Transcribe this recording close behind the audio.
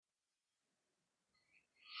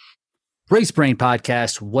Race Brain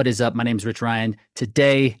Podcast. What is up? My name is Rich Ryan.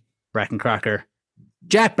 Today, Bracken Crocker,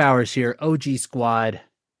 Jack Bowers here, OG Squad.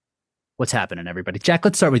 What's happening, everybody? Jack,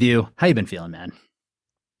 let's start with you. How you been feeling, man?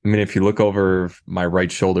 I mean, if you look over my right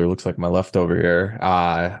shoulder, it looks like my left over here.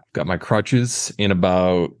 Got my crutches. In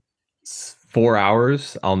about 4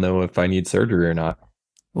 hours, I'll know if I need surgery or not.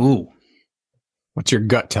 Ooh. What's your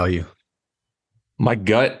gut tell you? My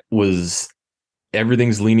gut was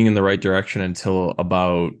everything's leaning in the right direction until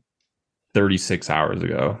about 36 hours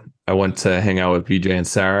ago. I went to hang out with BJ and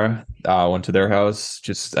Sarah. Went to their house.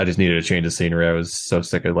 I just needed a change of scenery. I was so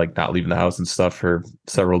sick of not leaving the house and stuff for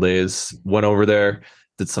several days. Went over there,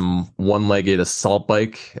 did some one-legged assault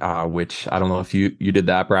bike, which I don't know if you did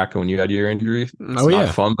that, Bracken, when you had your injury. It's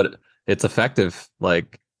not fun, but it's effective.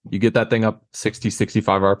 Like, you get that thing up 60,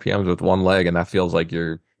 65 RPMs with one leg, and that feels like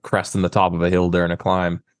you're cresting the top of a hill during a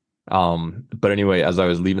climb. But anyway, as I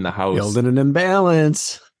was leaving the house, building an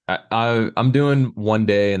imbalance. I'm doing 1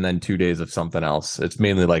 day and then 2 days of something else. It's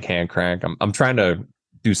mainly like hand crank. I'm trying to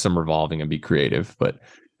do some revolving and be creative, but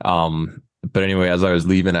anyway, as I was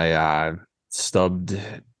leaving, I stubbed,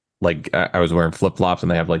 I was wearing flip flops,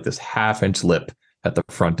 and they have like this 1/2-inch lip at the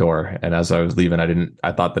front door. And as I was leaving,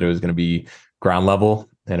 I thought that it was going to be ground level,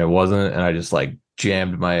 and it wasn't. And I just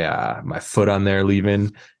jammed my foot on there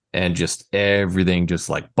leaving. And just everything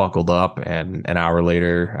just buckled up. And an hour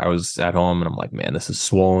later, I was at home, and I'm like, man, this is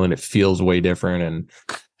swollen. It feels way different. And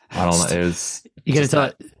I don't know. It was. You got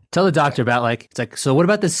to tell the doctor about so what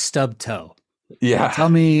about this stub toe? Yeah. Tell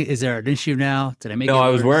me, is there an issue now? Did I make it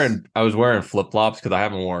worse? I was wearing flip flops because I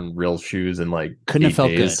haven't worn real shoes in couldn't have felt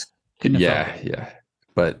days. Good. Yeah.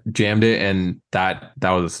 But jammed it, and that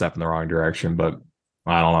was a step in the wrong direction. But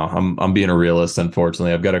I don't know. I'm being a realist,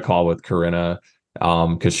 unfortunately. I've got a call with Corinna.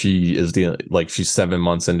 Because she is she's 7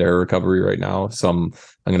 months into her recovery right now. So I'm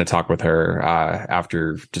going to talk with her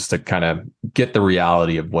after, just to kind of get the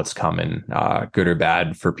reality of what's coming, good or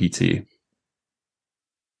bad, for PT.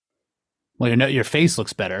 Well, your face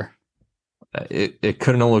looks better. It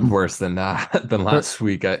couldn't have looked worse than last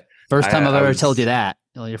week. First time I've ever told you that.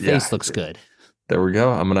 Well, your face looks good. There we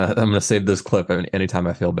go. I'm gonna save this clip. Anytime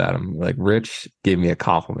I feel bad, I'm like, Rich gave me a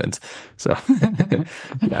compliment. So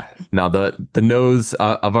yeah. Now the nose,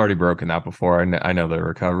 I've already broken that before. I know the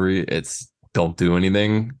recovery. It's don't do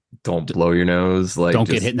anything. Don't blow your nose. Don't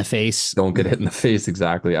get hit in the face. Don't get hit in the face.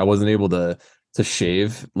 Exactly. I wasn't able to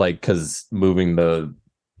shave because moving the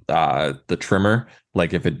trimmer.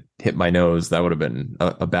 If it hit my nose, that would have been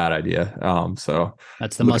a bad idea. So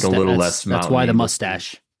that's the mustache. A little less. That's why the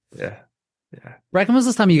mustache. Yeah. Yeah. Bracken, when was the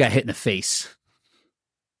last time you got hit in the face?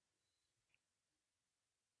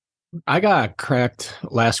 I got cracked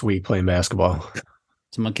last week playing basketball.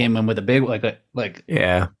 Someone came in with a big,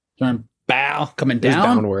 turn bow coming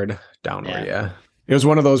down? Downward, yeah. It was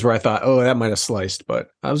one of those where I thought, oh, that might have sliced, but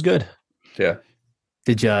I was good. Yeah.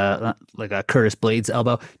 Did you, like a Curtis Blades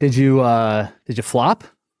elbow, did you flop?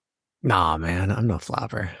 Nah, man, I'm no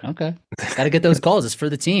flopper. Okay. Got to get those calls. It's for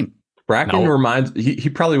the team. Bracken reminds he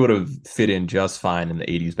probably would have fit in just fine in the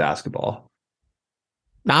 80s basketball.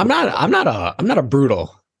 No, I'm not a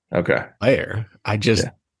brutal player. I just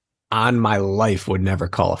on my life would never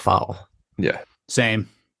call a foul. Yeah. Same.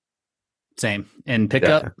 And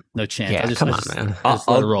pickup, no chance. Yeah, come on, man.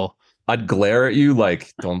 I'll roll. I'd glare at you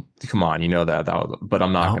don't come on, you know that was, but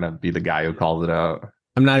I'm not gonna be the guy who calls it out.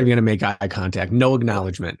 I'm not even gonna make eye contact. No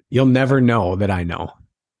acknowledgement. You'll never know that I know.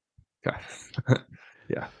 Okay.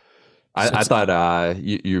 Yeah. I thought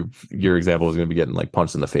your example was going to be getting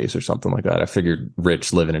punched in the face or something like that. I figured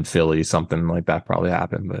Rich living in Philly, something like that probably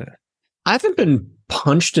happened. But I haven't been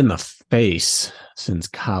punched in the face since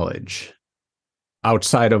college,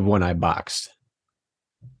 outside of when I boxed.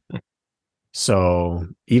 So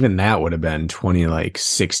even that would have been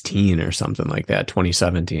 2016 or something like that,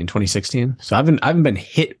 2016. So I haven't been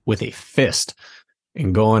hit with a fist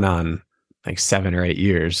in going on 7 or 8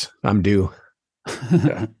 years. I'm due.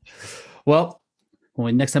 Yeah. Well,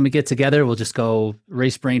 next time we get together, we'll just go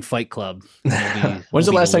Race Brain Fight Club. When's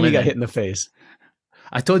the last time you got hit in the face?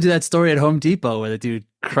 I told you that story at Home Depot where the dude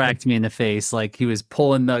cracked me in the face. He was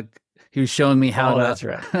showing me how to. That's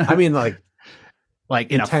right. I mean,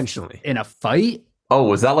 intentionally in a fight. Oh,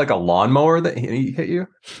 was that a lawnmower that he hit you?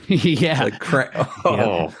 Yeah.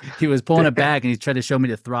 Yeah. He was pulling it back, and he tried to show me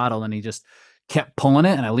the throttle, and he just kept pulling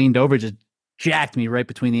it, and I leaned over, just jacked me right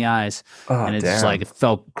between the eyes. And it's just it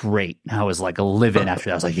felt great. I was livid after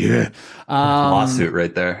that. I was like, yeah. Lawsuit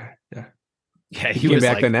right there. Yeah, he came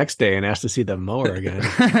back the next day and asked to see the mower again.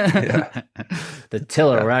 The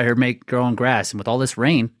tiller, we're out here growing grass, and with all this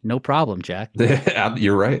rain, no problem, Jack.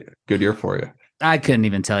 You're right. Good year for you. I couldn't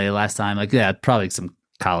even tell you last time. Probably some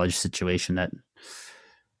college situation that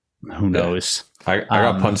who knows. I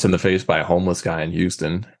got punched in the face by a homeless guy in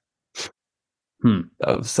Houston.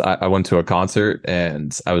 I went to a concert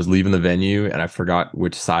and I was leaving the venue and I forgot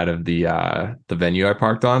which side of the venue I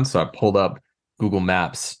parked on. So I pulled up Google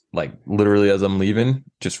Maps, like literally as I'm leaving,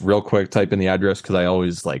 just real quick, type in the address because I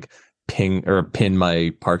always like pin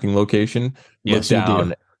my parking location. Yes, look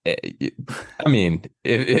down. I mean,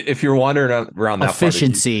 if you're wandering around that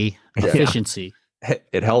efficiency,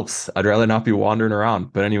 it helps. I'd rather not be wandering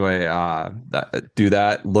around. But anyway, do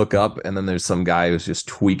that, look up, and then there's some guy who's just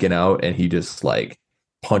tweaking out, and he just like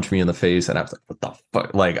punched me in the face, and I was like, "What the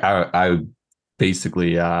fuck?" Like I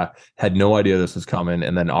basically had no idea this was coming,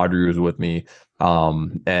 and then Audrey was with me,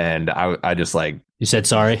 and I just like you said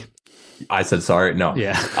sorry. I said sorry. No,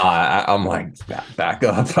 yeah. I'm like back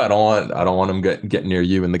up. I don't want him getting near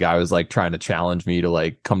you. And the guy was like trying to challenge me to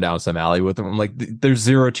like come down some alley with him. I'm like, there's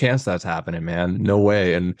zero chance that's happening, man. No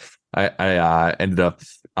way. And I ended up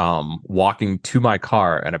walking to my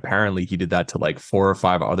car, and apparently he did that to like 4 or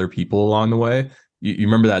 5 other people along the way. You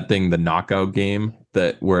remember that thing, the knockout game,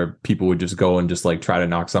 that where people would just go and just like try to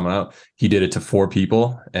knock someone out? He did it to 4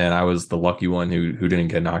 people, and I was the lucky one who didn't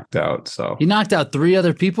get knocked out. So he knocked out 3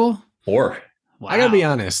 other people. 4. Wow. I gotta be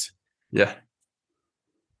honest. Yeah,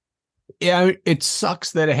 it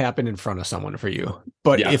sucks that it happened in front of someone for you.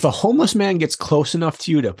 But if a homeless man gets close enough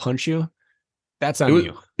to you to punch you, that's on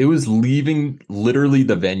you. It was leaving literally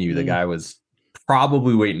the venue. The guy was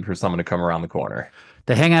probably waiting for someone to come around the corner.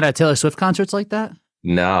 They hang out at Taylor Swift concerts like that?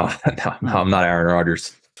 No, I'm not Aaron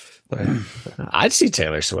Rodgers. I'd see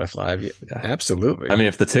Taylor Swift live. Yeah, absolutely. I mean,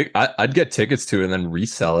 if I'd get tickets to it and then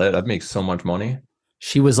resell it. I'd make so much money.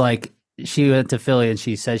 She was like, she went to Philly and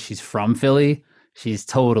she says she's from Philly. She's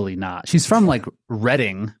totally not. She's from like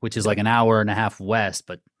Reading, which is like an hour and a half west.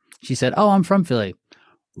 But she said, "Oh, I'm from Philly."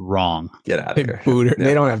 Wrong. Get out of here. Booter. Yeah.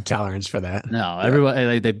 They don't have tolerance for that. No,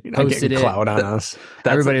 everybody they posted it. Cloud on us.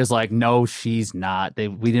 Everybody was like, "No, she's not." We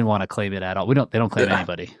didn't want to claim it at all. They don't claim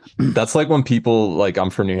anybody. That's like when people like, I'm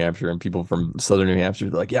from New Hampshire, and people from Southern New Hampshire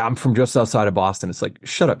are like, "Yeah, I'm from just outside of Boston." It's like,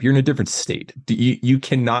 shut up. You're in a different state. You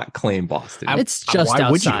cannot claim Boston. It's just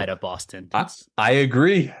outside of Boston. I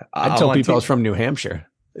agree. I tell people I was from New Hampshire.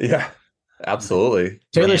 Yeah. Absolutely.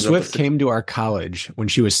 Taylor Swift came to our college when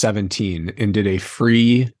she was 17 and did a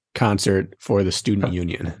free concert for the student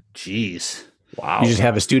union. Jeez. Wow. You just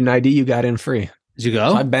have a student ID, you got in free. Did you go?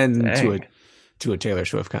 So I've been to a Taylor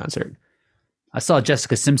Swift concert. I saw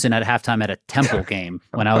Jessica Simpson at halftime at a Temple game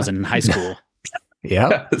when I was in high school.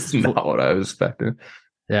 Yeah. That's not what I was expecting.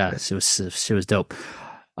 Yeah, she was dope.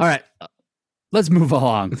 All right. Let's move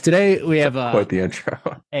along. Today we have quite the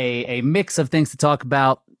intro. A mix of things to talk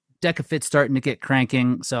about. Deka Fit starting to get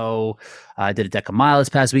cranking. So I did a Deka mile this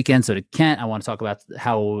past weekend. So to Kent, I want to talk about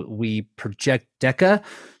how we project Deka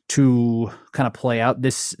to kind of play out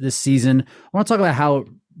this season. I want to talk about how it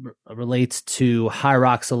relates to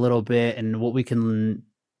Hyrox a little bit and what we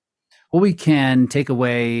can take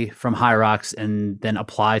away from Hyrox and then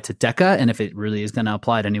apply to Deka, and if it really is going to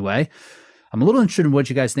apply it anyway. I'm a little interested in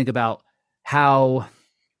what you guys think about how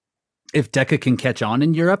if Deka can catch on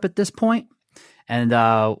in Europe at this point. And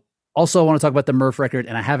also, I want to talk about the Murph record,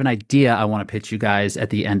 and I have an idea I want to pitch you guys at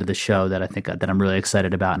the end of the show that I think that I'm really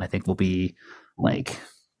excited about, and I think will be like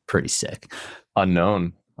pretty sick.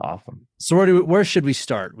 Unknown, awesome. So where should we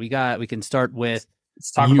start? We can start with.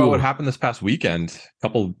 Let's talk about what happened this past weekend. A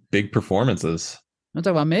couple big performances. You want to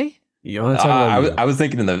talk about me? You want to talk about I was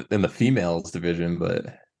thinking in the females division,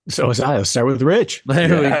 but so was I. Let's start with Rich.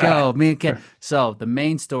 There we go. Me and Kent. So the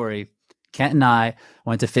main story. Kent and I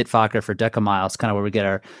went to Fit Fokker for Deka Miles, kind of where we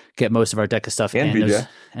get most of our Deka stuff. And VJ.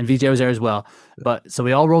 And VJ was there as well. But so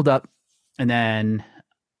we all rolled up, and then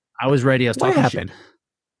I was ready. I was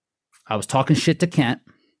talking shit to Kent.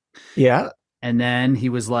 Yeah. And then he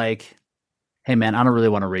was like, "Hey man, I don't really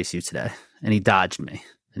want to race you today." And he dodged me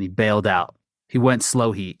and he bailed out. He went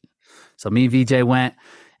slow heat. So me and VJ went,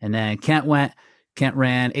 and then Kent went. Kent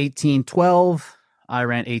ran 18:12. I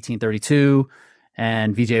ran 18:32.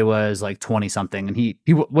 And VJ was like 20 something, and he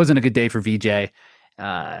wasn't a good day for VJ.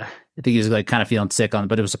 I think he was like kind of feeling sick on it,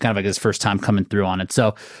 but it was kind of like his first time coming through on it.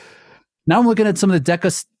 So now I'm looking at some of the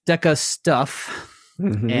Deka stuff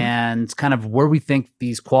and kind of where we think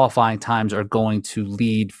these qualifying times are going to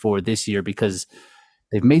lead for this year, because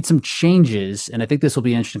they've made some changes. And I think this will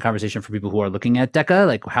be an interesting conversation for people who are looking at Deka,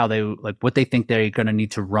 like how what they think they're going to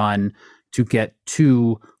need to run to get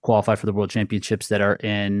to qualify for the World Championships that are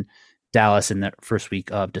in Dallas in the first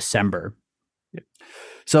week of December. Yep.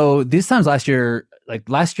 So these times last year,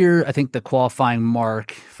 I think the qualifying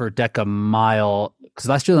mark for Deka mile, because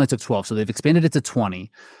last year they only took 12, so they've expanded it to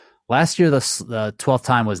 20, Last year, the 12th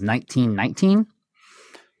time was 1919.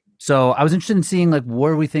 So I was interested in seeing like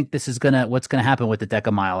where we think what's gonna happen with the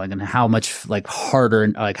Deka mile, and how much like harder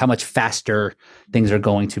and like how much faster things are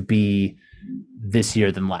going to be this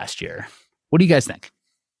year than last year. What do you guys think?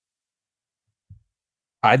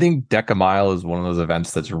 I think Deka Mile is one of those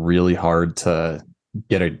events that's really hard to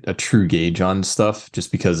get a true gauge on stuff,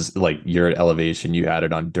 just because like you're at elevation, you had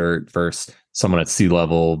it on dirt versus someone at sea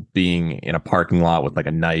level being in a parking lot with like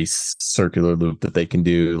a nice circular loop that they can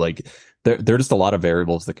do. Like there are just a lot of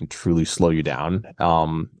variables that can truly slow you down.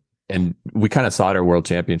 And we kind of saw it at World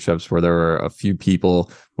Championships where there were a few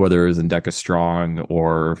people, whether it was in Deka Strong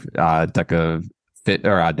or Deka Fit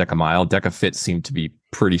or Deka Mile. Deka Fit seemed to be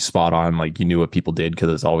pretty spot on. Like you knew what people did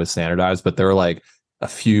because it's always standardized. But there were like a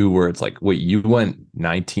few where it's like, wait, you went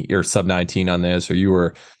 19 or sub 19 on this, or you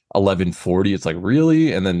were 1140. It's like,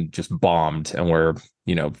 really? And then just bombed, and we're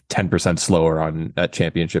 10% slower at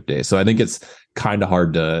championship day. So I think it's kind of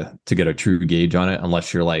hard to get a true gauge on it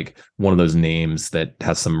unless you're like one of those names that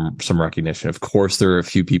has some recognition. Of course, there are a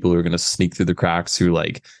few people who are going to sneak through the cracks who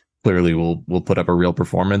like clearly will put up a real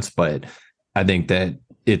performance, but I think that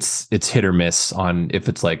it's hit or miss on if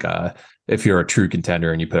it's like if you're a true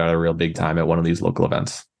contender and you put out a real big time at one of these local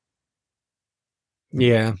events.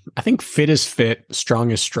 Yeah, I think fit is fit,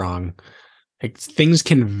 strong is strong. Like things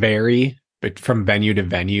can vary but from venue to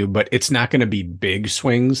venue, but it's not going to be big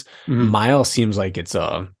swings. Mile seems like it's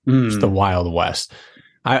just the Wild West.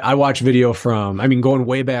 I watch video from, going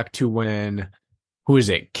way back to when, who is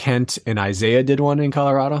it? Kent and Isaiah did one in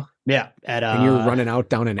Colorado. Yeah, and you're running out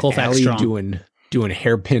down an alley doing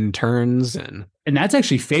hairpin turns, and that's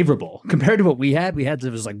actually favorable compared to what we had.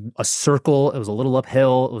 It was like a circle. It was a little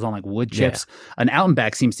uphill. It was on like wood chips. Yeah. An out and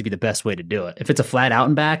back seems to be the best way to do it. If it's a flat out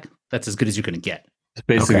and back, that's as good as you're going to get. It's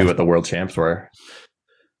basically what the world champs were.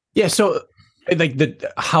 Yeah. So like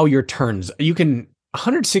how your turns,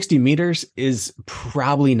 160 meters is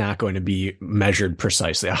probably not going to be measured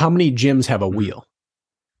precisely. How many gyms have a wheel?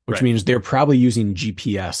 Which means they're probably using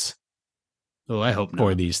GPS. Oh, I hope not.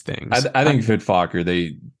 For these things. I think Fitfocker,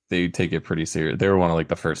 they take it pretty serious. They were one of like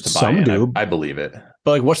the first to buy some in. do. I believe it.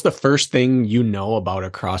 But like, what's the first thing you know about a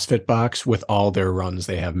CrossFit box with all their runs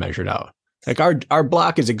they have measured out? Like our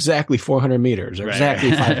block is exactly 400 meters or exactly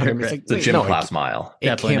 500 meters. Like, it's a gym class mile.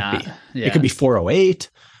 It can't be. Yeah. It could be 408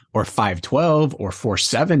 or 512 or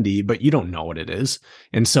 470, but you don't know what it is.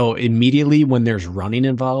 And so immediately when there's running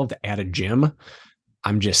involved at a gym,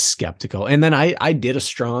 I'm just skeptical. And then I did a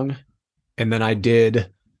strong, and then I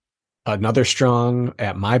did another strong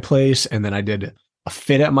at my place, and then I did a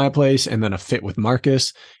fit at my place, and then a fit with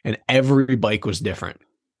Marcus, and every bike was different.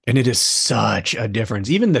 And it is such a difference,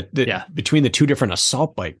 even between the two different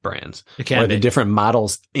assault bike brands, or the different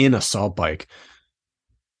models in assault bike.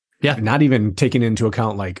 Yeah, not even taking into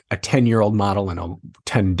account like a 10-year-old model and a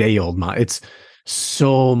 10-day-old model. It's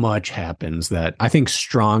so much happens that I think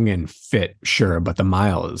strong and fit, sure, but the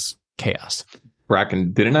mile is chaos.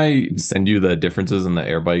 Bracken, didn't I send you the differences in the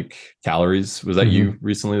air bike calories? Was that you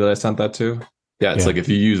recently that I sent that to? Yeah, it's like if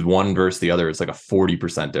you use one versus the other, it's like a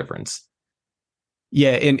 40% difference.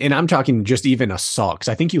 Yeah, and I'm talking just even assault, because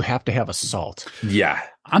I think you have to have assault. Yeah.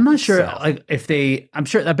 I'm not sure I bet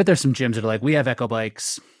there's some gyms that are like, we have echo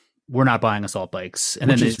bikes, we're not buying assault bikes. And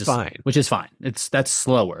which is fine. That's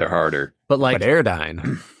slower. They're harder. But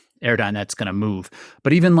Airdyne, that's going to move.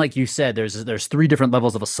 But even like you said, there's 3 different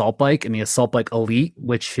levels of assault bike, and the assault bike elite,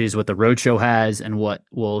 which is what the Roadshow has and what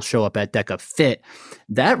will show up at Deka Fit,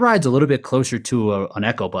 that rides a little bit closer to an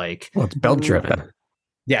echo bike. Well, it's belt driven.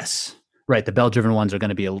 Yes. Right. The belt driven ones are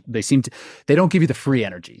going to be, they don't give you the free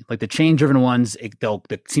energy. Like the chain driven ones,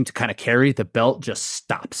 they seem to kind of carry. The belt just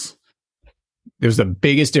stops. There's the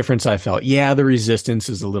biggest difference I felt. Yeah, the resistance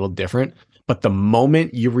is a little different, but the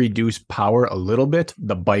moment you reduce power a little bit,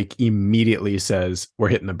 the bike immediately says, we're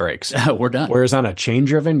hitting the brakes. We're done. Whereas on a chain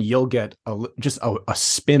driven, you'll get just a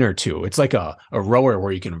spin or two. It's like a rower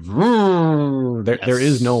where you can, there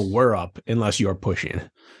is no whir up unless you're pushing.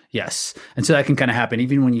 Yes. And so that can kind of happen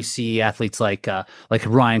even when you see athletes like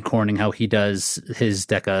Ryan Corning, how he does his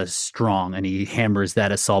Deka Strong and he hammers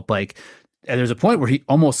that assault bike. And there's a point where he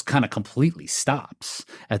almost kind of completely stops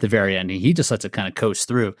at the very end. He just lets it kind of coast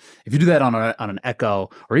through. If you do that on an Echo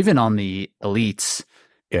or even on the Elites,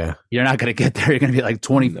 you're not going to get there. You're going to be like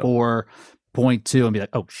 24.2 and be like,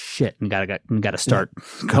 oh shit, and got to start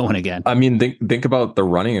going again. I mean, think about the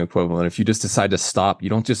running equivalent. If you just decide to stop, you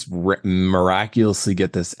don't just miraculously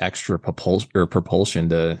get this extra propulsion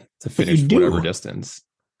to finish whatever distance.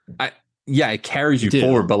 It carries you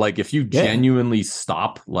forward, but like if you genuinely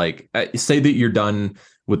stop, like say that you're done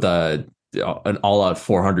with an all-out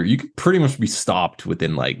 400, you could pretty much be stopped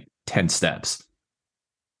within like 10 steps.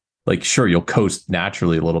 Like, sure, you'll coast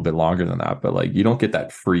naturally a little bit longer than that, but like you don't get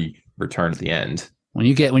that free return at the end. When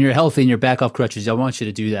you're healthy and you're back off crutches, I want you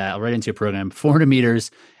to do that right into your program, 400 meters,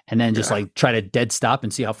 and then just like try to dead stop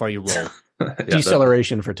and see how far you roll.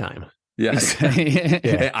 Deceleration for time. Yeah.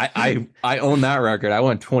 I own that record. I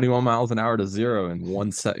went 21 miles an hour to 0 in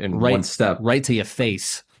one step. Right to your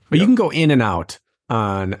face. But you can go in and out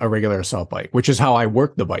on a regular assault bike, which is how I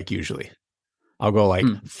work the bike usually. I'll go like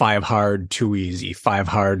 5 hard, 2 easy, 5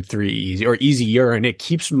 hard, 3 easy, or easier, and it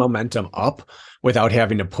keeps momentum up without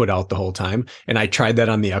having to put out the whole time. And I tried that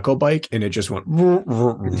on the Echo bike, and it just went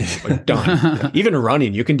like done. Even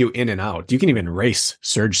running, you can do in and out. You can even race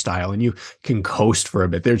surge style, and you can coast for a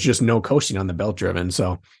bit. There's just no coasting on the belt driven.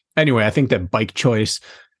 So anyway, I think that bike choice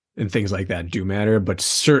and things like that do matter, but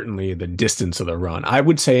certainly the distance of the run. I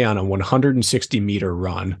would say on a 160 meter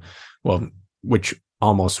run, well, which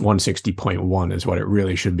almost 160.1 is what it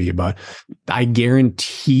really should be. But I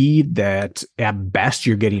guarantee that at best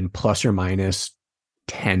you're getting plus or minus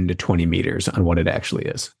 10 to 20 meters on what it actually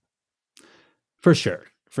is. For sure.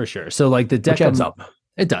 So like the Deka adds up.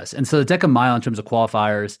 It does. And so the Deka mile in terms of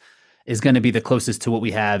qualifiers is going to be the closest to what we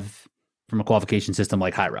have from a qualification system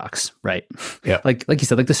like Hyrox, right? Yeah. Like you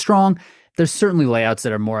said, like the strong, there's certainly layouts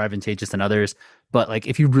that are more advantageous than others. But like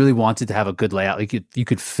if you really wanted to have a good layout, like you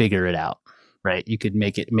could figure it out. Right. You could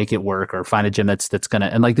make it work or find a gym that's going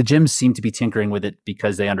to, and like the gyms seem to be tinkering with it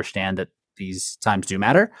because they understand that these times do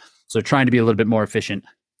matter. So they're trying to be a little bit more efficient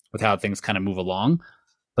with how things kind of move along.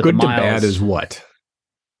 But good to bad is what?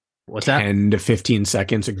 What's 10 to 15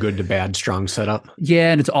 seconds, a good to bad strong setup.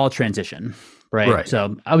 Yeah. And it's all transition. Right.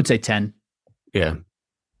 So I would say 10. Yeah.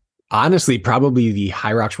 Honestly, probably the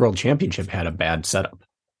Hyrox World Championship had a bad setup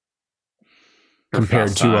compared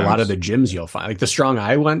to a lot of the gyms you'll find. Like the strong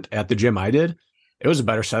I went at the gym I did, it was a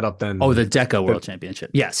better setup than the Deka World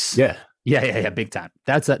Championship. Yes. Yeah. Big time.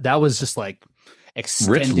 That was just like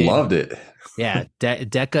extended. Rich loved it. Yeah.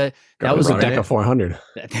 Deka. That was a Deka 400.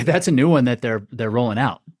 That's a new one that they're rolling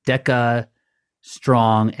out. Deka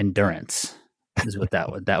Strong Endurance is what that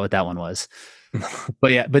one was.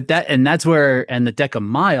 But that's where, and the Deka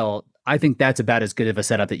Mile, I think that's about as good of a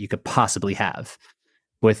setup that you could possibly have,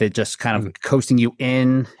 with it just kind of coasting you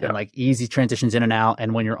in and like easy transitions in and out.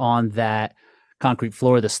 And when you're on that concrete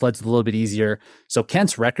floor, the sled's a little bit easier. So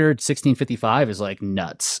Kent's record, 16:55, is like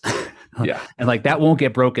nuts. Yeah. And like that won't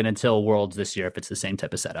get broken until Worlds this year if it's the same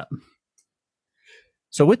type of setup.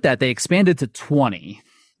 So with that, they expanded to 20.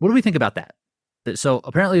 What do we think about that? So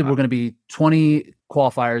apparently we're going to be 20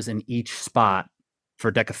 qualifiers in each spot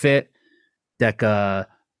for Deka Fit, Deka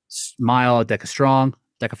Mile, Deka Strong,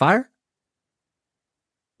 Deka Fire?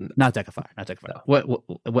 Not Deka Fire.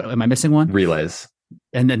 What am I missing one? Relays.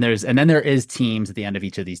 And then there is teams at the end of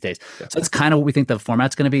each of these days. Yeah. So that's kind of what we think the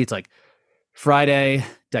format's going to be. It's like Friday,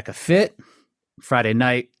 Deka Fit, Friday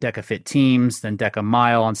night, Deka Fit teams, then Deka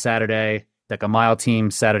Mile on Saturday, Deka Mile team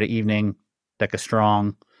Saturday evening, Deka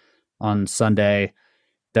Strong on Sunday,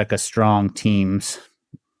 Deka Strong teams.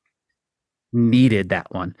 Needed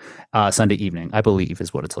that one Sunday evening, I believe,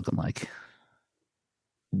 is what it's looking like.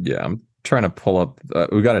 Yeah, I'm trying to pull up.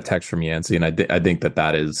 We got a text from Yancey, and I think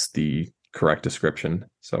that is the correct description.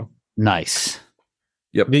 So nice.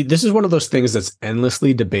 Yep. This is one of those things that's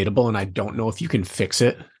endlessly debatable, and I don't know if you can fix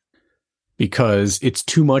it because it's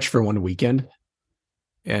too much for one weekend.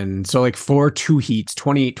 And so like for 2 heats,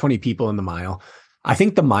 20 people in the mile. I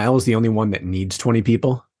think the mile is the only one that needs 20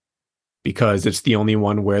 people because it's the only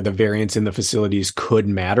one where the variance in the facilities could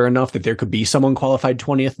matter enough that there could be someone qualified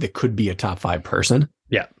 20th that could be a top 5 person.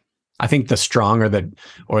 Yeah. I think the strong or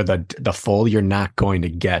the full, you're not going to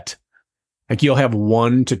get. Like you'll have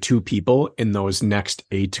 1 to 2 people in those next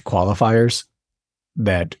 8 qualifiers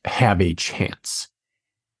that have a chance.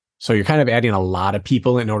 So you're kind of adding a lot of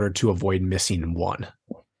people in order to avoid missing one.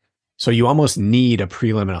 So you almost need a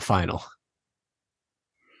prelim and a final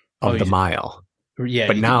of the mile. Yeah,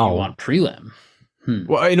 but now you want prelim.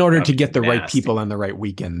 Well, in order to get the right people on the right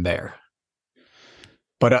weekend there.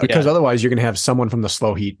 But because otherwise you're going to have someone from the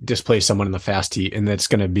slow heat displace someone in the fast heat, and that's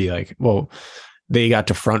going to be like, well, they got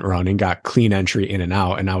to front run and got clean entry in and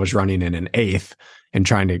out, and I was running in an 8th and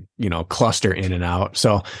trying to, cluster in and out.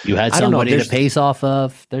 So you had somebody to pace off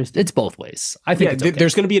of. It's both ways. I think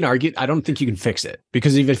there's going to be an argument. I don't think you can fix it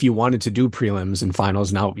because even if you wanted to do prelims and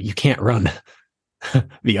finals, now you can't run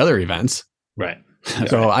the other events. Right.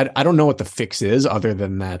 So I don't know what the fix is other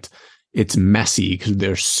than that it's messy because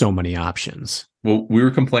there's so many options. Well, we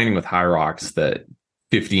were complaining with Hyrox that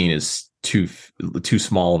 15 is too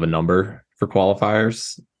small of a number for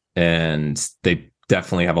qualifiers, and they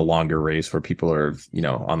definitely have a longer race where people are,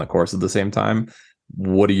 on the course at the same time.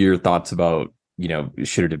 what are your thoughts about,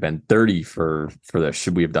 should it have been 30 for this?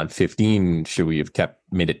 Should we have done 15? Should we have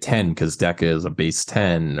made it 10 because Deka is a base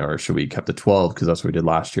 10, or should we kept it 12 because that's what we did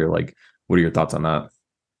last year? Like, what are your thoughts on that?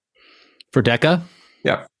 For Deka?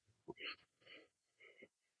 Yeah.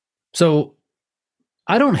 So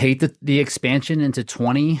I don't hate the expansion into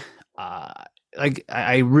 20.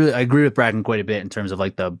 I agree with Braden quite a bit in terms of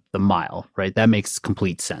like the mile, right? That makes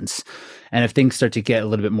complete sense. And if things start to get a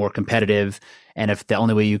little bit more competitive, and if the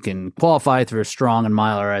only way you can qualify through a strong and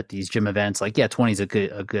mile are at these gym events, like 20 is a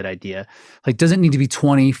good idea. Like, does it need to be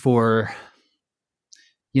 20 for,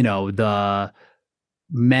 the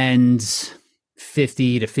men's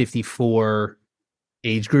 50 to 54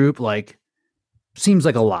 age group? Like, seems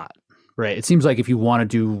like a lot. Right. It seems like if you want to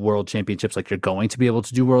do world championships, like you're going to be able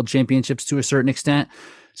to do world championships to a certain extent.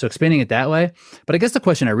 So expanding it that way. But I guess the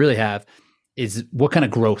question I really have is, what kind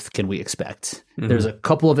of growth can we expect? Mm-hmm. There's a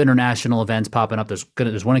couple of international events popping up.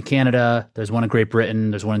 There's one in Canada. There's one in Great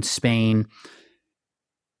Britain. There's one in Spain.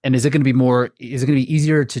 And is it going to be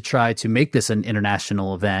easier to try to make this an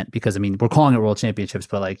international event? Because, I mean, we're calling it world championships,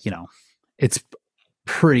 but like, it's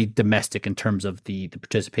pretty domestic in terms of the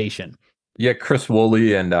participation. Yeah, Chris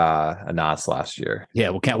Woolley and Anas last year. Yeah,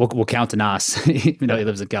 we'll count Anas, even though he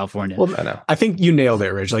lives in California. Well, I know. I think you nailed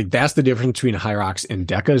it, Rich. Like, that's the difference between Hyrox and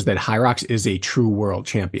Deka, is that Hyrox is a true world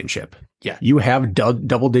championship. Yeah, you have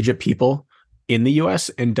double-digit people in the U.S.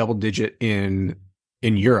 and double-digit in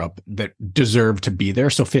Europe that deserve to be there.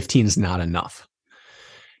 So 15 is not enough.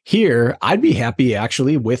 Here, I'd be happy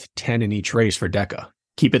actually with 10 in each race for Deka.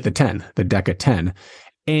 Keep it the Deka 10,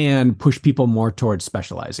 and push people more towards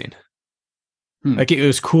specializing. Like, it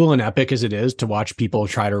was cool and epic as it is to watch people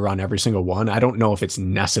try to run every single one. I don't know if it's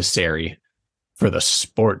necessary for the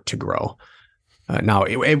sport to grow. Now,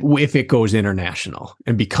 if it goes international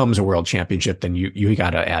and becomes a world championship, then you got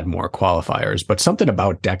to add more qualifiers. But something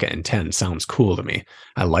about Deka and 10 sounds cool to me.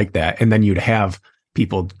 I like that. And then you'd have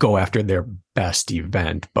people go after their best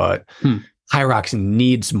event. But Hyrox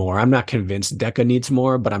needs more. I'm not convinced Deka needs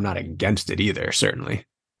more, but I'm not against it either, certainly.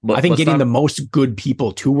 I think getting the most good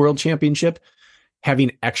people to world championship,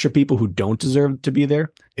 having extra people who don't deserve to be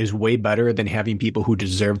there, is way better than having people who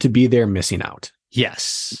deserve to be there missing out.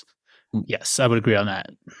 Yes, I would agree on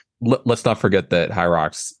that. Let's not forget that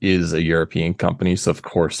Hyrox is a European company, so of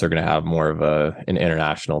course they're going to have more of an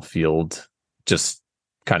international field, just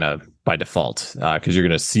kind of by default, because you're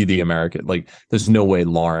going to see the American. Like, there's no way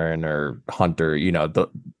Lauren or Hunter,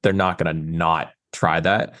 they're not going to not try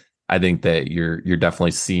that. I think that you're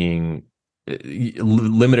definitely seeing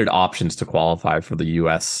limited options to qualify for the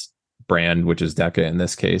US brand, which is Deka in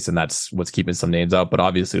this case, and that's what's keeping some names out. But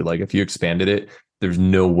obviously, like, if you expanded it, there's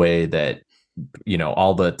no way that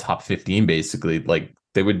all the top 15 basically, like,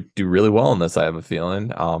 they would do really well in this. I have a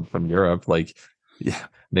feeling from Europe, like, yeah,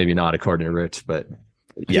 maybe not according to Rich, but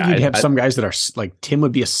yeah, you'd have some guys that are like, Tim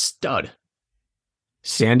would be a stud,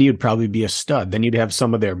 Sandy would probably be a stud. Then you'd have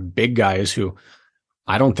some of their big guys who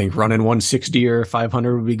I don't think running 160 or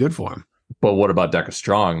 500 would be good for them. But what about Deka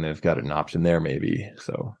Strong? They've got an option there, maybe.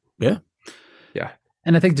 So yeah.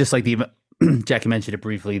 And I think just like Jackie mentioned it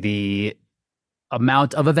briefly, the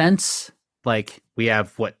amount of events, like, we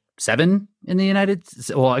have 7 in the United.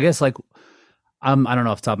 Well, I guess like I don't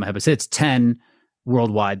know off the top of my head, but say it's 10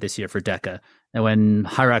 worldwide this year for Deka. And when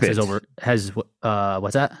Hyrox has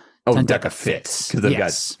what's that? Oh, Deka Fits, because they've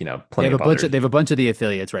got plenty they have a bunch of the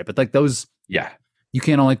affiliates, right? But like those, you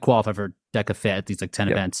can't only qualify for Deka Fit at these like 10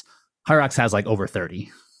 events. Hyrox has like over 30,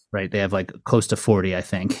 right? They have like close to 40, I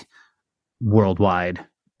think, worldwide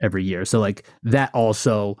every year. So like that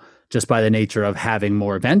also, just by the nature of having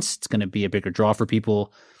more events, it's going to be a bigger draw for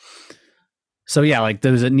people. So yeah, like,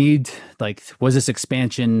 there's a need, like, was this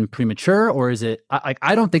expansion premature, or is it,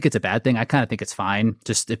 I don't think it's a bad thing. I kind of think it's fine.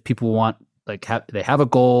 Just if people want, like, they have a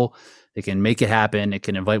goal, they can make it happen. It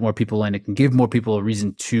can invite more people in. It can give more people a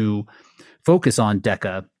reason to focus on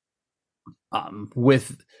Deka.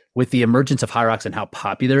 With the emergence of Hyrox and how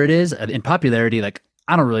popular it is, in popularity, like,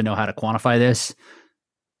 I don't really know how to quantify this,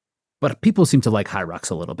 but people seem to like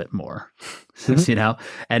Hyrox a little bit more,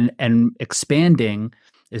 and expanding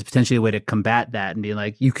is potentially a way to combat that and be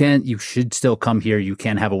like, you should still come here. You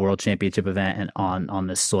can have a world championship event and on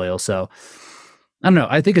this soil. So I don't know.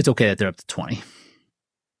 I think it's okay that they're up to 20.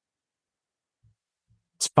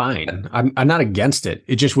 It's fine. I'm not against it.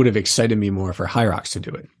 It just would have excited me more for Hyrox to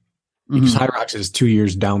do it. Because Hyrox is 2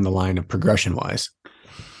 years down the line of progression wise.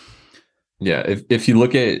 Yeah. If you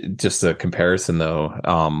look at just a comparison though,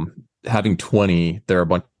 having 20, there are a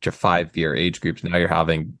bunch of 5-year age groups. Now you're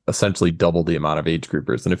having essentially double the amount of age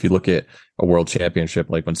groupers. And if you look at a world championship,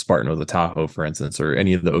 like when Spartan was a Tahoe, for instance, or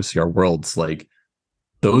any of the OCR worlds, like,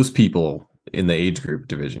 those people in the age group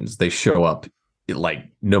divisions, they show up like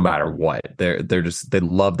no matter what. They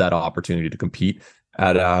love that opportunity to compete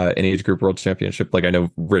at an age group world championship. Like I know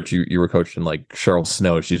Rich, you were coaching like Cheryl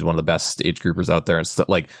Snow. She's one of the best age groupers out there and stuff.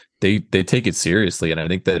 Like they take it seriously. And I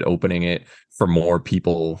think that opening it for more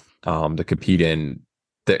people to compete in,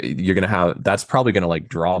 that you're going to have, that's probably going to like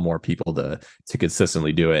draw more people to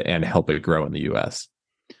consistently do it and help it grow in the US.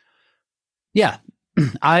 Yeah.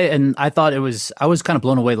 I thought I was kind of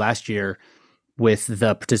blown away last year with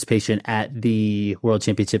the participation at the World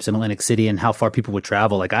Championships in Atlantic City and how far people would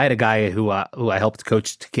travel. Like I had a guy who I helped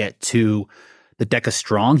coach to get to the Deka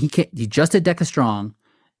Strong. He just did Deka Strong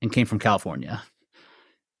and came from California.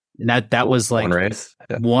 And that was like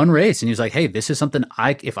one race. And he was like, hey, this is something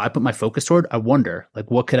if I put my focus toward, I wonder, like,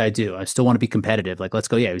 what could I do? I still want to be competitive. Like, let's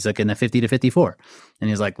go. Yeah. He's like in the 50 to 54. And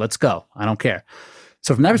he's like, let's go. I don't care.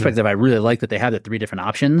 So from that perspective, I really like that they have the 3 different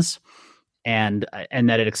options and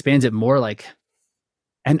that it expands it more. Like,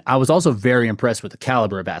 and I was also very impressed with the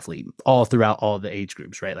caliber of athlete all throughout all the age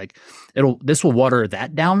groups, right? Like this will water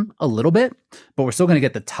that down a little bit, but we're still going to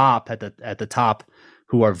get the top at the top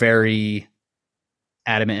who are very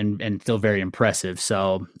adamant and still very impressive.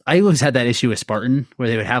 So I always had that issue with Spartan where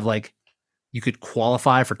they would have like, you could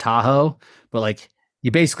qualify for Tahoe, but like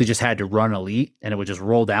you basically just had to run elite and it would just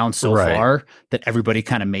roll down so far that everybody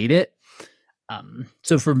kind of made it.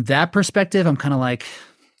 So from that perspective, I'm kind of like,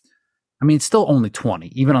 I mean, it's still only 20,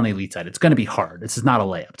 even on the elite side. It's going to be hard. This is not a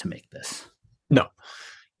layup to make this. No.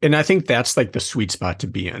 And I think that's like the sweet spot to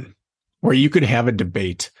be in, where you could have a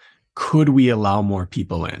debate. Could we allow more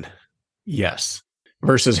people in? Yes.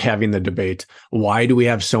 Versus having the debate, why do we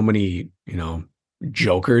have so many,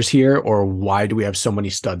 jokers here? Or why do we have so many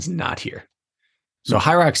studs not here? So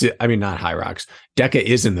Hyrox, not Hyrox, Deka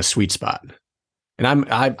is in the sweet spot. And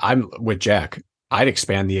I'm with Jack. I'd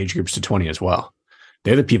expand the age groups to 20 as well.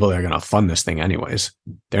 They're the people that are going to fund this thing anyways.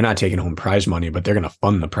 They're not taking home prize money, but they're going to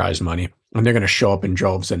fund the prize money and they're going to show up in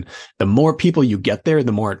droves. And the more people you get there,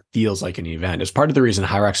 the more it feels like an event. It's part of the reason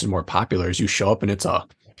Hyrox is more popular is you show up and it's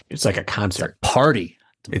like a concert party.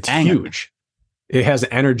 It's huge. It has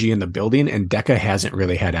energy in the building and Deka hasn't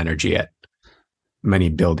really had energy at many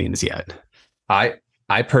buildings yet.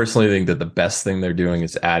 I personally think that the best thing they're doing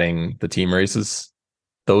is adding the team races.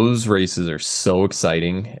 Those races are so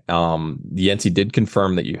exciting. The NC did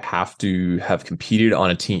confirm that you have to have competed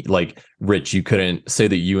on a team. Like Rich, you couldn't say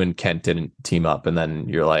that you and Kent didn't team up, and then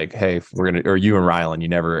you're like, "Hey, or you and Rylan, you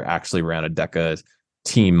never actually ran a Deka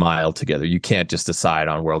team mile together. You can't just decide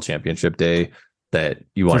on World Championship Day that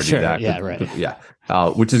you want to do that." Yeah, right. Yeah,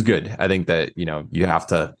 which is good. I think that you have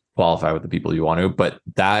to qualify with the people you want to, but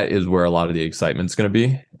that is where a lot of the excitement's going to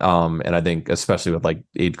be. And I think especially with like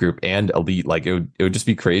age group and elite, like it would just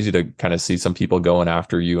be crazy to kind of see some people going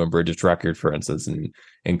after you and Bridget's record, for instance,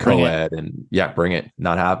 and co-ed and bring it,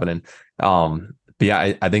 not happening. But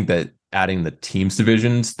yeah, I think that adding the teams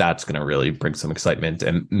divisions, that's going to really bring some excitement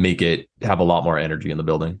and make it have a lot more energy in the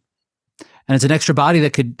building. And it's an extra body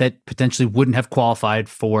that potentially wouldn't have qualified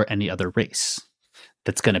for any other race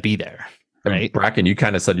that's going to be there. Right. And Bracken, you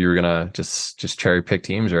kind of said you were gonna just cherry pick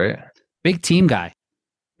teams, right? Big team guy.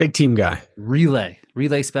 Relay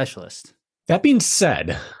specialist. That being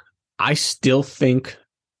said, I still think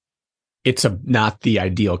it's not the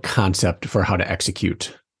ideal concept for how to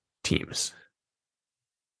execute teams.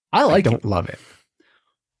 I don't love it.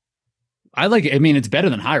 I like it. I mean, it's better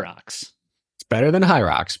than Hyrox. It's better than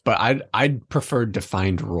Hyrox, but I'd prefer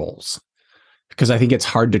defined roles because I think it's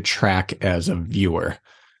hard to track as a viewer.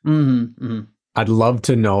 Mm-hmm, mm-hmm. I'd love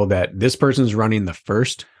to know that this person's running the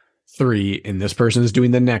first 3 and this person's doing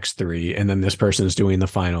the next 3 and then this person's doing the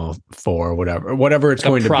final 4, whatever it's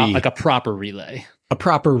going to be. Like a proper relay. A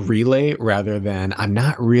proper relay rather than I'm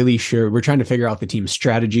not really sure. We're trying to figure out the team's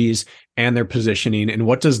strategies and their positioning and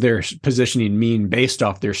what does their positioning mean based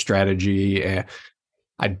off their strategy.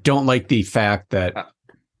 I don't like the fact that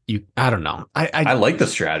I don't know. I like the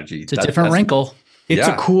strategy. It's a different wrinkle. It's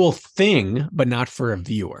a cool thing, but not for a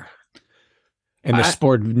viewer. And the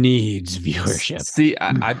sport needs viewership. See,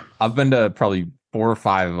 I've been to probably 4 or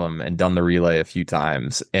 5 of them and done the relay a few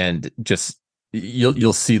times, and just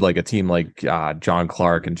you'll see like a team like John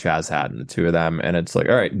Clark and Chaz Haddon, the 2 of them, and it's like,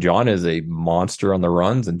 all right, John is a monster on the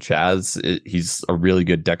runs, and Chaz he's a really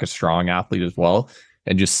good Deka Strong athlete as well.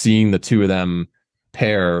 And just seeing the 2 of them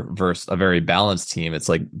pair versus a very balanced team, it's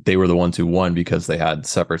like they were the ones who won because they had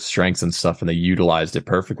separate strengths and stuff and they utilized it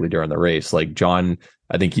perfectly during the race. Like John,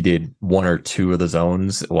 I think he did 1 or 2 of the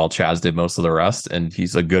zones while Chaz did most of the rest, and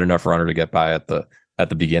he's a good enough runner to get by at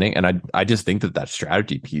the beginning. And I just think that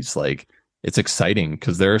strategy piece, like it's exciting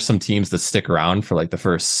because there are some teams that stick around for like the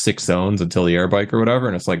first 6 zones until the air bike or whatever.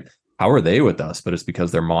 And it's like, how are they with us? But it's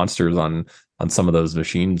because they're monsters on some of those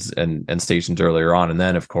machines and stations earlier on. And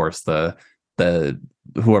then of course the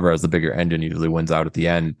whoever has the bigger engine usually wins out at the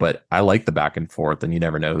end. But I like the back and forth, and you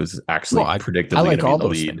never know who's actually predictably I like going all to be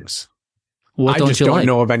those the lead. things. What I just don't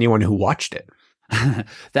know of anyone who watched it.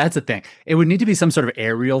 That's the thing. It would need to be some sort of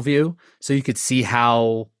aerial view so you could see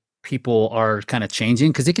how people are kind of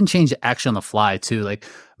changing, because it can change actually on the fly too. Like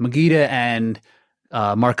Magida and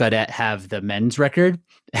Mark Gaudet have the men's record,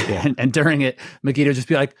 and during it, Magida would just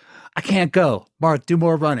be like, I can't go. Mark, do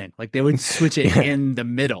more running. Like they would switch it in the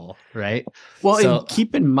middle, right? Well, and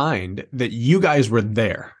keep in mind that you guys were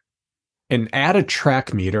there. And at a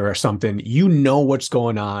track meter or something, you know what's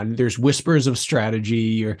going on. There's whispers of strategy.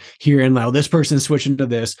 You're hearing, now this person's switching to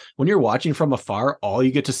this. When you're watching from afar, all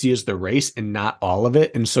you get to see is the race and not all of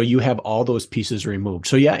it. And so you have all those pieces removed.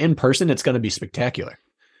 So yeah, in person, it's going to be spectacular.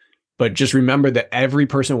 But just remember that every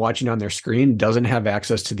person watching on their screen doesn't have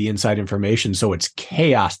access to the inside information. So it's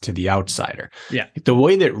chaos to the outsider. Yeah. The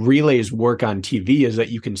way that relays work on TV is that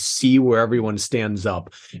you can see where everyone stands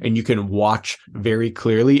up and you can watch very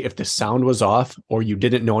clearly. If the sound was off or you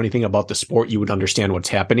didn't know anything about the sport, you would understand what's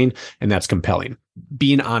happening. And that's compelling.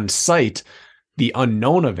 Being on site, the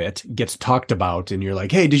unknown of it gets talked about. And you're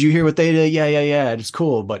like, hey, did you hear what they did? Yeah. It's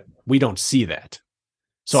cool. But we don't see that.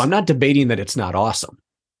 So I'm not debating that it's not awesome.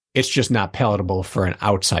 It's just not palatable for an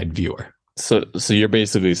outside viewer. So you're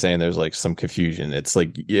basically saying there's like some confusion. It's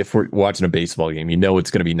like if we're watching a baseball game,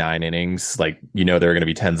 it's going to be 9 innings. Like, there are going to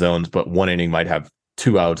be 10 zones, but one inning might have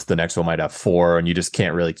 2 outs. The next one might have 4, and you just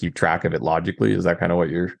can't really keep track of it logically. Is that kind of what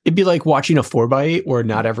you're? It'd be like watching a 4x8 where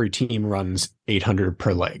not every team runs 800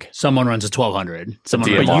 per leg. Someone runs a 1200.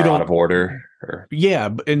 Someone runs out of order. Yeah,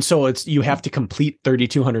 and so you have to complete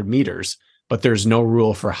 3,200 meters, but there's no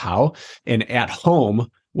rule for how. And at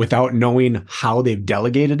home, without knowing how they've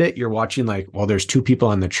delegated it, you're watching like, well, there's 2 people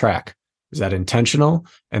on the track. Is that intentional?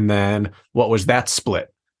 And then what was that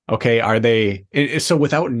split? Okay, are they? So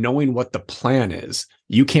without knowing what the plan is,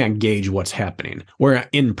 you can't gauge what's happening. Where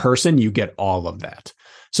in person, you get all of that.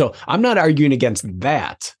 So I'm not arguing against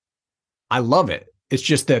that. I love it. It's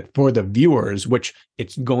just that for the viewers, which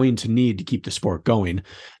it's going to need to keep the sport going,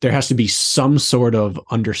 there has to be some sort of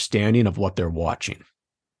understanding of what they're watching.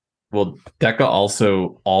 Well, Deka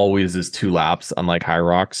also always is 2 laps, unlike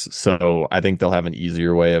Hyrox. So I think they'll have an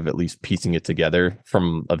easier way of at least piecing it together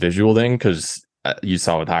from a visual thing. Because you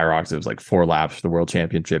saw with Hyrox, it was like 4 laps for the World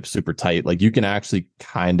Championship, super tight. Like you can actually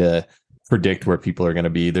kind of predict where people are going to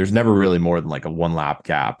be. There's never really more than like a 1 lap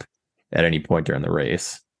gap at any point during the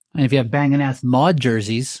race. And if you have banging ass mod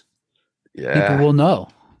jerseys, people will know.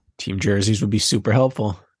 Team jerseys would be super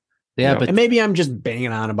helpful. Yeah, but and maybe I'm just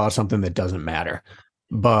banging on about something that doesn't matter.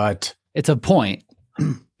 But it's a point.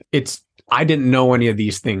 I didn't know any of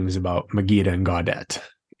these things about Magida and Gaudet.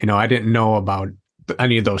 I didn't know about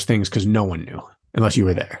any of those things because no one knew unless you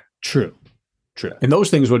were there. True. And those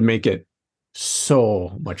things would make it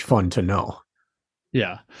so much fun to know.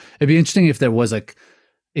 Yeah. It'd be interesting if there was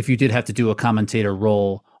if you did have to do a commentator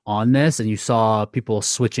role on this and you saw people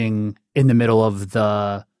switching in the middle of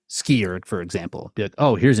the skier, for example, be like,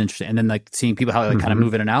 oh, here's interesting. And then seeing people how they kind of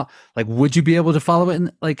move in and out. Would you be able to follow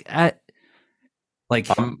it I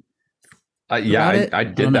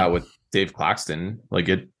did that with Dave Claxton.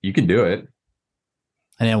 You can do it.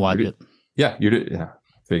 I didn't watch it. Yeah, you did. Yeah,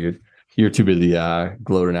 figured you're too busy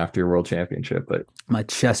gloating after your world championship. But my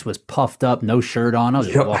chest was puffed up, no shirt on. I was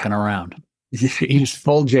just walking around. He's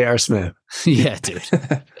full J.R. Smith. Yeah, dude.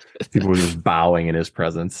 People were just bowing in his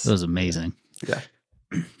presence. It was amazing. Yeah.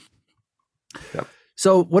 Yep.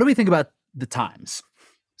 So what do we think about the times?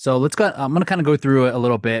 So I'm going to kind of go through it a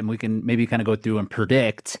little bit, and we can maybe kind of go through and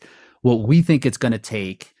predict what we think it's going to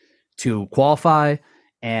take to qualify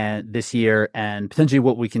and this year, and potentially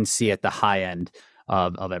what we can see at the high end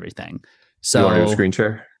of everything. So you want to do a screen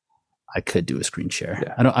share? I could do a screen share.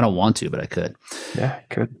 Yeah. I don't want to, but I could. Yeah,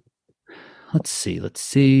 I could. Let's see.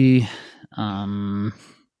 I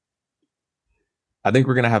think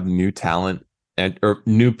we're going to have new talent or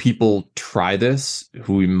new people try this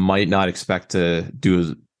who we might not expect to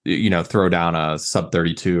do, throw down a sub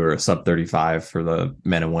 32 or a sub 35 for the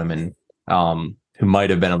men and women who might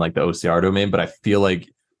have been in the OCR domain. But I feel like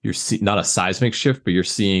you're not a seismic shift, but you're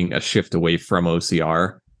seeing a shift away from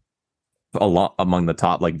OCR a lot among the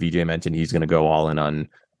top. Like VJ mentioned, he's going to go all in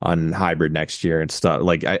on hybrid next year and stuff.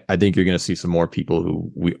 I think you're going to see some more people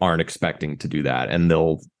who we aren't expecting to do that, and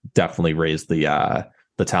they'll definitely raise the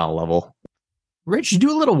talent level. Rich, you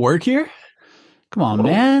do a little work here. Come on,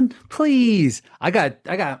 man. Please. I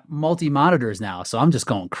got multi monitors now, so I'm just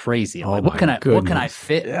going crazy. I'm Oh like, my what can I goodness.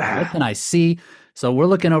 fit? Yeah. What can I see? So we're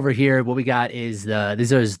looking over here. What we got is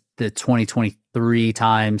these are the 2023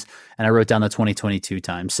 times, and I wrote down the 2022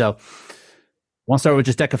 times. So want to start with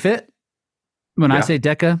just Deka fit? When I Yeah. say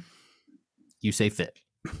Deka, you say fit.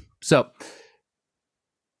 So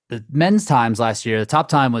the men's times last year, the top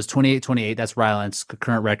time was 28:28. That's Ryland's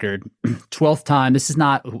current record. 12th time. This is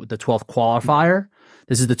not the 12th qualifier.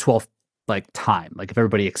 This is the 12th time. Like if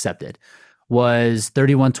everybody accepted, was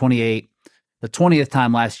 31:28. The 20th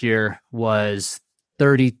time last year was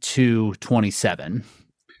 32:27.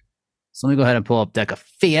 So let me go ahead and pull up Deka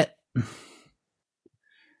Fit.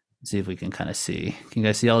 See if we can kind of see. Can you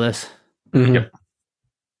guys see all this? Mhm. Yep.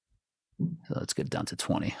 So let's get it down to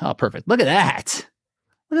 20. Oh, perfect. Look at that.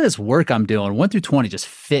 Look at this work I'm doing. 1 through 20 just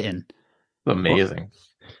fitting. Amazing.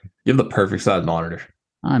 You have the perfect size monitor.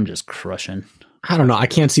 I'm just crushing. I don't know. I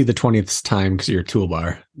can't see the 20th time because of your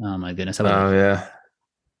toolbar. Oh my goodness. How about Yeah.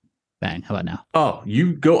 bang? How about now? Oh,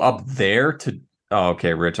 you go up there to. Oh,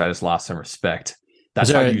 okay, Rich. I just lost some respect. That's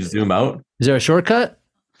Is how there you zoom out. Is there a shortcut?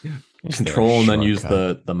 Control and then use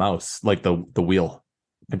Shortcut. the mouse, like the wheel.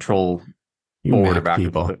 Control You forward or Mac back.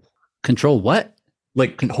 people. Control what?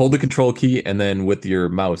 Like hold the control key and then with your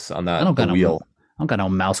mouse on I that don't the got wheel. I don't got no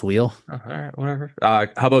mouse wheel. Oh, all right, whatever. How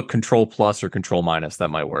about control plus or control minus? That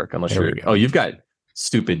might work. Unless There we you're. go. Oh, you've got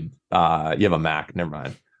stupid. You have a Mac. Never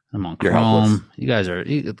mind. I'm on You're helpless. Chrome. You guys are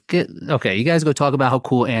okay. You guys go talk about how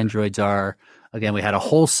cool Androids are. Again, we had a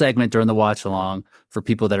whole segment during the watch along for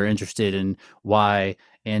people that are interested in why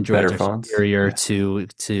Androids Better are phones. superior Yeah.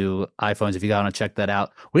 to iPhones. If you want to check that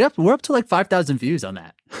out, we're up to like 5,000 views on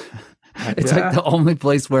that. It's Yeah. like the only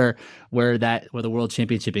place where the World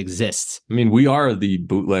Championship exists. I mean, we are the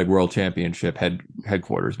bootleg world championship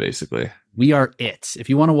headquarters, basically. We are it. If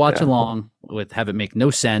you want to watch Yeah. along with have it make no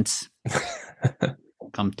sense,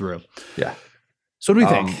 come through. Yeah. So what do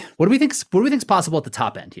we think? What do we think's possible at the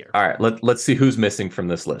top end here? All right. Let's see who's missing from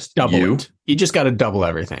this list. Double You. it. You just got to double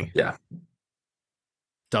everything. Yeah.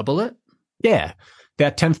 Double it? Yeah.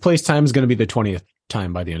 That 10th place time is going to be the 20th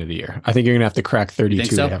time by the end of the year. I think you're going to have to crack 32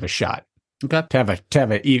 so? to have a shot. Okay. To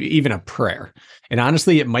have even a prayer. And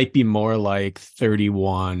honestly, it might be more like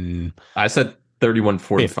 31. I said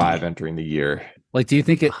 31:45 50. entering the year. Like, do you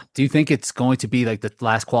think it's going to be like the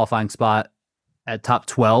last qualifying spot at top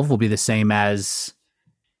 12 will be the same as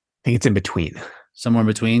I think it's in between. somewhere in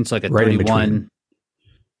between? So like a Right in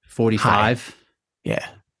 31:45. Yeah.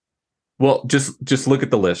 Well, just look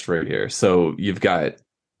at the list right here. So you've got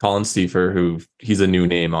Colin Stiefer, who he's a new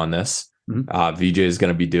name on this. Mhm. VJ is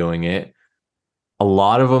going to be doing it. A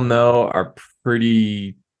lot of them, though, are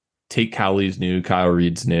pretty. Tate Cowley's new, Kyle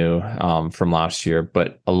Reed's new from last year,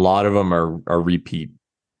 but a lot of them are repeat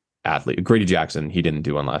athlete. Grady Jackson, he didn't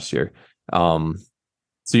do one last year.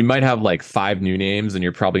 So you might have like 5 new names, and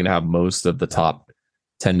you're probably gonna have most of the top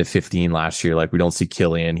 10 to 15 last year. Like we don't see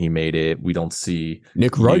Killian, he made it. We don't see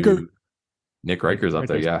Nick Riker. Nick Riker's up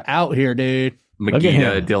there, yeah. Out here, dude. Look at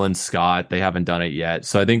Magida, him. Dylan Scott, they haven't done it yet.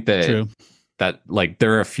 So I think True. that like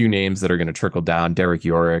there are a few names that are going to trickle down. Derek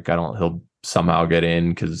Yorick, he'll somehow get in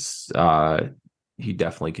because he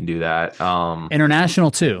definitely can do that.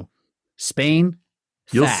 International too. Spain.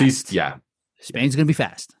 You'll fast. see, yeah, Spain's gonna be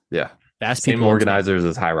fast. yeah. Fast Same people. in Spain. organizers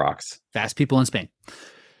as Hyrox. Fast people in Spain.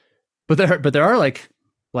 But there are like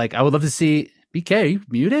I would love to see BK. Are you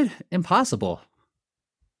muted? Impossible.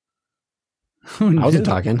 Who knew? I wasn't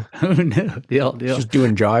talking. Who knew? Deal. Just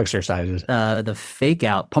doing jaw exercises. The fake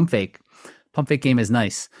out, pump fake game is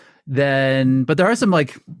nice. Then, but there are some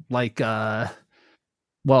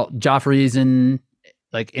Joffrey's in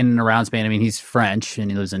and around Spain. I mean, he's French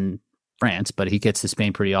and he lives in France, but he gets to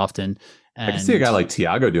Spain pretty often. And I can see a guy like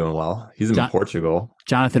Tiago doing well. He's in Portugal.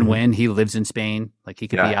 Jonathan Mhm. Wynn, he lives in Spain. Like he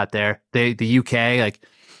could be Yeah. out there. The UK, like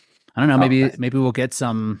I don't know, maybe we'll get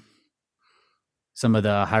some of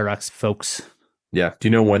the Hyrox folks. Yeah. Do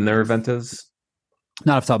you know when their event is?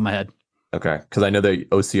 Not off the top of my head. Okay, because I know the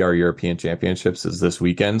OCR European Championships is this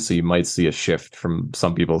weekend, so you might see a shift from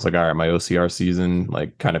some people. It's like, all right, my OCR season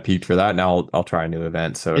like kind of peaked for that. Now I'll try a new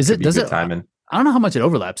event. So Is it it- could be does good it- timing. I don't know how much it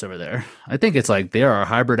overlaps over there. I think it's like there are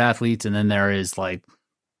hybrid athletes, and then there is like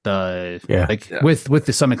the Yeah.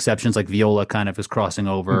 with some exceptions, like Viola kind of is crossing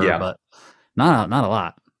over, Yeah. but not a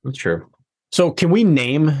lot. That's true. So can we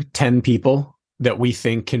name 10 people that we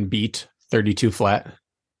think can beat 32 flat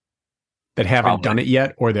that haven't Probably. done it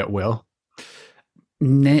yet or that will?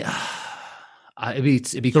 It'd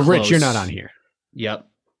be So Rich, you're close. not on here. Yep.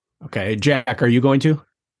 Okay. Jack, are you going to?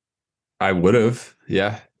 I would have.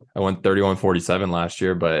 Yeah. I went 31:47 last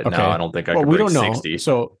year, but Okay. now I don't think I Well, could we break don't know. 60.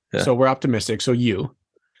 So Yeah. so we're optimistic. So you.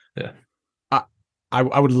 Yeah.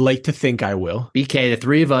 I would like to think I will. BK, the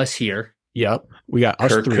three of us here. Yep. We got us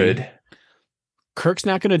Kirk three. could. Kirk's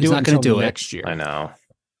not going to He's do it not gonna until do it. next year. I know.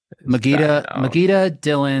 Magida,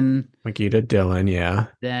 Dylan, Makita, Dylan, yeah.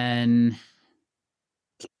 then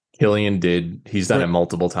Killian did. He's done it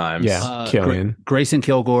multiple times. Yeah. Killian. Grayson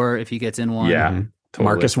Kilgore, if he gets in one. Yeah. Mhm. Totally.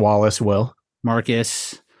 Marcus Wallace will.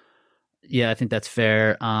 Marcus. Yeah, I think that's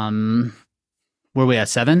fair. Where are we at?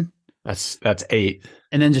 7? That's 8.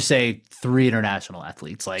 And then just say 3 international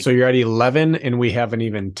athletes. Like, So you're at 11, and we haven't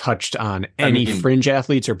even touched on any fringe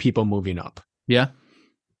athletes or people moving up. yeah.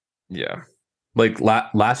 Yeah. Like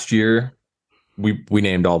last year, we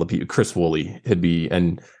named all the people. Chris Woolley would be,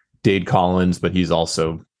 and Dade Collins, but he's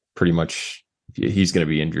also pretty much, he's going to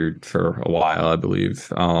be injured for a while, I believe.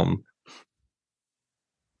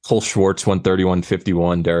 Cole Schwartz went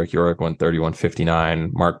 31:51. Derek York went 31:59.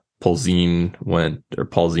 Mark Paulzine,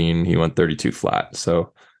 he went 32 flat.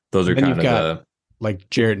 So those are kind of the, like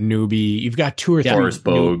Jarrett Newby. You've got 2 or 3 Forrest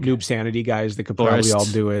Bogue. noob sanity guys that could Forrest. probably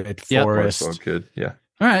all do it. Yep. Forrest. good. Yeah.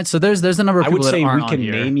 All right. So there's a number of I people would that say aren't we can on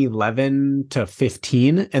here. name 11 to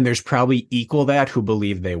 15, and there's probably equal that who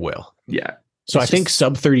believe they will. Yeah. So It's I think just-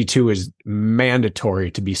 sub 32 is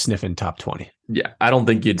mandatory to be sniffing top 20. Yeah. I don't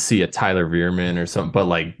think you'd see a Tyler Veerman or something, but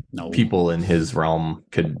like No. people in his realm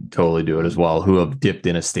could totally do it as well, who have dipped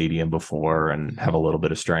in a stadium before and have a little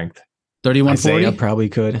bit of strength. 31:40. Isaiah probably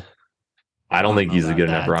could. I don't think he's a good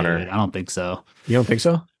enough runner. Dude, I don't think so. You don't think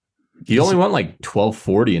so? He only went like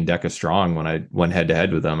 12:40 in Deka Strong when I went head to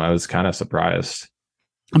head with him. I was kind of surprised.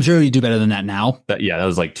 I'm sure you do better than that now. That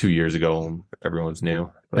was like 2 years ago. When everyone's new,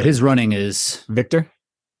 But his running is Victor?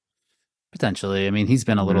 potentially. I mean, he's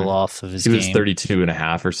been a little off of his he game. was 32 and a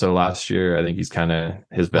half or so last year. I think he's kind of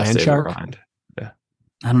his best day Landshark? around.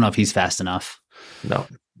 I don't know if he's fast enough. No.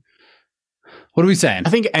 What are we saying? I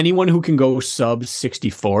think anyone who can go sub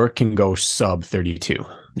 64 can go sub 32.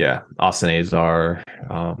 Yeah. Austin Azar.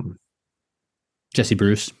 Jesse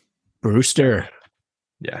Bruce. Brewster.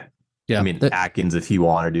 Yeah. Yeah. I mean, Atkins, if he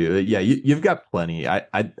wanted to. Yeah, you've got plenty. I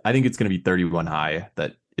think it's going to be 31 high.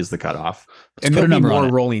 That is the cutoff. And put a there'll be number on more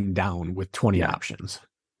it. rolling down with 20 Yeah. options.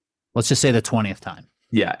 Let's just say the 20th time.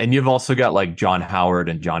 Yeah, and you've also got like John Howard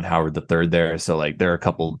and John Howard the third there. So like there are a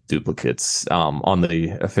couple duplicates on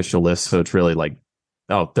the official list. So it's really like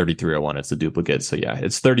 3301. It's a duplicate. So yeah,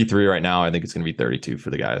 it's 33 right now. I think it's going to be 32 for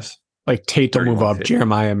the guys. Like Tate will move up. 31.50.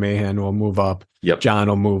 Jeremiah Mahan will move up. Yep. John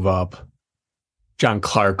will move up. John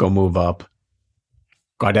Clark will move up.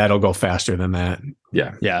 Gaudet will go faster than that.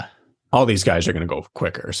 Yeah. Yeah. All these guys are going to go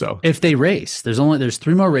quicker. So If they race, there's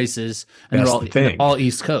 3 more races, and That's they're the thing. all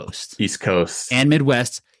East Coast East Coast. and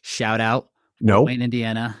Midwest. Shout out, no. Wayne,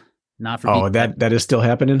 Indiana. Not for Oh, that is still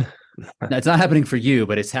happening. That's not happening for you,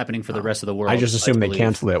 but it's happening for the rest of the world. I just assumed they believe.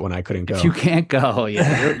 canceled it when I couldn't go. If you can't go,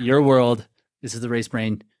 yeah, your world. This is the race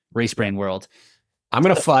brain world. I'm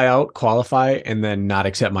going to fly out, qualify, and then not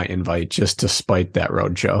accept my invite just to spite that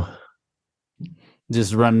road show.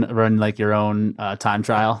 Just run like your own time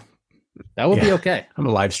trial. That would be Yeah. okay. I'm going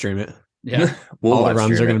to live stream it. Yeah. All the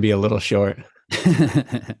runs are going to be a little short.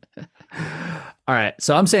 All right.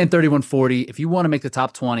 So I'm saying 31:40. If you want to make the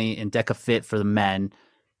top 20 in Deka Fit for the men,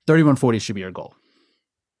 31:40 should be your goal.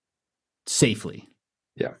 Safely.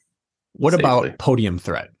 What Safely. about podium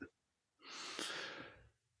threat?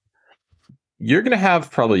 You're going to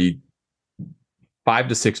have probably 5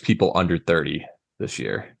 to 6 people under 30 this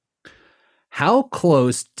year. How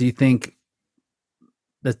close do you think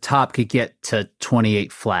the top could get to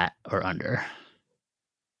 28 flat or under?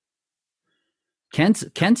 Kent's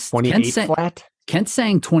 28 flat? Kent's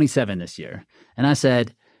saying 27 this year. And I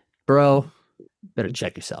said, bro, better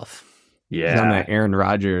check yourself. He's on Yeah. that Aaron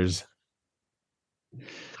Rodgers.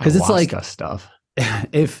 'Cause it's like- ayahuasca stuff.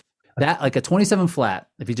 If that like a 27 flat,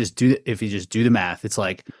 if you just do the math, it's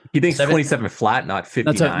like He thinks 7 27 flat, not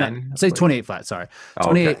 59. no, say 28 flat, sorry. Oh,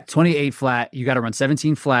 28, okay. 28 flat, you got to run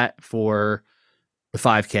 17 flat for the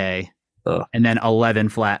 5K Ugh. and then 11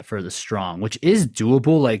 flat for the strong, which is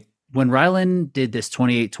doable. Like when Rylan did this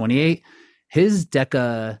 28, his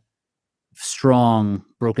Deka strong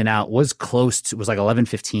broken out was was like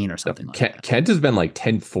 11:15 or something like that. Kent has been like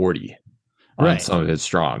 1040 on Right. some of his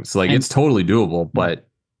strongs. Like And- it's totally doable, but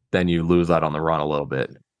then you lose out on the run a little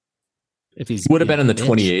bit. If he's Would have been in the bitch.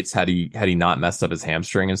 28s had he not messed up his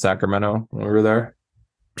hamstring in Sacramento when we were there.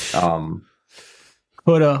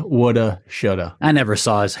 Coulda, woulda, shoulda. I never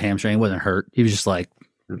saw his hamstring. It wasn't hurt. He was just like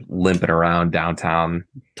Limping around downtown.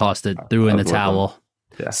 tossed it, threw in the I've worked towel.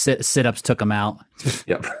 Yeah. Sit-ups took him out.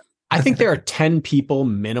 Yep. I think there are 10 people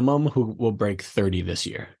minimum who will break 30 this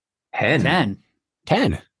year. 10. 10.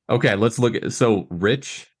 10. Okay, let's look at so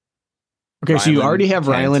Rich. Okay, so you Rylan, already have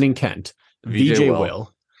Kent, Rylan and Kent. VJ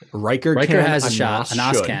will. Riker has a Anas shot.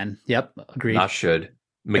 Anas should. can. Yep, agreed. Not should.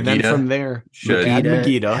 And then from Magida there, you should. add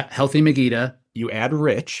Magida. Healthy Magida. You add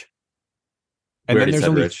Rich. We And then already there's said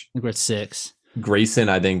only Rich. I think we're at 6. Grayson,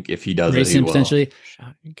 I think if he does it, he Grayson will. potentially.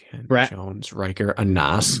 Kent, Brett. Jones, Riker,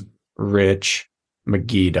 Anas, Rich,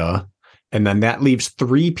 Magida. And then that leaves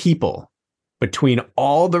 3 people between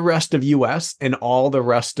all the rest of US and all the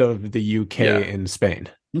rest of the UK and Spain.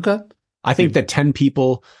 Okay. I think that 10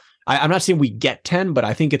 people, I'm not saying we get 10, but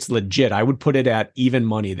I think it's legit. I would put it at even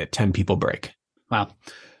money that 10 people break. Wow.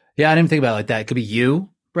 Yeah, I didn't even think about it like that. It could be you,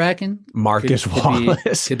 Bracken. Marcus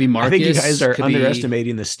Wallace. Could be Marcus. I think you guys are could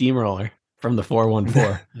underestimating the steamroller from the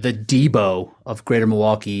 414. the Debo of Greater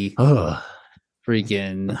Milwaukee. Ugh.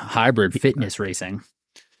 Freaking hybrid fitness racing.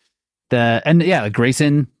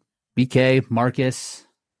 Grayson, BK, Marcus.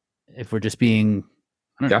 If we're just being,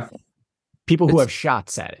 I don't know. People who have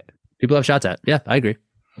shots at it. People have shots at. Yeah, I agree.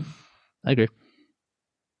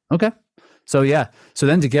 Okay. So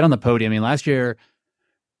then to get on the podium, I mean, last year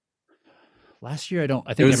I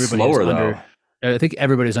think it was slower though. I think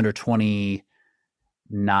everybody's under 29.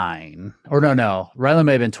 Or no. Rylan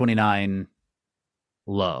may have been 29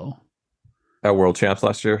 low. At World Champs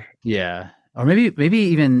last year. Yeah. Or maybe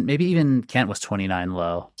even Kent was 29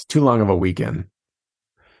 low. It's too long of a weekend.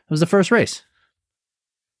 It was the first race.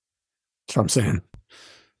 That's what I'm saying.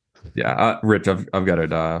 Yeah, Rich, I've got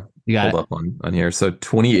it You got pulled up on here. So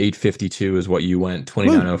 28.52 is what you went.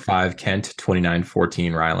 29.05 Kent,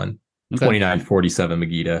 29.14 Rylan, 29.47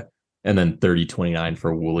 Magida, and then 30.29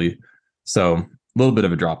 for Woolley. So a little bit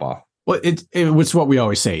of a drop off. Well, it was what we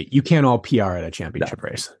always say. You can't all PR at a championship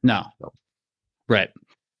race. No. Right.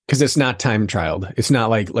 Because it's not time trialed. It's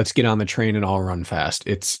not like let's get on the train and all run fast.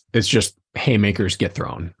 It's just haymakers get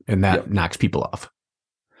thrown, and that knocks people off.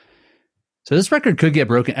 So this record could get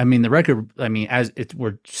broken. I mean,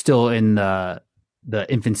 we're still in the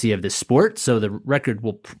infancy of this sport, so the record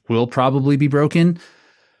will probably be broken.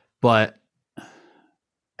 But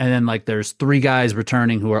and then there's 3 guys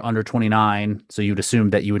returning who are under 29, so you'd assume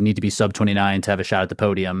that you would need to be sub 29 to have a shot at the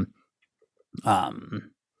podium.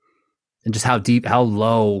 And just how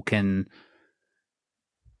low can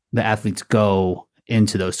the athletes go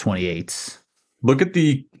into those 28s? Look at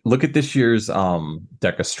this year's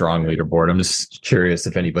Deka Strong leaderboard. I'm just curious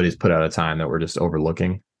if anybody's put out a time that we're just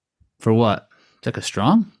overlooking. For what? Deka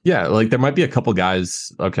Strong? Yeah, there might be a couple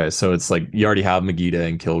guys. Okay, so it's you already have Magida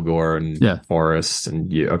and Kilgore and Forrest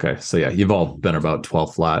and you. Okay, so you've all been about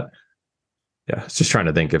 12 flat. Yeah, it's just trying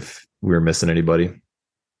to think if we were missing anybody.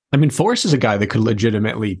 I mean, Forrest is a guy that could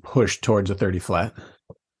legitimately push towards a 30 flat.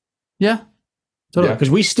 Yeah. Totally. Because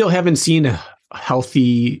we still haven't seen a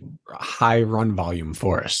healthy, high run volume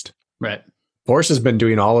Forrest. Right. Forrest has been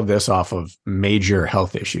doing all of this off of major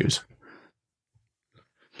health issues.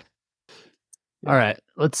 All right.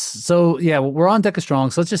 We're on Deka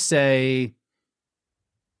Strong. So let's just say,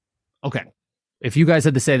 okay, if you guys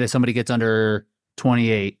had to say that somebody gets under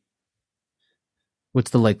 28,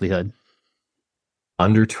 what's the likelihood?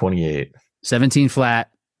 Under 28. 17 flat,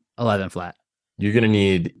 11 flat. You're going to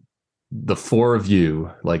need the 4 of you,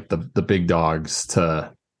 the big dogs,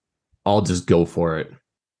 to all just go for it.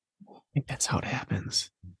 I think that's how it happens.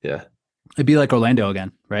 Yeah. It'd be like Orlando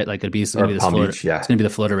again, right? It'd be this Florida. Beach, yeah. It's going to be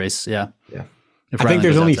the Florida race. Yeah. Yeah. I think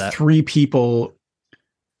there's only 3 people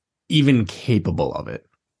even capable of it.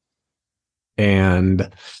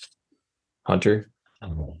 And Hunter.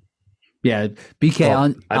 Yeah,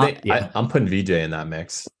 BK. I'm putting VJ in that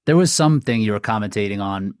mix. There was something you were commentating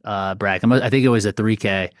on, Brack. I think it was a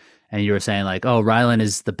 3K, and you were saying Rylan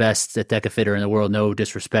is the best at Deka fitter in the world. No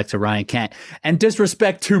disrespect to Ryan Kent, and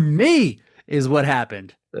disrespect to me is what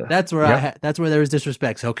happened. That's where that's where there was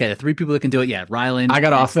disrespect. So, okay, the 3 people that can do it. Yeah, Rylan. I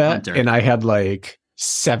got off that, Hunter. and I had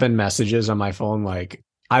 7 messages on my phone.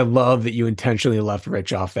 I love that you intentionally left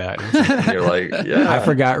Rich off that. You're yeah. I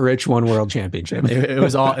forgot Rich won world championship. It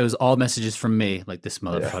was all messages from me, this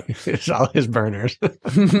motherfucker. It's all his burners.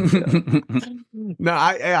 No,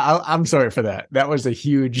 I'm sorry for that. That was a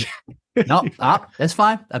huge. No, that's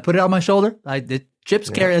fine. I put it on my shoulder. The chips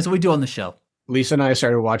carry. That's what we do on the show. Lisa and I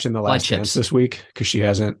started watching The Last Dance this week because she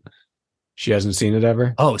hasn't seen it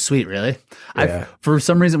ever. Oh, sweet, really? Yeah. For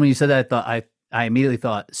some reason, when you said that, I immediately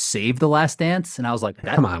thought Save the Last Dance, and I was like,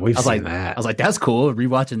 "Come on, we've seen that." I was like, "That's cool."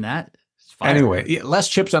 Rewatching that. Anyway, less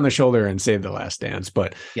chips on the shoulder and Save the Last Dance,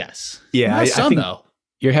 but yes, yeah, I think though.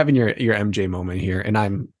 You're having your MJ moment here, and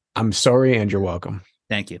I'm sorry, and you're welcome.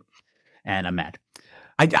 Thank you, and I'm mad.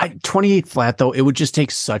 I 28 flat though, it would just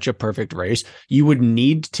take such a perfect race. You would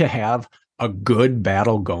need to have a good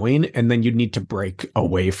battle going, and then you'd need to break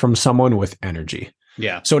away from someone with energy.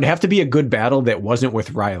 Yeah. So it'd have to be a good battle that wasn't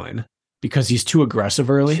with Rylan because he's too aggressive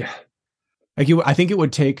early. Yeah. I think it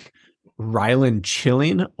would take Rylan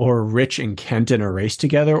chilling or Rich and Kent in a race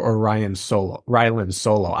together or Rylan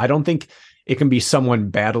solo. I don't think it can be someone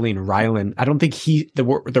battling Rylan. I don't think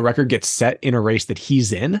the record gets set in a race that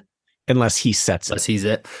he's in unless he sets it. Unless he's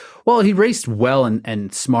it. Well, he raced well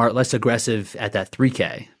and smart, less aggressive at that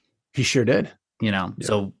 3K. He sure did.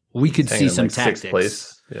 So we could see some tactics. 6th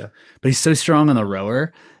place. Yeah. But he's so strong on the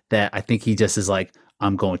rower that I think he just is like,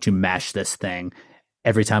 I'm going to mash this thing.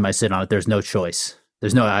 Every time I sit on it, there's no choice.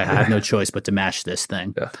 I have no choice but to mash this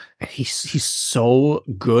thing. Yeah. He's so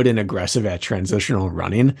good and aggressive at transitional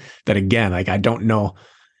running that, again, like, I don't know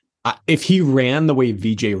if he ran the way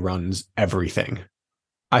VJ runs everything.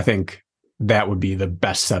 I think that would be the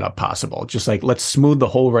best setup possible. Just like, let's smooth the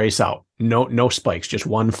whole race out. No spikes, just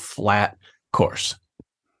one flat course.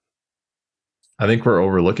 I think we're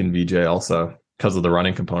overlooking VJ also because of the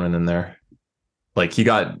running component in there. Like he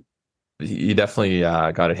definitely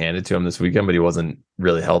got it handed to him this weekend, but he wasn't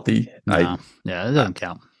really healthy. No. Yeah, it doesn't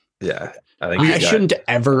count. Yeah. I think I shouldn't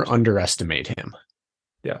ever underestimate him.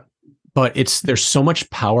 Yeah. But there's so much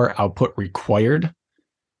power output required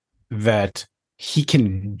that he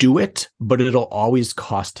can do it, but it'll always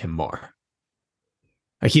cost him more.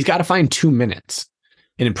 Like he's got to find 2 minutes,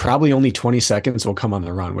 and probably only 20 seconds will come on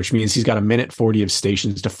the run, which means he's got 1:40 of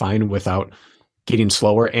stations to find without getting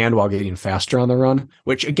slower and while getting faster on the run,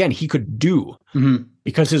 which again, he could do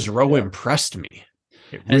because his row impressed me.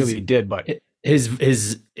 It really did, but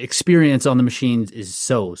his experience on the machines is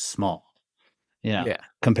so small. Yeah.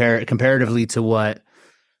 Comparatively to what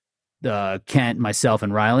Kent, myself,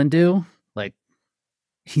 and Rylan do, like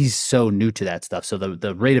he's so new to that stuff. So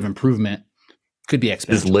the rate of improvement could be exponential.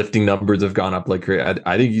 His lifting numbers have gone up like crazy.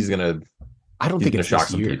 I think he's gonna. I don't think it's shock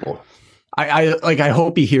some people. I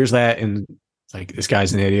hope he hears that and like, this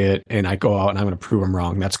guy's an idiot, and I go out and I'm going to prove him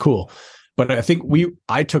wrong. That's cool. But I think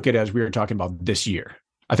I took it as we were talking about this year.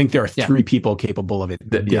 I think there are 3 people capable of it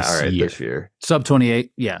this year. Sub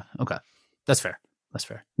 28. Yeah. Okay. That's fair.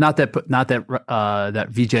 Not that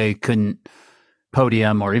VJ couldn't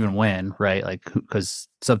podium or even win, right? Like, because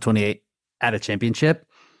sub 28 at a championship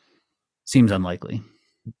seems unlikely.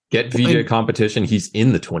 Get VJ competition. He's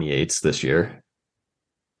in the 28s this year.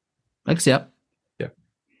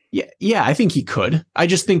 Yeah, I think he could. I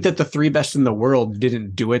just think that the 3 best in the world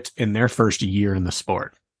didn't do it in their first year in the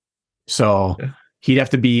sport. So he'd have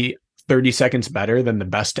to be 30 seconds better than the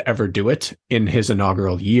best to ever do it in his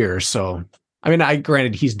inaugural year. So, I mean,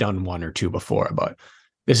 granted, he's done 1 or 2 before, but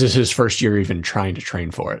this is his first year even trying to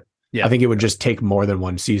train for it. Yeah. I think it would just take more than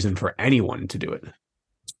 1 season for anyone to do it.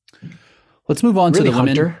 Let's move on to the women.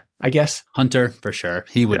 Hunter, I guess. Hunter, for sure.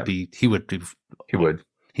 He would.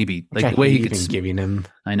 He'd be like the way he could giving him.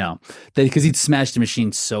 I know because he'd smash the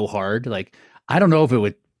machine so hard. Like, I don't know if it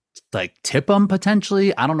would like tip him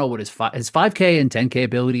potentially. I don't know what his 5K and 10K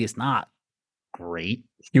ability is not great.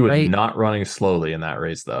 He was not running slowly in that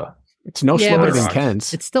race though. It's no slower than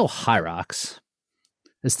Ken's. It's still Hyrox.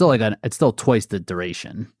 It's still it's still twice the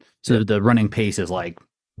duration. So the running pace is like.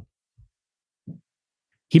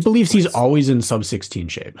 He believes he's always in sub 16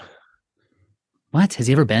 shape. What? Has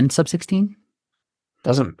he ever been sub 16?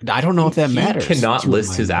 I don't know if that matters. He cannot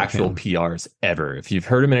list his actual PRs ever. If you've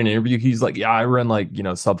heard him in an interview, he's like, yeah, I run like,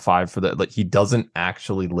 sub 5 for that. Like, he doesn't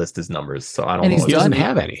actually list his numbers. So I don't know. He doesn't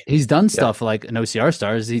have any. He's done stuff like an OCR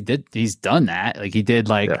stars. He's done that. Like he did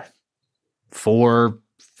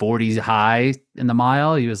 440s high in the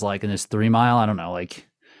mile. He was like in his 3 mile. I don't know. Like,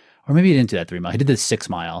 or maybe he didn't do that 3 mile. He did the 6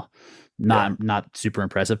 mile. Not super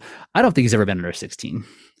impressive. I don't think he's ever been under 16.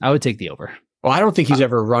 I would take the over. Well, I don't think he's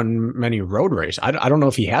ever run many road races. I don't know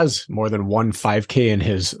if he has more than 1 5K in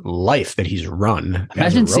his life that he's run.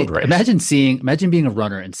 Imagine being a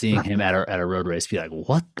runner and seeing him at a road race. Be like,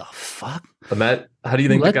 what the fuck? How do you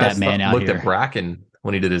think the guy looked at Bracken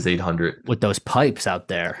when he did his 800 with those pipes out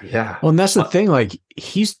there? Yeah. Well, and that's the thing. Like,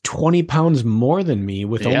 he's 20 pounds more than me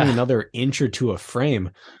with only another inch or 2 of frame.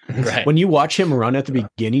 Right. When you watch him run at the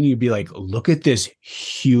beginning, you'd be like, look at this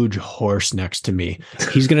huge horse next to me.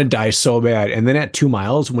 He's going to die so bad. And then at 2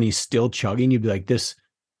 miles, when he's still chugging, you'd be like, this.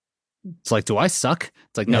 It's like, do I suck?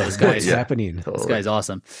 It's like, no, this guy is happening. Totally. This guy's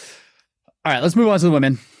awesome. All right, let's move on to the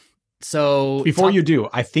women. So before you do,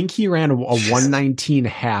 I think he ran a 119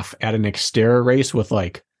 half at an Xterra race with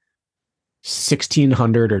like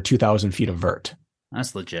 1,600 or 2,000 feet of vert.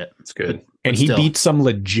 That's legit. It's good. And he beat some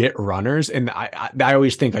legit runners. And I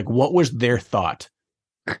always think, like, what was their thought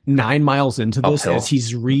 9 miles into this Uphill. as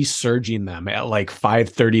he's resurging them at like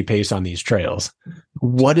 5:30 pace on these trails.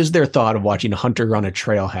 What is their thought of watching Hunter run a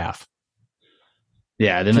trail half?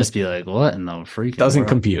 Yeah, they must be like, what in the freaking Doesn't world?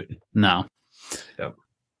 compute. No. Yep.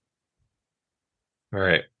 All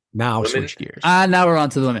right. Now Women? switch gears. Now we're on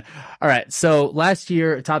to the women. All right. So last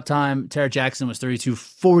year, top time, Tara Jackson was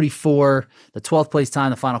 32:44. The 12th place time,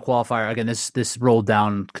 the final qualifier. Again, this rolled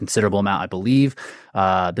down considerable amount, I believe.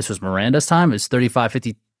 This was Miranda's time. It was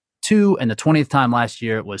 35:52. And the 20th time last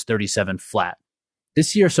year was 37 flat.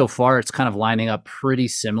 This year so far, it's kind of lining up pretty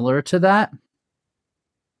similar to that.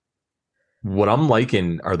 What I'm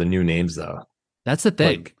liking are the new names, though. That's the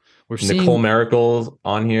thing. Like, We're seeing Nicole Miracle's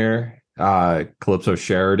on here. Calypso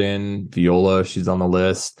Sheridan, Viola, she's on the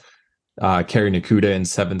list. Carrie Nakuda in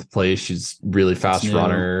 7th place. She's really fast new.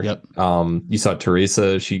 runner. Yep. You saw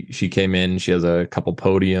Teresa. She came in. She has a couple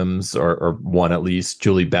podiums or one at least.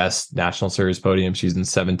 Julie Best, National Series podium. She's in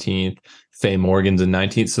 17th. Faye Morgan's in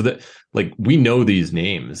 19th. So that, like, we know these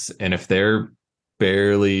names, and if they're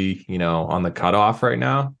barely, on the cutoff right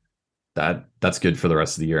now, that's good for the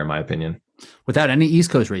rest of the year, in my opinion. without any East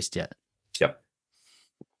Coast raced yet. Yep.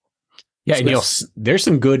 Yeah, and there's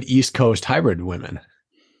some good East Coast hybrid women.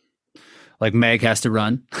 Like Meg has to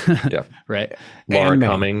run. Yeah. Right. Laura And Meg.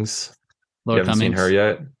 Cummings. Laura You haven't seen Cummings. her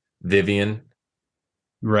yet. Vivian.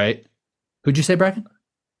 Right. Who'd you say, Bracken?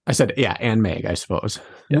 I said, yeah, and Meg, I suppose.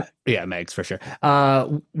 Yeah, Meg's for sure.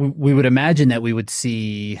 We would imagine that we would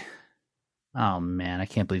see. Oh man, I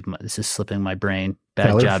can't believe this is slipping my brain. Bad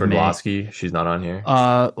Kelly job, Meg. Fragloski. She's not on here.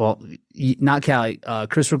 Well, not Callie.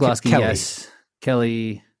 Chris Fragloski, Kelly. yes.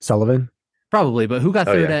 Kelly, Sullivan? probably. But who got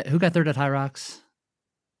Oh, third yeah. at Hyrox?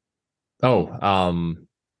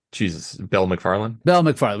 Jesus, Belle McFarlane. Belle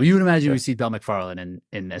McFarlane. You would imagine Yeah. we see Belle McFarlane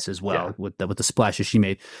in this as well Yeah. with the splashes she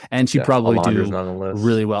made, and she Yeah, probably Alondra's do not on the list.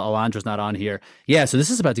 really well. Alondra's not on here. Yeah, so this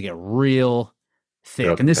is about to get real thick,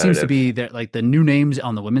 Real and this seems to competitive. be like the new names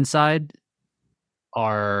on the women's side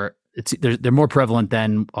they're more prevalent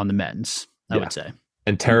than on the men's. I Yeah. would say.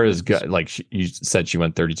 And Tara's got, like, you said, she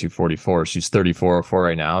went 32:44. She's 34:04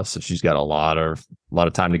 right now, so she's got a lot of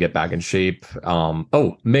time to get back in shape.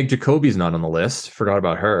 Meg Jacoby's not on the list. Forgot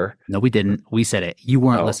about her. No, we didn't. We said it. You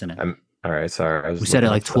weren't listening. All right, sorry. I was We said it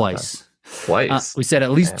looking like up stuff twice. Twice. We said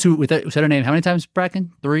at least Man. two. We said her name how many times,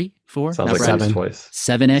 Bracken? 3, 4? Sounds Not like Bracken. seven. twice.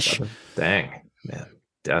 7-ish. 7. Dang, man,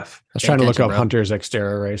 deaf. I was trying to look attention, up bro. Hunter's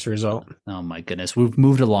Xterra race result. Oh my goodness. We've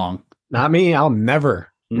moved along. Not me. I'll never.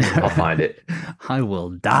 I'll find it. I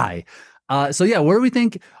will die. So yeah, where do we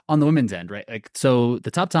think on the women's end, right? Like, so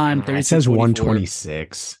the top time, It says 32:44.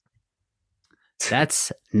 126.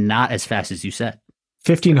 That's not as fast as you said.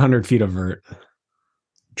 1,500 feet of vert.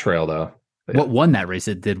 Trail though. Yeah. What won that race?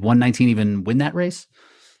 Did 119 even win that race?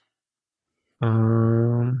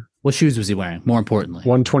 What shoes was he wearing? More importantly,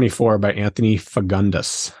 124 by Anthony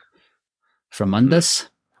Fagundes. Fremundus?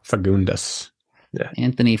 Fagundes.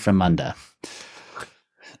 Anthony Fremunda.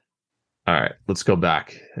 All right, let's go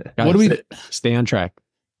back. What do we Stay on track?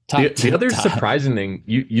 The other top- surprising thing,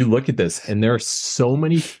 you look at this, and there are so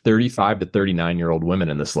many 35 to 39-year-old women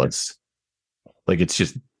in this list. Like, it's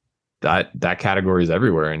just that category is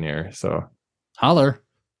everywhere in here. So, holler.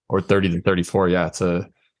 or 30 to 34, yeah, it's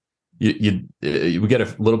we get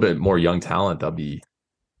a little bit more young talent. That'll be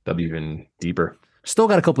even deeper. Still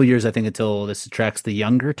got a couple of years, I think, until this attracts the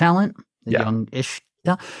younger talent, the Yeah. young-ish.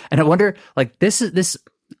 And I wonder, like, this.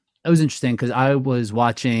 It was interesting because I was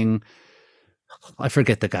watching. I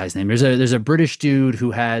forget the guy's name. There's a British dude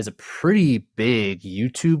who has a pretty big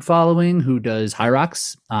YouTube following who does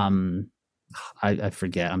Hyrox. I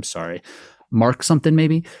forget. I'm sorry, Mark something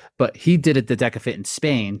maybe, but he did it the Deka Fit in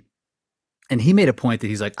Spain, and he made a point that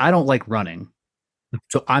he's like, I don't like running,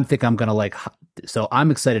 so I'm gonna like. So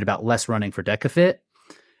I'm excited about less running for Deka Fit,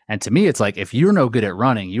 and to me, it's like if you're no good at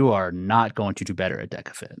running, you are not going to do better at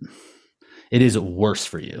Deka Fit. It is worse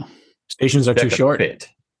for you. Stations are too Deka short. Fit.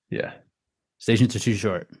 Yeah. Stations are too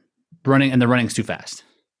short. The running's too fast.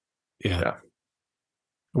 Yeah.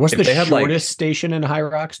 What's If the they had, like- shortest station in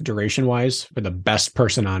Hyrox, duration wise, for the best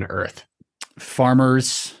person on earth?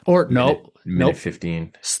 Farmers or Minute nope.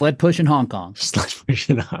 15. Sled push in Hong Kong. Slash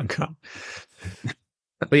in Hong Kong.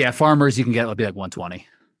 But yeah, farmers you can get it'll be like 120.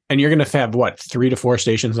 And you're going to have what, 3 to 4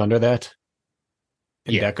 stations under that?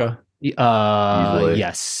 In Yeah. Deka? Easily.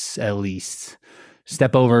 Yes, at least.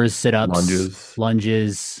 Step overs, sit ups,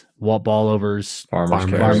 lunges, ball overs, Farmers.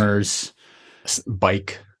 farmers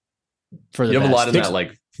Bike. for the You have best. a lot in that,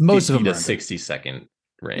 like, Most 50 of them to are. 60 second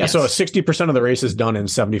range. Yeah, so 60% of the race is done in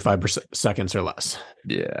 75 seconds or less.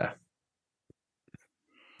 Yeah.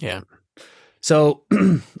 So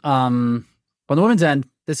on the women's end,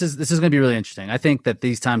 This is going to be really interesting. I think that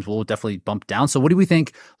these times will definitely bump down. So what do we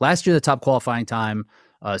think? Last year, the top qualifying time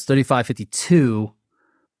is 35:52.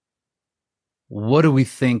 What do we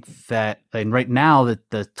think that? And right now, that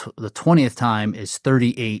the 20th time is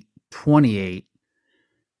 38:28.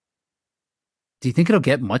 Do you think it'll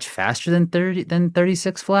get much faster than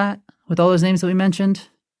 36 flat with all those names that we mentioned?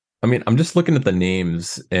 I mean, I'm just looking at the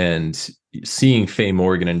names and seeing Faye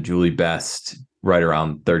Morgan and Julie Best right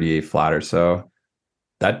around 38 flat or so.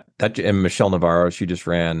 That and Michelle Navarro, she just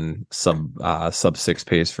ran sub 6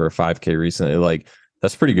 pace for a 5K recently. Like,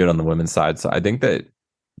 that's pretty good on the women's side. So I think that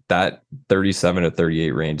 37 to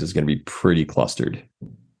 38 range is going to be pretty clustered.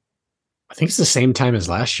 I think it's the same time as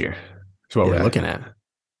last year. That's what we're looking at.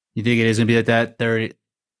 You think it is going to be like that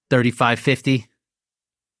 35:50?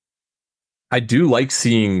 I do like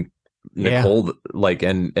seeing Nicole, like,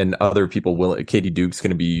 and other people will. Katie Duke's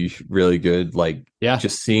going to be really good. Like,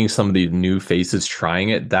 just seeing some of these new faces trying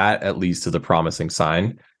it, that at least is a promising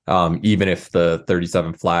sign. Even if the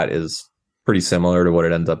 37 flat is pretty similar to what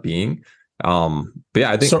it ends up being. But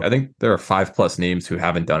yeah, I think there are 5+ names who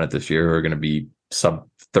haven't done it this year who are going to be sub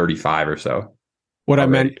 35 or so. What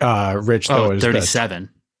already. I meant, Rich, though, is 37.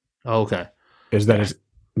 Okay. Is that is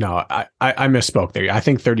no, I misspoke there. I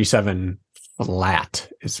think 37 flat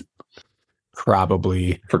is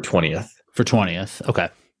probably for 20th. For 20th. Okay.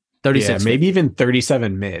 36. Maybe even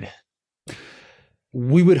 37 mid.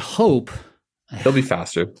 We would hope they'll be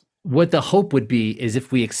faster. What the hope would be is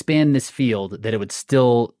if we expand this field, that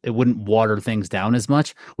it wouldn't water things down as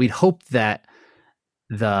much. We'd hope that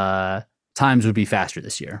the times would be faster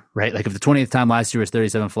this year, right? Like if the 20th time last year was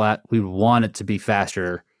 37 flat, we would want it to be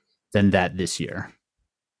faster than that this year.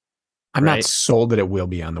 I'm not sold that it will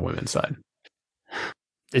be on the women's side.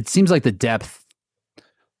 It seems like the depth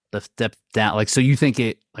down. Like, so you think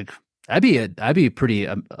it, like, I'd be pretty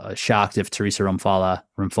shocked if Teresa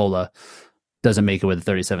Ramfola doesn't make it with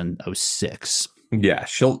a 37:06. Yeah,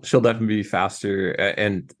 she'll definitely be faster.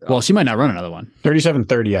 And she might not run another one.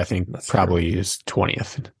 37:30, I think, probably is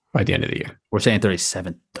 20th by the end of the year. We're saying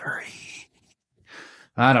 37:30.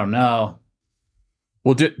 I don't know.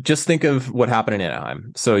 Well, just think of what happened in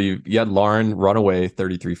Anaheim. So you had Lauren run away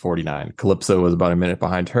 33:49. Calypso was about a minute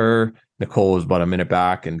behind her. Nicole was about a minute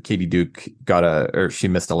back, and Katie Duke she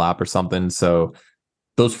missed a lap or something. So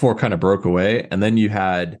those four kind of broke away. And then you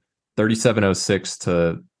had 37:06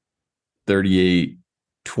 to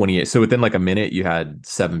 38:28. So within like a minute, you had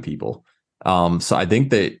 7 people. So I think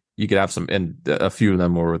that you could have some, and a few of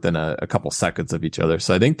them were within a couple seconds of each other.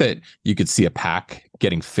 So I think that you could see a pack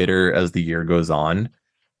getting fitter as the year goes on.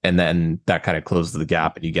 And then that kind of closes the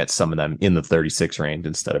gap and you get some of them in the 36 range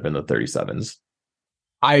instead of in the 37s.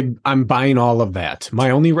 I'm buying all of that.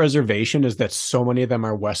 My only reservation is that so many of them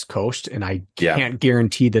are West Coast, and I can't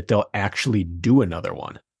guarantee that they'll actually do another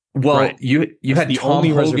one. Well, you had the Tom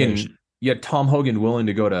Hogan. You had Tom Hogan willing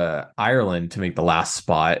to go to Ireland to make the last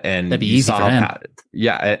spot, and that'd be easy for him.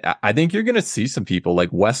 I think you're going to see some people like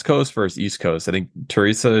West Coast versus East Coast. I think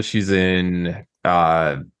Teresa, she's in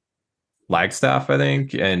Flagstaff, I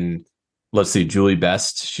think, and let's see, Julie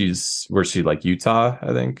Best, where's she, like Utah,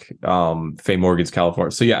 I think. Faye Morgan's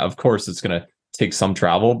California. So yeah, of course it's going to take some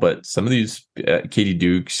travel, but some of these, Katie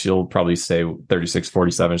Duke, she'll probably say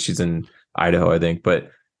 36:47. She's in Idaho, I think,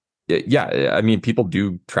 but. Yeah, I mean, people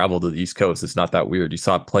do travel to the East Coast. It's not that weird. You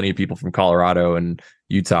saw plenty of people from Colorado and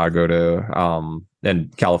Utah go to,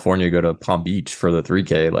 and California go to Palm Beach for the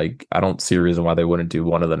 3K. Like, I don't see a reason why they wouldn't do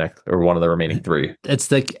one of the remaining 3. It's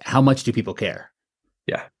like, how much do people care?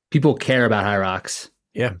 Yeah, people care about Hyrox.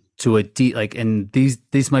 Yeah, to a deep, like, and these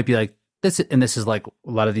might be like this, and this is like a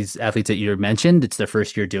lot of these athletes that you mentioned. It's their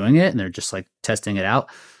first year doing it, and they're just like testing it out.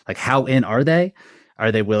 Like, how in are they?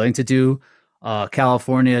 Are they willing to do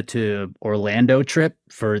California to Orlando trip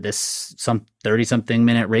for this 30-something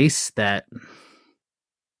minute race that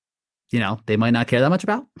they might not care that much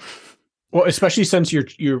about? Well, especially since you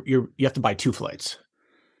have to buy 2 flights.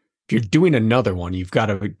 If you're doing another one, you've got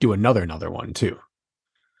to do another one too.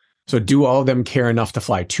 So do all of them care enough to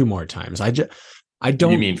fly 2 more times? I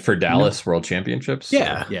don't. You mean for Dallas World Championships?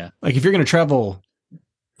 Yeah, yeah. Like if you're going to travel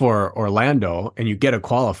for Orlando and you get a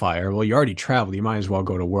qualifier, well, you already traveled. You might as well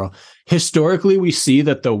go to World. Historically, we see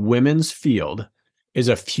that the women's field is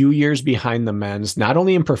a few years behind the men's, not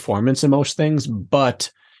only in performance in most things,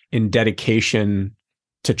 but in dedication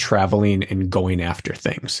to traveling and going after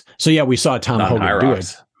things. So yeah, we saw Tom Hogan do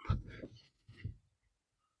it.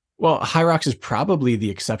 Well, Hyrox is probably the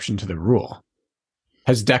exception to the rule.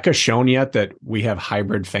 Has Deka shown yet that we have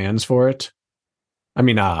hybrid fans for it? I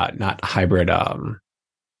mean, not hybrid,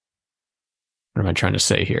 what am I trying to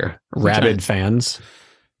say here? Rabid fans.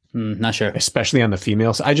 Not sure. especially on the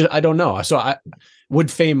female side. I don't know. So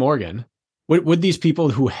would Faye Morgan, would these people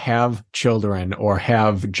who have children or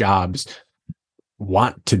have jobs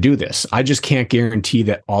want to do this? I just can't guarantee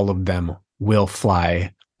that all of them will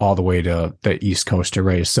fly all the way to the East Coast to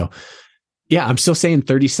race. So yeah, I'm still saying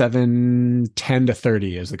 37, 10 to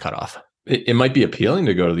 30 is the cutoff. It might be appealing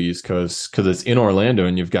to go to the East Coast because it's in Orlando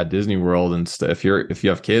and you've got Disney World and stuff. If you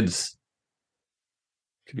have kids,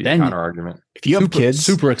 it could be a counter argument. If you have kids,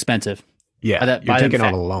 super expensive. Yeah, you're taking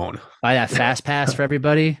out a loan. Buy that fast pass for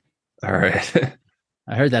everybody. All right.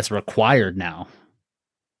 I heard that's required now.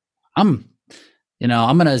 I'm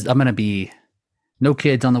gonna be no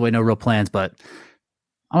kids on the way, no real plans, but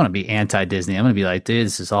I'm gonna be anti-Disney. I'm gonna be like, dude,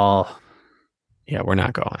 this is all. Yeah, we're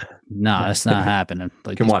not going. No, that's not happening.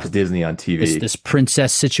 Like, you can watch Disney on TV. This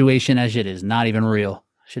princess situation, that shit is not even real.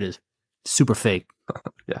 Shit is super fake.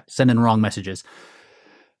 Yeah, sending wrong messages.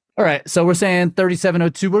 All right, so we're saying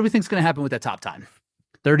 37:02. What do we think is going to happen with that top time?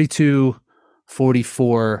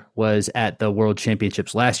 32:44 was at the World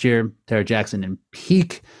Championships last year. Tara Jackson in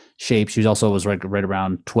peak shape. She was right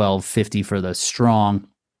around 12:50 for the strong.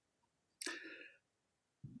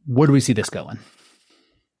 Where do we see this going?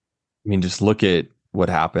 I mean, just look at what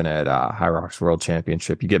happened at Hyrox World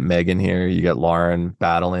Championship. You get Megan here, you get Lauren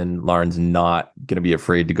battling. Lauren's not going to be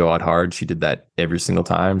afraid to go out hard. She did that every single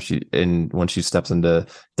time. And when she steps into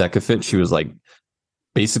Deka Fit, she was like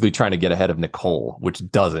basically trying to get ahead of Nicole, which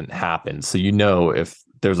doesn't happen. So if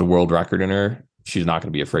there's a world record in her, she's not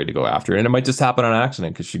going to be afraid to go after it. And it might just happen on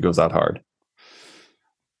accident because she goes out hard.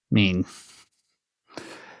 I mean,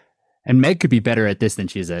 and Meg could be better at this than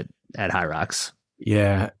she is at Hyrox.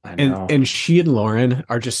 Yeah. And she and Lauren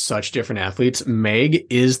are just such different athletes. Meg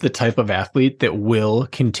is the type of athlete that will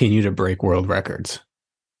continue to break world records.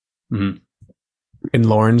 Mm-hmm. And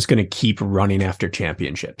Lauren's going to keep running after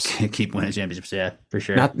championships. Keep winning championships. Yeah, for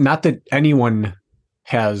sure. Not that anyone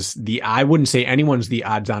has I wouldn't say anyone's the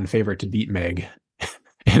odds on favorite to beat Meg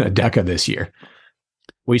in a Deka this year.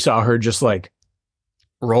 We saw her just like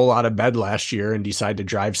roll out of bed last year and decide to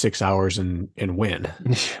drive 6 hours and win.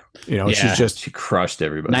 She crushed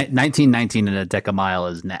everybody. 1919 in a Deka mile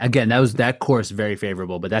is again, that course very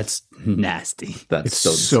favorable, but that's nasty. That's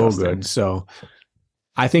so good. So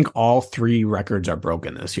I think all 3 records are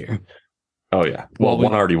broken this year. Oh yeah. Well,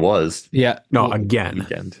 one already was. Yeah. No, again.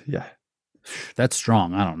 Weekend. Yeah. That's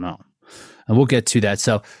strong. I don't know. And we'll get to that.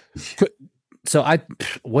 So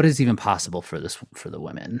what is even possible for the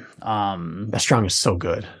women? That strong is so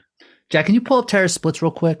good. Jack, can you pull up Tara's splits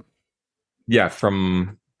real quick? Yeah,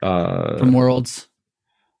 from Worlds.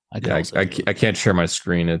 I can't share my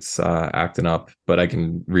screen. It's acting up, but I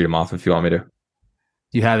can read them off if you want me to.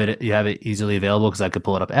 You have it easily available because I could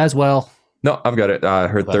pull it up as well. No, I've got it.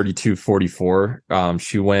 Her 32:44.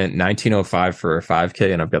 She went 19:05 for her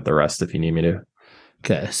 5K, and I've got the rest if you need me to.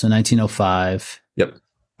 Okay, so 19:05. Yep.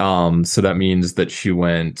 So that means that she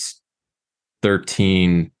went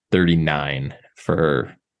 13:39 for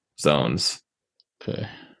her zones. Okay.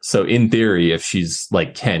 So in theory, if she's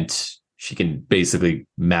like Kent, she can basically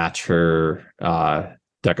match her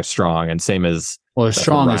Deka strong, and same as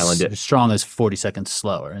strong is 40 seconds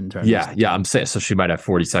slower in terms. Yeah. I'm saying so she might have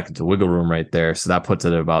 40 seconds of wiggle room right there. So that puts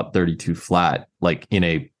it at about 32 flat, like in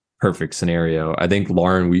a perfect scenario. I think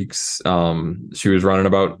Lauren Weeks, she was running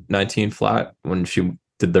about 19 flat when she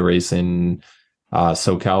did the race in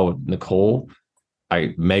SoCal with Nicole.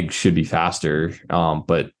 Meg should be faster,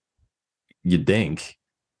 but you'd think,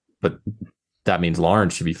 but that means Lauren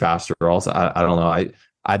should be faster also. I don't know.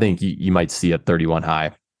 I think you might see a 31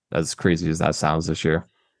 high, as crazy as that sounds this year.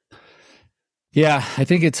 Yeah, I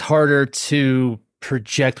think it's harder to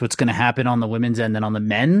project what's going to happen on the women's end than on the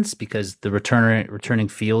men's because the returning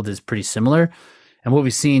field is pretty similar. And what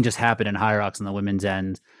we've seen just happen in Hyrox on the women's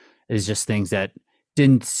end is just things that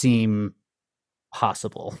didn't seem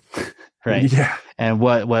possible, right? Yeah. And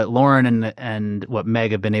what Lauren and what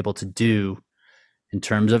Meg have been able to do in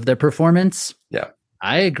terms of their performance. Yeah.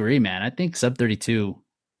 I agree, man. I think sub 32.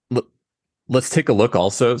 Let's take a look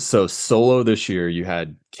also. So solo this year, you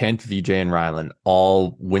had Kent, VJ, and Ryland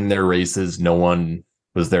all win their races. No one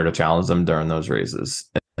was there to challenge them during those races.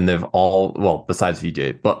 And they've all, well, besides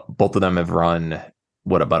VJ, but both of them have run,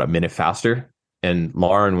 about a minute faster? And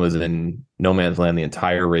Lauren was in no man's land the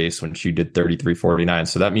entire race when she did 33:49.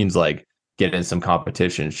 So that means like getting some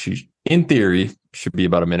competition. She, in theory, should be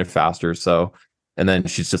about a minute faster. So, and then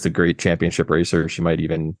she's just a great championship racer. She might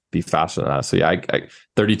even be faster than that. So yeah, I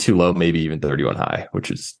 32 low, maybe even 31 high, which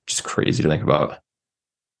is just crazy to think about.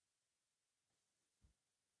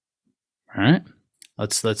 All right,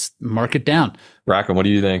 let's mark it down. Bracken, what do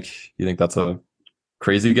you think? You think that's a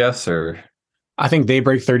crazy guess or? I think they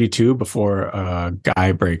break 32 before a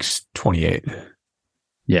guy breaks 28.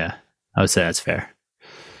 Yeah, I would say that's fair.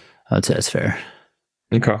 Okay.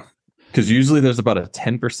 Because usually there's about a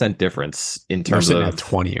 10% difference in They're terms sitting of at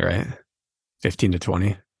 20, right? 15 to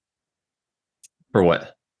 20 for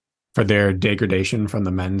what? for their degradation from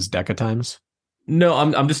the men's Deka times. No,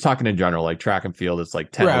 I'm just talking in general, like track and field. It's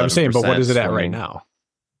like 10, Right, I'm saying, but what is it at right swimming. now?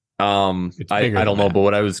 It's I bigger don't than know, that. but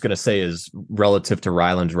what I was gonna say is relative to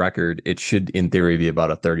Ryland's record, it should in theory be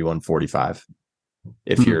about a 31:45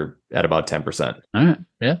 if you're at about 10%. All right.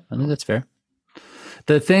 Yeah, I think that's fair.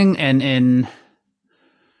 The thing, and in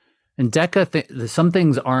Deka, some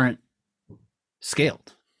things aren't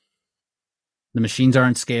scaled. The machines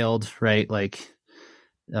aren't scaled, right? Like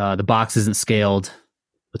the box isn't scaled,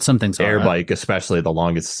 but some things Air are. bike, especially the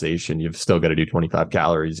longest station, you've still got to do 25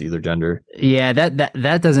 calories either gender. Yeah,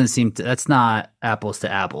 that doesn't seem to. That's not apples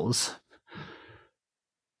to apples.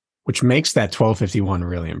 Which makes that 12:51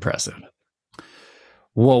 really impressive.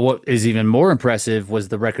 Well, what is even more impressive was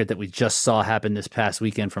the record that we just saw happen this past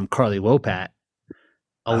weekend from Carly Wopat.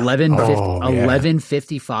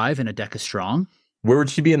 11:55 in a Deka strong. Where would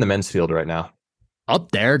she be in the men's field right now?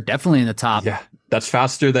 Up there, definitely in the top. Yeah, that's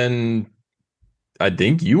faster than I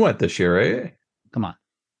think you went this year, right? Come on.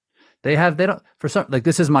 They don't for some, like,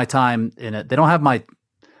 this is my time in it. They don't have my,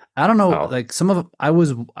 I don't know, like some of, I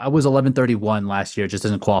was 11:31 last year. It just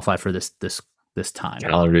doesn't qualify for this time.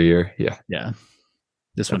 Calendar year. Yeah. Yeah.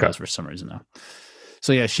 This one does for some reason though.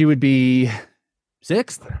 So yeah, she would be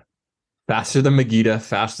 6th. Faster than Megiddo,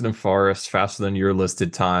 faster than Forrest, faster than your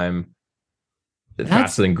listed time,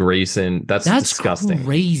 faster than Grayson. That's disgusting.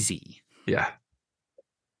 Crazy. Yeah.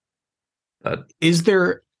 Do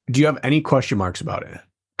you have any question marks about it?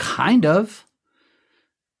 Kind of.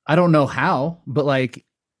 I don't know how, but like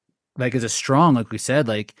as a strong, like we said,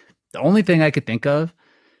 like the only thing I could think of,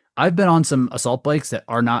 I've been on some assault bikes that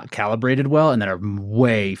are not calibrated well and that are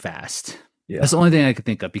way fast. Yeah. That's the only thing I could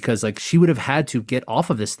think of, because like she would have had to get off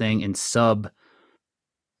of this thing in sub,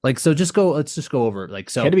 like, so let's just go over it. Like,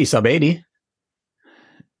 so it had to be sub 80.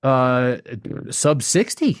 Sub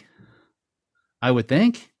 60, I would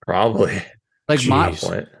think. Probably. Like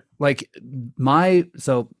my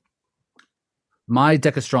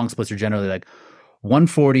Deka strong splits are generally like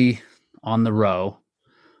 140 on the row,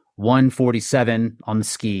 147 on the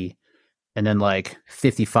ski, and then like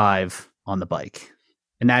 55 on the bike.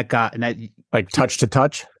 And that like touch to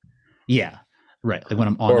touch. Yeah. Right. Like when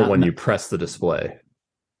I'm on, or when you press the display.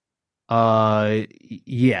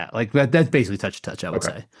 Yeah, like that's basically touch to touch, I would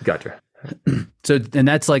say. Gotcha. So, and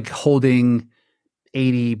that's like holding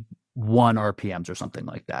 81 RPMs or something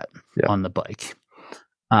like that on the bike.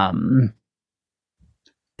 That's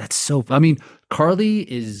so, I mean, Carly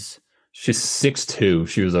she's 6'2".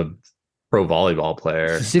 She was a pro volleyball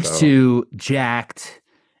player. 6'2", jacked,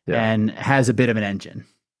 and has a bit of an engine.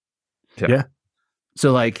 Yeah.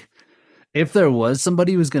 So like, if there was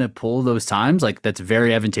somebody who was going to pull those times, like that's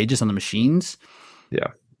very advantageous on the machines. Yeah.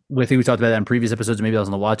 I think we talked about that in previous episodes. Maybe I was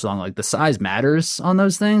on the watch along. Like the size matters on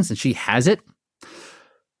those things, and she has it.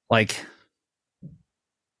 Like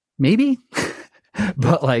maybe,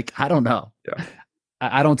 but like I don't know. Yeah.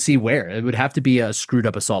 I don't see where it would have to be a screwed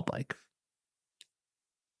up assault bike.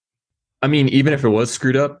 I mean, even if it was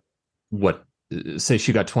screwed up, say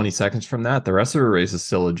she got 20 seconds from that, the rest of her race is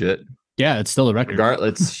still legit. Yeah, it's still a record.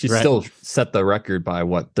 Regardless, she still set the record by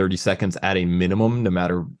 30 seconds at a minimum, no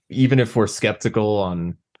matter, even if we're skeptical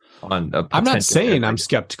on I'm not saying I'm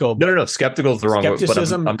skeptical. No. Skeptical is the wrong word.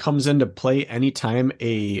 Skepticism comes into play anytime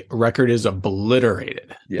a record is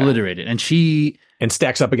obliterated. Yeah. Obliterated. And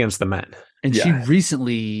stacks up against the men. And she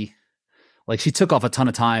recently, like, she took off a ton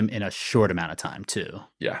of time in a short amount of time too.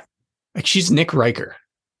 Yeah. Like she's Nick Riker.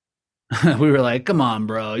 We were like, come on,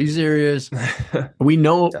 bro. Are you serious? We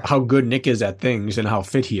know how good Nick is at things and how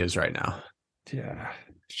fit he is right now. Yeah.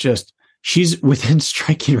 It's just, she's within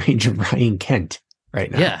striking range of Ryan Kent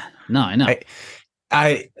right now. Yeah. No, I know.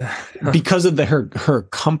 I because of her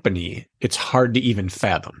company, it's hard to even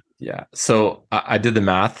fathom. Yeah. So I did the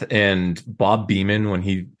math, and Bob Beeman, when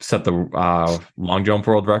he set the long jump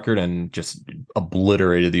world record and just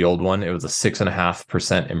obliterated the old one, it was a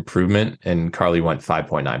 6.5% improvement, and Carly went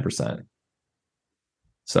 5.9%.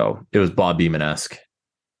 So it was Bob Beeman-esque.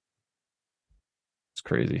 It's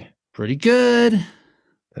crazy. Pretty good.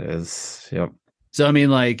 It is. Yep. So I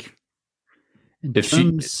mean, like,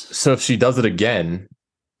 if she does it again,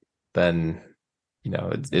 then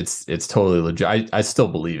it's totally legit. I still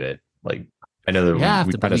believe it. Like, I know that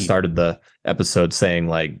we kind of started the episode saying,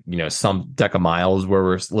 like, some Deka miles where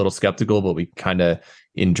we're a little skeptical, but we kind of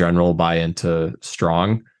in general buy into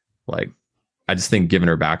strong. Like, I just think given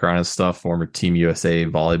her background and stuff, former Team USA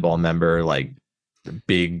volleyball member, like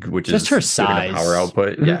big, which Just is her giving size. power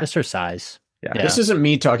output. Mhm. Yeah. Just her size. Yeah. Yeah. This isn't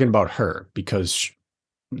me talking about her because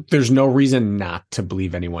there's no reason not to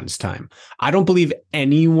believe anyone's time. I don't believe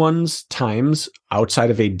anyone's times outside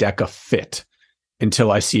of a Deka fit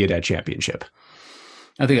until I see it at championship.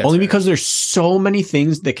 I think that's Only fair. because there's so many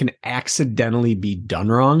things that can accidentally be done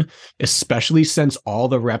wrong, especially since all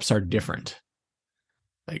the reps are different.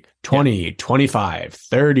 Like 20, 25,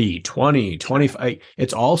 30, 20, 25.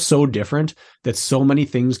 It's all so different that so many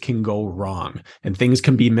things can go wrong and things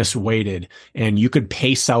can be misweighted. And you could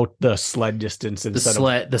pace out the sled distance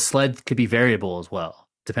instead the sled could be variable as well,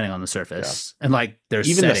 depending on the surface. And like there's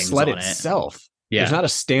even the settings sled on itself. Yeah. There's not a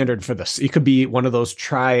standard for this. It could be one of those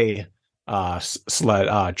sled Is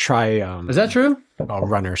that true?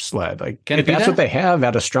 runner sled. Like Can it if be that's that? what they have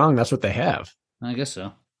at a strong, that's what they have. I guess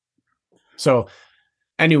so. So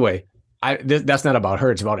anyway, that's not about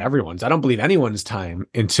her. It's about everyone's. I don't believe anyone's time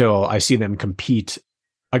until I see them compete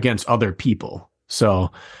against other people.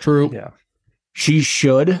 So True. Yeah. she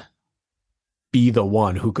should be the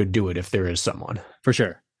one who could do it if there is someone. For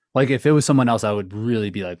sure. Like if it was someone else, I would really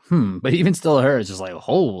be like, But even still, her, it's just like,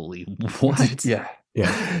 holy, what? Yeah.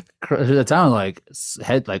 Yeah. It sounded like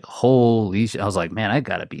head, like holy shit. I was like, man, I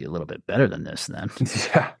gotta be a little bit better than this. Then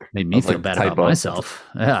Yeah. made I me was feel like, better type about up. myself.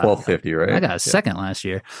 Yeah, 1250, right? I got a second last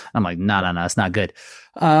year. I'm like, no, it's not good.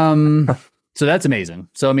 So that's amazing.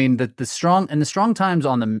 So I mean, the strong times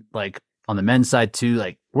on the men's side too.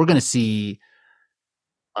 Like we're gonna see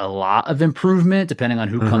a lot of improvement depending on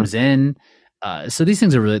who comes in. So these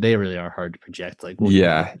things are really are hard to project. Like, what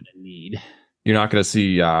Yeah. we're gonna need. You're not going to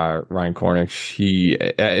see Ryan Cornish.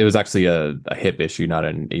 It was actually a hip issue, not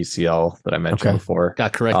an ACL that I mentioned Okay. before.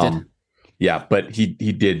 Got corrected. Yeah, but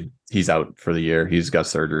he's out for the year. He's got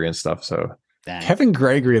surgery and stuff. So Dang. Kevin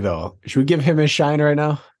Gregory, though, should we give him his shine right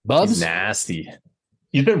now? Bubs. he's nasty.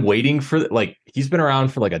 He's been waiting for he's been around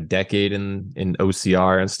for like a decade in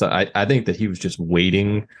OCR and stuff. I think that he was just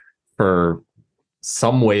waiting for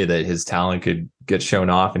some way that his talent could get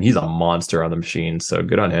shown off, and he's a monster on the machine. So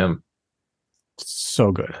good on him.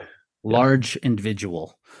 So good. Large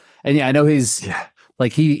individual. And yeah, I know he's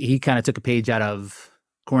like he kind of took a page out of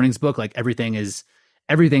Corning's book. Like everything is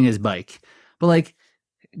bike, but like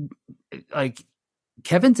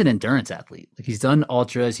Kevin's an endurance athlete. Like he's done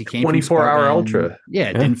ultras. He came 24-hour from ultra.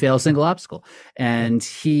 Yeah, didn't fail a single obstacle, and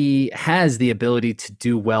he has the ability to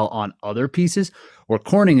do well on other pieces. Where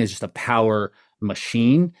Corning is just a power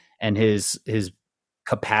machine, and his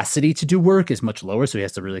capacity to do work is much lower. So he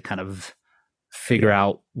has to really kind of figure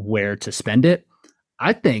out where to spend it.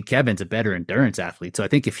 I think Kevin's a better endurance athlete. So I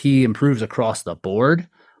think if he improves across the board,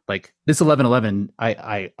 like this 11:11,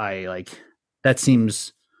 I like that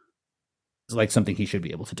seems like something he should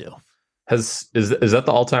be able to do. Is that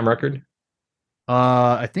the all-time record?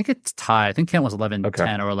 I think it's tied. I think Kent was 11:10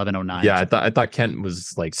 or 11:09. Yeah, I thought Kent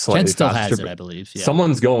was like slightly Kent still faster, has it, but I believe. Yeah.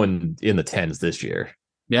 Someone's going in the 10s this year.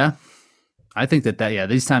 Yeah. I think that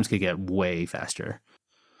these times could get way faster.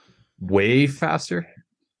 Way faster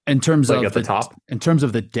In terms like of at the top. In terms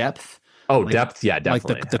of the depth. Oh, like- depth, yeah,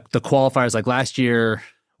 definitely. Like the qualifiers, like last year,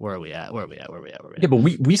 where are we at? Yeah, but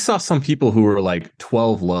we saw some people who were like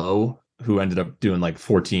 12 low who ended up doing like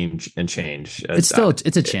 14 and change. It's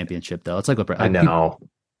a championship though. It's like what I know,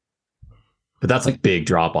 but that's a big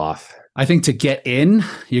drop off. I think to get in,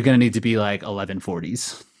 you're going to need to be like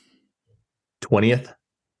 1140s. 20th.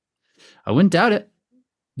 I wouldn't doubt it.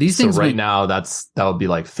 These So things right now, that would be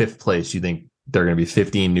like 5th place. You think there are going to be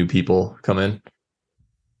 15 new people come in,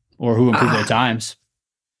 or who improve their times?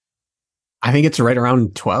 I think it's right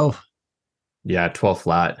around 12, Yeah, 12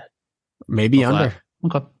 flat. maybe 12 under.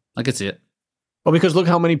 flat. Okay, I could see it. Well, because look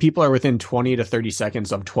how many people are within 20 to 30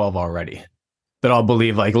 seconds of 12 already. That I'll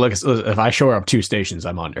believe, like, look, if I show up 2 stations,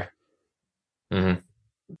 I'm under. Mm-hmm.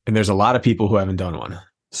 And there's a lot of people who haven't done one.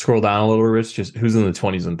 Scroll down a little, Rich. Just who's in the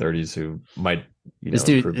 20s and 30s who might, This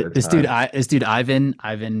dude, Ivan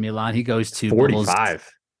Milan. He goes to 45.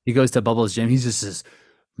 He goes to Bubbles Gym. He's just this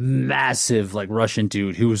massive, like Russian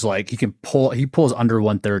dude who's like he pulls under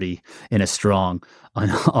 130 in a strong on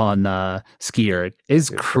skier. It's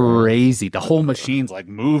crazy. The whole machine's like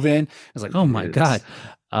moving. It's like, oh my god.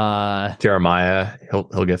 Jeremiah,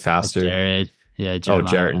 he'll get faster. Jared, yeah. Jeremiah.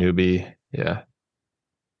 Jarrett Newby, yeah.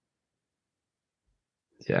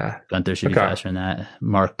 Gunther should be faster than that.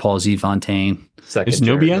 Mark Paul Z Fontaine. Second. Is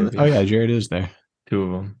Newby in? Oh yeah, Jared is there. 2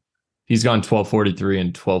 of them. He's gone 12:43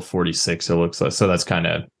 and 12:46. It looks like, so that's kind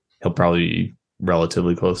of, he'll probably be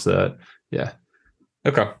relatively close to that. Yeah.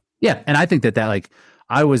 Okay. Yeah, and I think that like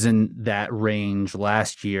I was in that range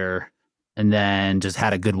last year, and then just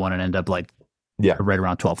had a good one and ended up like Yeah. right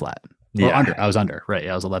around 12 flat. Yeah. Or under. I was under. Right.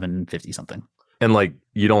 I was 1150 something. And like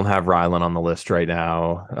you don't have Rylan on the list right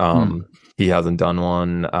now. He hasn't done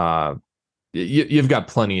one. You've got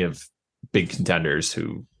plenty of big contenders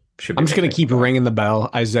who should be. I'm just going to keep ringing the bell,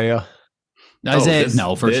 Isaiah. Isaiah,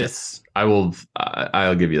 no, for sure. I will.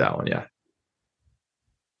 I'll give you that one. Yeah.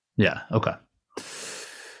 Yeah. Okay.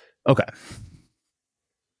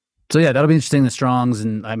 So yeah, that'll be interesting. The Strongs,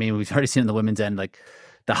 and I mean, we've already seen in the women's end, like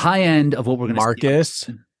the high end of what we're going to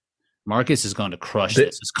see. Marcus is going to crush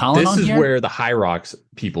this. Is Colin on here? This is where the Hyrox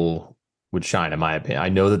people would shine, in my opinion. I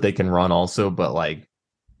know that they can run also, but like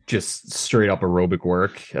just straight up aerobic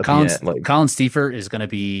work. Colin Stiefer is going to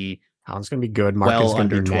be. Colin's going to be good. Marcus is going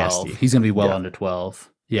to be 12. nasty. He's going to be under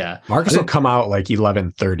 12. Yeah. Marcus will come out like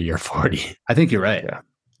 11:30 or 40. I think you're right. Yeah.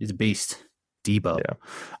 He's a beast. Debo.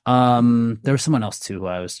 Yeah. There was someone else too who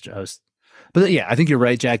I was but yeah, I think you're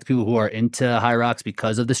right, Jack. The people who are into Hyrox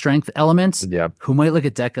because of the strength elements, who might look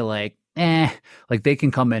at Deka like, like they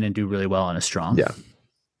can come in and do really well on a strong. Yeah.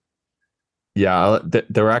 Yeah.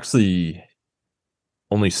 There were actually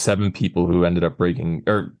only 7 people who ended up breaking,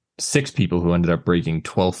 or 6 people who ended up breaking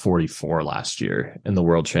 12:44 last year in the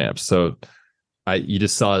world champs. So you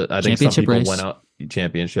just saw, I think some people went out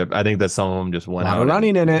championship. I think that some of them just went out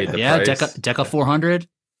running in it. Yeah. Deka 400.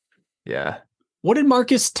 Yeah. What did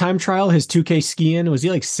Marcus time trial his 2K ski in? Was he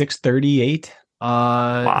like 638?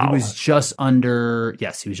 Wow. He was just under.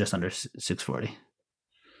 Yes, he was just under 640.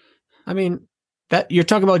 I mean, that you're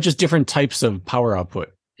talking about just different types of power output.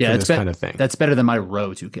 Yeah, it's kind of thing. That's better than my row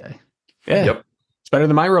 2K. Yeah, yep. It's better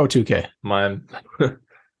than my row 2K. Mine. Yeah.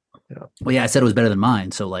 Well, yeah, I said it was better than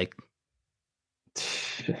mine. So like,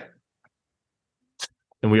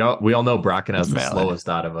 and we all know Bracken has the slowest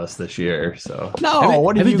out of us this year. So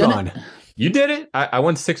what have you gone? You did it. I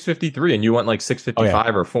went 6:53, and you went like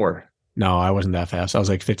 6:55 or 4. No, I wasn't that fast. I was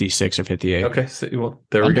like 56 or 58. Okay, so,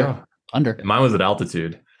 there we go. Under. Mine was at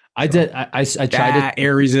altitude. I did. I tried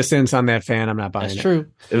air resistance on that fan. I'm not buying it. That's true.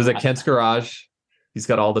 It was at Kent's garage. He's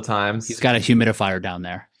got all the times. He's got a humidifier down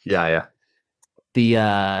there. Yeah.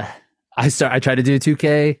 I tried to do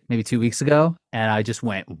 2K maybe 2 weeks ago, and I just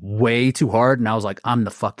went way too hard, and I was like, I'm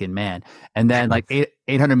the fucking man. And then like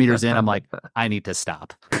 800 meters in, I'm like, I need to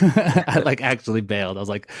stop. I like actually bailed. I was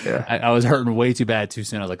like, I was hurting way too bad too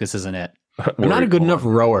soon. I was like, this isn't it. I'm not a good enough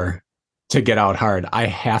rower to get out hard. I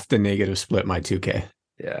have to negative split my 2K.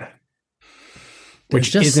 Yeah.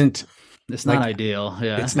 Which isn't. It's not ideal.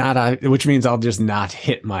 Yeah. It's not, which means I'll just not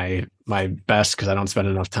hit my best because I don't spend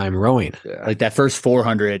enough time rowing. Yeah. Like that first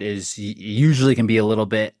 400 is usually can be a little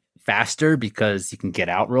bit faster because you can get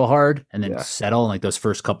out real hard and then settle. And like those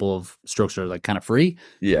first couple of strokes are like kind of free.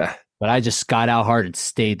 Yeah. But I just got out hard and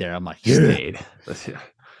stayed there. I'm like, stayed.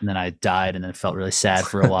 And then I died and then felt really sad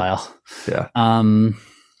for a while. Yeah.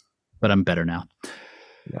 But I'm better now.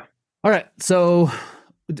 Yeah. All right. So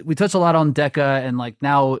we touched a lot on Deka, and like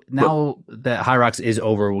now that Hyrox is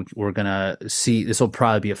over, we're gonna see this will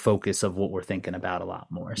probably be a focus of what we're thinking about a lot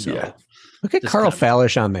more. So look at Carl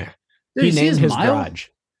Fallish on there. Dude, he named his garage.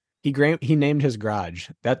 He named his garage.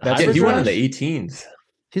 That's he went in the 18s.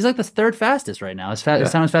 He's like the 3rd fastest right now. His time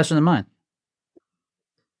is faster than mine.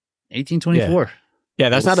 18:24. Yeah,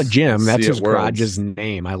 that's not a gym. That's his garage's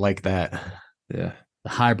name. I like that. Yeah, the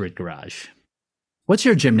hybrid garage. What's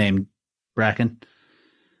your gym name, Bracken?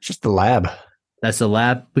 Just the lab. That's the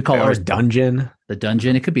lab. We call ours dungeon. The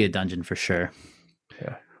dungeon. It could be a dungeon for sure.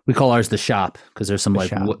 Yeah. We call ours the shop because there's some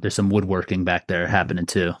there's some woodworking back there happening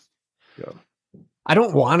too. Yeah. I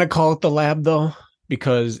don't want to call it the lab though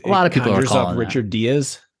because a lot of people are calling Richard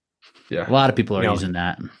Diaz. Yeah. A lot of people are using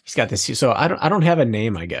that. He's got this. So I don't have a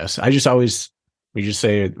name. I guess we just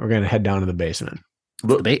say we're going to head down to the basement.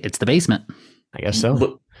 It's the basement. I guess so.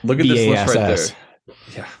 Look at this list right there.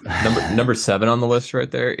 Yeah, number 7 on the list right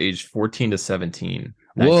there, aged 14 to 17.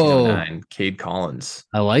 Whoa, Cade Collins.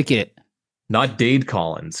 I like it. Not Dade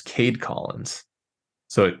Collins, Cade Collins.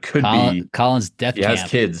 So it could be Collins. Death He has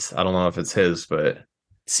kids. I don't know if it's his, but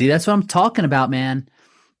see, that's what I'm talking about, man.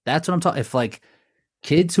 That's what I'm talking. If like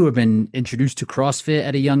kids who have been introduced to CrossFit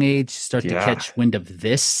at a young age start to catch wind of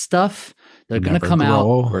this stuff, they're going to come out.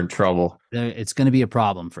 We're in trouble. It's going to be a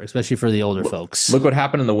problem especially for the older folks. Look what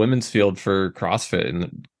happened in the women's field for CrossFit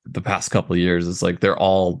in the past couple of years. It's like they're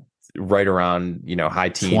all right around, high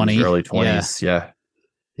teens, 20, early 20s.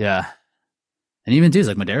 Yeah. And even dudes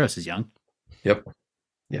like Medeiros is young. Yep.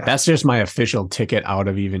 Yeah. That's just my official ticket out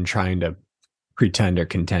of even trying to pretend or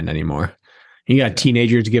contend anymore. You got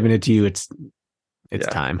teenagers giving it to you. It's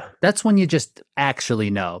time. That's when you just actually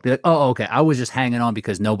know. Be like, oh, okay. I was just hanging on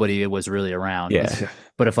because nobody was really around. Yeah.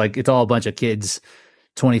 But if like it's all a bunch of kids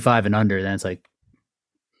 25 and under, then it's like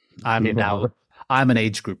I'm I'm an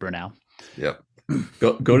age grouper now. Yep.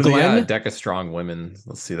 Go to Glenn? the Deka Strong women.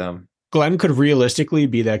 Let's see them. Glenn could realistically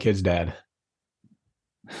be that kid's dad,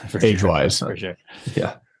 age-wise. For sure.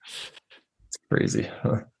 Yeah. It's crazy.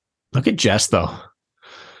 Look at Jess, though.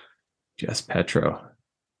 Jess Petro.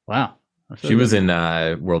 Wow. She was in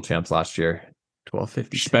World Champs last year.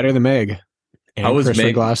 1250. She's better than Meg. And How was Chris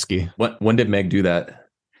Meg? Rogowski. When did Meg do that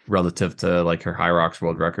relative to like her Hyrox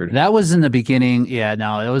world record? That was in the beginning. Yeah,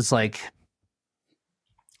 no, it was like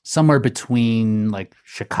somewhere between like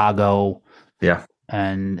Chicago. Yeah.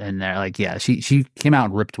 And they're like, yeah, she came out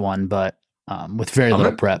and ripped one, but with very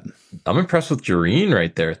little prep. I'm impressed with Jareen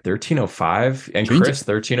right there. 1305 and Jareen's Chris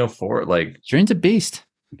 1304. Like Jareen's a beast.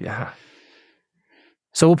 Yeah.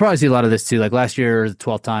 So we'll probably see a lot of this too. Like last year, the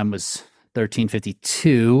 12th time was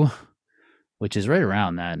 1352, which is right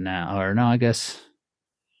around that now. Or no, I guess.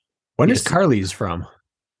 When is Carly's from?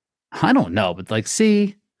 I don't know, but like,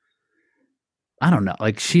 see, I don't know.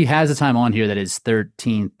 Like she has a time on here that is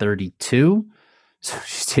 1332. So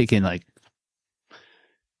she's taking like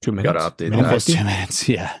 2 minutes. Gotta update almost that. 2 minutes.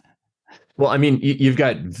 Yeah. Well, I mean, you've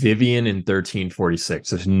got Vivian in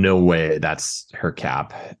 1346. There's no way that's her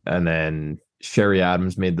cap. And then Sherry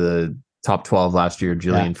Adams made the top 12 last year.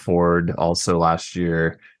 Jillian Ford also last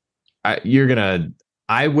year. I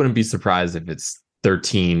wouldn't be surprised if it's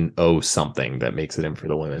 13-0 something that makes it in for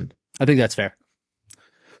the women. I think that's fair.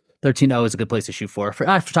 13-0 is a good place to shoot for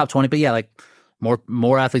top 20. But yeah, like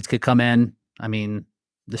more athletes could come in. I mean,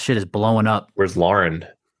 the shit is blowing up. Where's Lauren?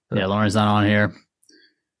 Yeah, Lauren's not on here.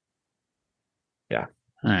 Yeah.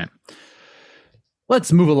 All right.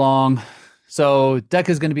 Let's move along. So Deka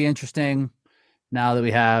is going to be interesting now that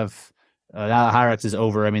we have now that Hyrox is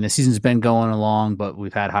over. I mean, the season's been going along, but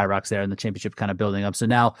we've had Hyrox there and the championship kind of building up. So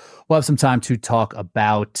now we'll have some time to talk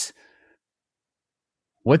about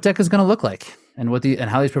what Deka is going to look like and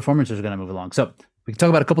how these performances are going to move along. So we can talk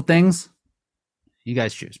about a couple things. You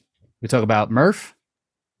guys choose. We could talk about Murph,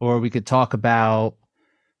 or we could talk about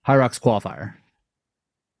Hyrox qualifier.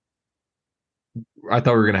 I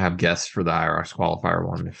thought we were gonna have guests for the Hyrox qualifier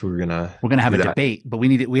one. If we were gonna, we're gonna have a debate, but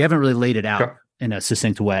we haven't really laid it out in a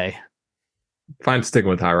succinct way. Fine, sticking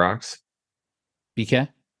with Hyrox. BK,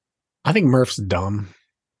 I think Murph's dumb.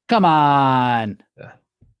 come on,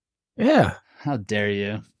 Yeah. how dare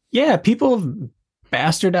you? Yeah, people have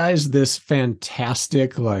bastardized this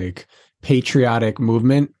fantastic, like, patriotic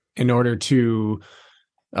movement in order to,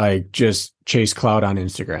 like, just chase clout on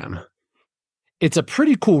Instagram. It's a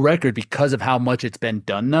pretty cool record because of how much it's been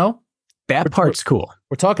done, though. That part's cool.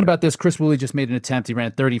 We're talking about this. Chris Woolley just made an attempt. He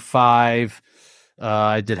ran 35.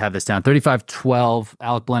 I did have this down. 35-12.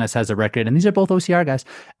 Alec Blennis has a record, and these are both OCR guys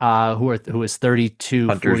who is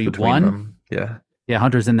 32-41. Yeah. Yeah,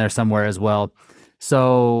 Hunter's in there somewhere as well.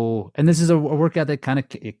 So, and this is a workout that kind of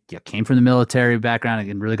came from the military background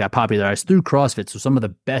and really got popularized through CrossFit. So some of the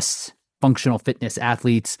best functional fitness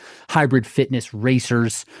athletes, hybrid fitness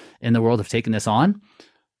racers in the world have taken this on.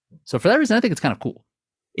 So for that reason, I think it's kind of cool.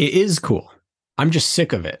 It is cool. I'm just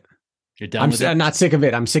sick of it. You're done with it? I'm not sick of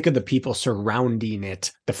it. I'm sick of the people surrounding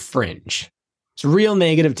it, the fringe. It's a real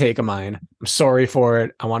negative take of mine. I'm sorry for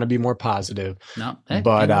it. I want to be more positive. No,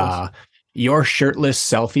 but your shirtless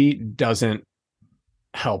selfie doesn't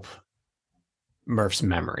help Murph's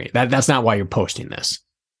memory. That's not why you're posting this,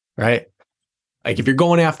 right? Like if you're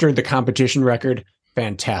going after the competition record,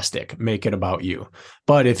 fantastic, make it about you.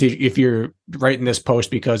 But if you're writing this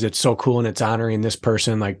post because it's so cool and it's honoring this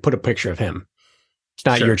person, like put a picture of him. It's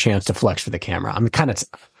not your chance to flex for the camera. I'm kind of.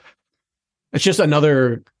 It's just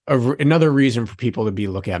another reason for people to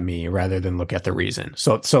look at me rather than look at the reason.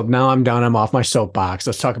 So now I'm done. I'm off my soapbox.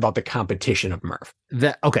 Let's talk about the competition of Murph.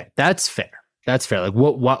 That's fair. That's fair. Like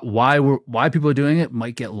why people are doing it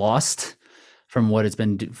might get lost from what's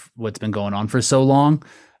been going on for so long.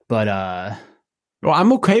 But well,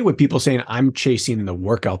 I'm okay with people saying I'm chasing the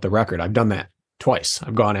workout, the record. I've done that twice.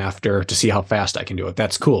 I've gone after to see how fast I can do it.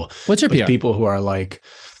 That's cool. What's your PR? People who are like,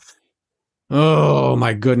 oh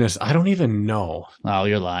my goodness, I don't even know. Oh,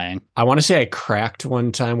 you're lying. I want to say I cracked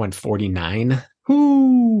one time, went 49.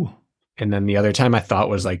 Ooh. And then the other time I thought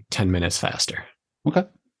was like 10 minutes faster. Okay.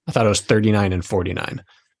 I thought it was 39 and 49.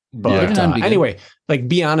 But yeah, anyway, like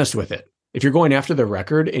be honest with it. If you're going after the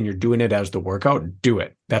record and you're doing it as the workout, do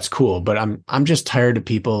it. That's cool. But I'm just tired of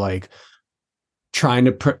people like trying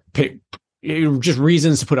to pick just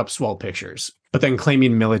reasons to put up swell pictures, but then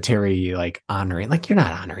claiming military, like honoring, like you're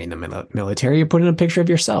not honoring the military. You're putting a picture of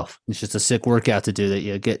yourself. It's just a sick workout to do that.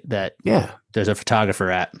 You get that. Yeah. There's a photographer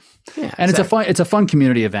at. Yeah. And it's a fun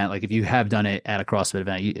community event. Like if you have done it at a CrossFit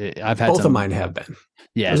event, I've had both of mine have been.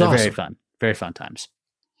 Yeah. They're awesome. Very fun times.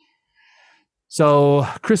 So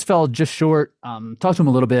Chris fell just short. Talked to him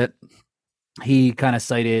a little bit. He kind of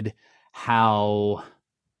cited how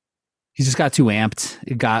he just got too amped.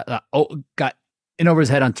 It got in over his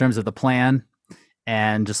head on terms of the plan,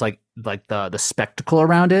 and just like the spectacle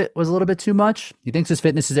around it was a little bit too much. He thinks his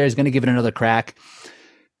fitness is there. He's going to give it another crack,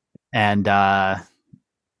 and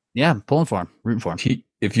pulling for him, rooting for him.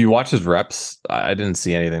 If you watch his reps, I didn't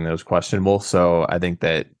see anything that was questionable. So I think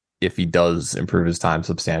that if he does improve his time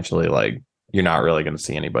substantially, like, you're not really going to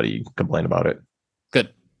see anybody complain about it.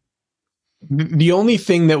 Good. The only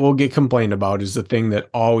thing that will get complained about is the thing that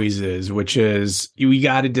always is, which is we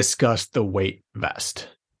got to discuss the weight vest.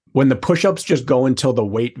 When the push-ups just go until the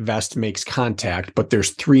weight vest makes contact, but there's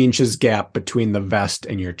 3 inches gap between the vest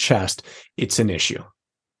and your chest, it's an issue.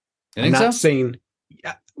 I'm not saying,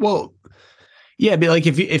 well, yeah, but like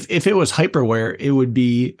if it was hyperwear, it would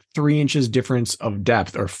be 3 inches difference of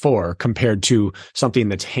depth or 4 compared to something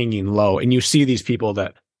that's hanging low. And you see these people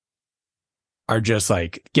that are just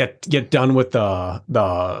like get done with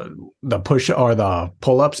the push or the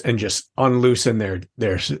pull-ups and just unloosen their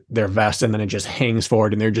vest, and then it just hangs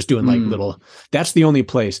forward, and they're just doing like little. That's the only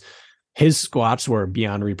place. His squats were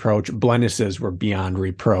beyond reproach. Blennis's were beyond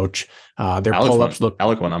reproach. Their pull-ups look.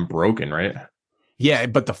 Alec went unbroken, right? Yeah,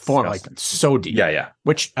 but the form like so deep. Yeah.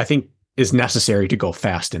 Which I think is necessary to go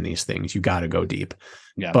fast in these things. You got to go deep.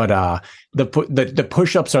 Yeah. But the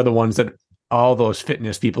push-ups are the ones that all those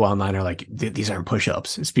fitness people online are like, these aren't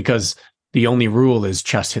push-ups. It's because the only rule is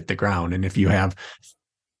chest hit the ground. And if you have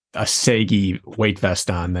a saggy weight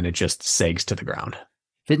vest on, then it just sags to the ground.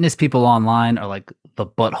 Fitness people online are like the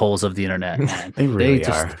buttholes of the internet, man. They really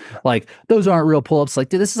are. Like, those aren't real pull-ups. Like,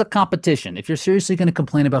 dude, this is a competition. If you're seriously going to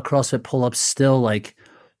complain about CrossFit pull-ups still, like,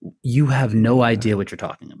 you have no idea what you're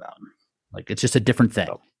talking about. Like, it's just a different thing.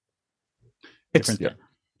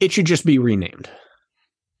 It should just be renamed.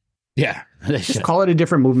 Yeah. Just call it a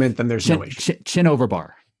different movement, then there's no issue. Chin over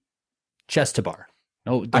bar. Chest to bar.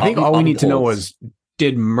 No, I think all we need to know is,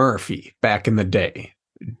 did Murphy back in the day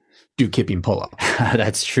do kipping pull-up?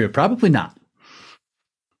 That's true. Probably not.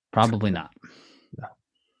 No.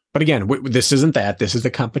 But again, this isn't that. This is the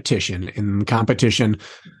competition. In competition,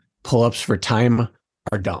 pull-ups for time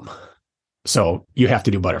are dumb. So you have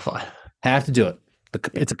to do butterfly. Have to do it.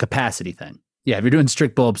 It's a capacity thing. Yeah, if you're doing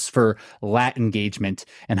strict pull-ups for lat engagement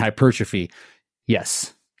and hypertrophy,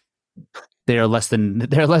 yes, they are less than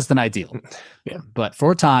ideal. Yeah, but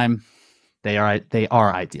for time, they are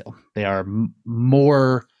ideal. They are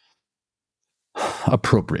more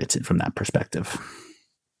appropriate from that perspective.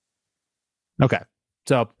 Okay,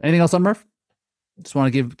 so anything else on Murph? Just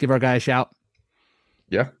want to give our guy a shout.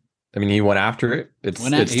 Yeah, I mean, he went after it. It's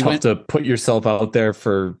tough to put yourself out there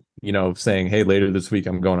for, saying, hey, later this week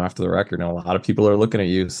I'm going after the record. And a lot of people are looking at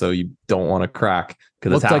you, so you don't want to crack.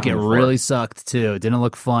 Because looked like it really sucked too. Didn't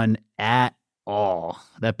look fun at all.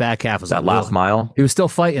 That back half was that last mile. He was still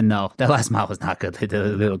fighting though. That last mile was not good. They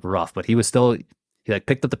looked rough, but he was still. He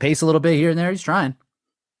picked up the pace a little bit here and there. He's trying.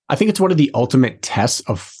 I think it's one of the ultimate tests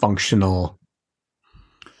of functional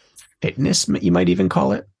fitness. You might even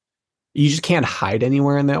call it. You just can't hide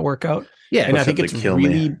anywhere in that workout. Yeah, and I think it's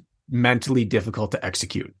really mentally difficult to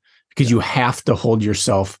execute. Because you have to hold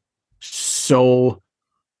yourself so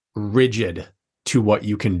rigid to what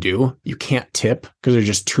you can do. You can't tip because there's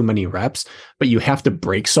just too many reps, but you have to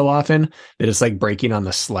break so often that it's like breaking on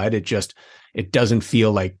the sled. It doesn't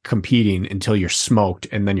feel like competing until you're smoked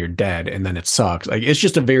and then you're dead and then it sucks. Like, it's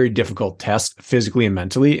just a very difficult test physically and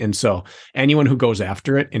mentally. And so anyone who goes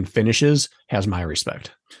after it and finishes has my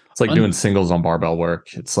respect. It's like doing singles on barbell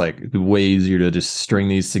work. It's like way easier to just string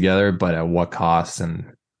these together, but at what cost?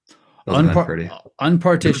 And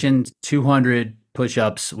unpartitioned 200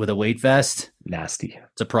 push-ups with a weight vest. Nasty.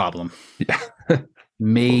 It's a problem. Yeah.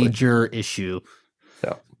 Major issue.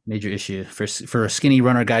 Yeah. Major issue for a skinny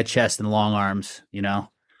runner guy chest and long arms, I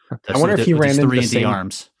wonder if he ran into the same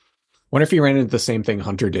arms. Wonder if he ran into the same thing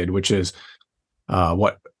Hunter did, which is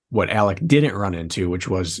what Alec didn't run into, which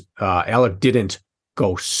was Alec didn't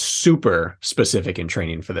go super specific in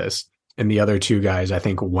training for this. And the other two guys, I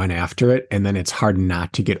think, went after it. And then it's hard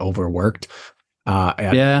not to get overworked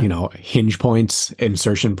at hinge points,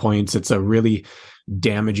 insertion points. It's a really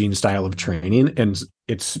damaging style of training. And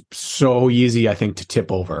it's so easy, I think, to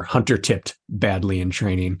tip over. Hunter tipped badly in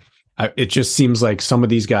training. It just seems like some of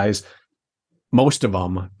these guys, most of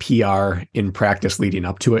them PR in practice leading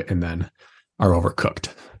up to it and then are overcooked.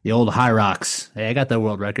 The old Hyrox. Hey, I got that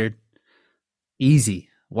world record. Easy.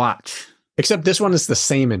 Watch. Except this one is the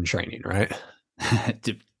same in training, right?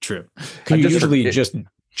 True. You usually just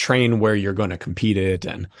train where you're going to compete it.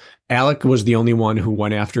 And Alec was the only one who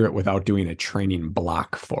went after it without doing a training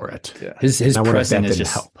block for it. Yeah. His Now, what if pressing that is didn't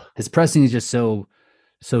just help? his pressing is just so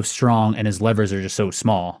strong, and his levers are just so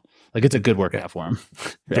small. Like, it's a good workout for him.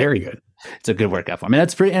 Very good. It's a good workout for him. I mean,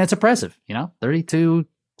 that's pretty, and it's impressive. 32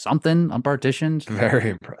 something on partitions. Very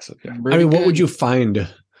impressive. Yeah. I mean, what would you find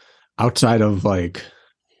outside of like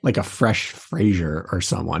a fresh Frazier or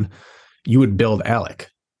someone? You would build Alec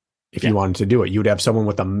if you wanted to do it. You would have someone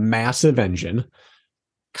with a massive engine,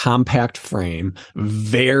 compact frame,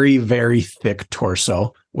 very, very thick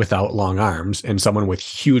torso without long arms, and someone with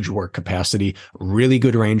huge work capacity, really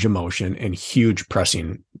good range of motion, and huge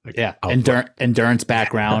pressing. Endurance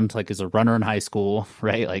background, like as a runner in high school,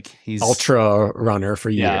 right? Like he's ultra runner for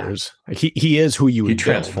years. Like he is who you would He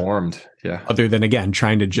build, transformed. Yeah. other than, again,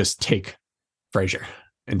 trying to just take Frazier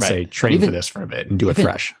and say, train for this for a bit and do it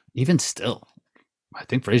fresh. Even still, I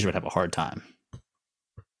think Frazier would have a hard time.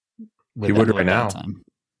 He would right now.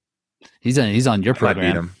 He's on your I might beat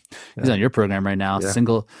program. him. He's on your program right now. Yeah.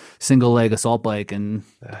 Single leg assault bike and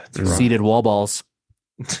seated wall balls.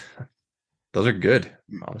 Those are good,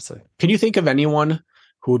 honestly. Can you think of anyone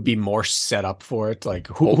who would be more set up for it? Like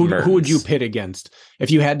who would you pit against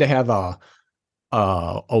if you had to have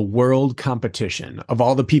a world competition of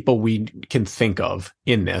all the people we can think of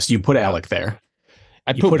in this? You put Alec there.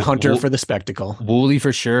 You put Hunter for the spectacle. Woolley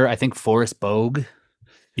for sure. I think Forrest Bogue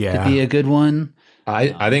could be a good one.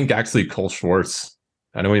 I think actually Cole Schwartz.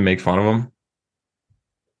 I know we make fun of him.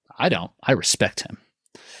 I don't. I respect him.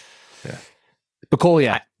 Yeah. But Cole,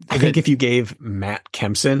 I think if you gave Matt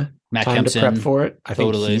Kempson time to prep for it, I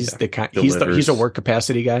think he's a work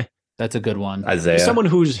capacity guy. That's a good one. Isaiah. He's someone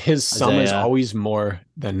his sum is always more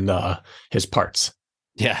than his parts.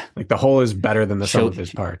 Yeah. Like the whole is better than the sum of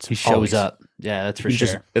his parts. He shows up. Yeah, that's for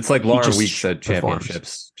sure. It's like Lauren Weeks at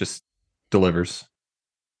championships. Just delivers.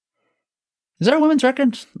 Is that a women's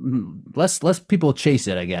record? Less people chase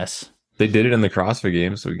it, I guess. They did it in the CrossFit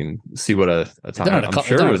Games, so we can see what a time. I'm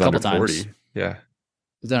sure it was under 40. Yeah.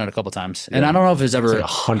 He's done it a couple times. And I don't know if there's ever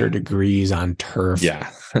 100 degrees on turf.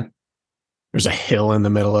 Yeah. There's a hill in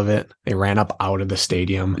the middle of it. They ran up out of the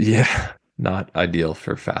stadium. Yeah. Not ideal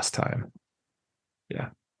for fast time. Yeah.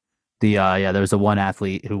 There was the one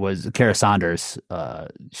athlete who was Kara Saunders.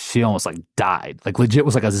 She almost like died. Like legit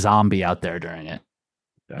was like a zombie out there during it.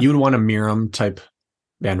 Yeah. You would want a Miriam type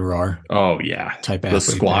Van Roar. Oh yeah. Type the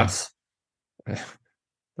squats.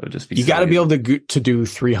 Would just be you got to be able to do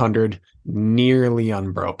 300 nearly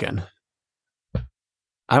unbroken.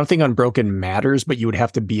 I don't think unbroken matters, but you would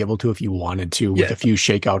have to be able to if you wanted to with a few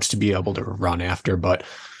shakeouts to be able to run after. But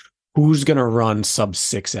who's going to run sub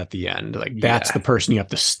 6 at the end? Like that's the person you have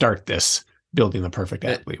to start this building the perfect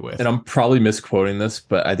athlete with. And I'm probably misquoting this,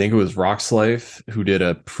 but I think it was Roxlife who did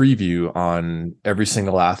a preview on every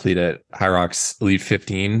single athlete at Hyrox Elite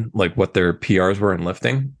 15, like what their PRs were in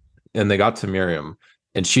lifting. And they got to Miriam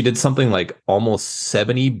and she did something like almost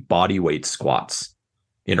 70 body weight squats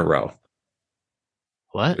in a row.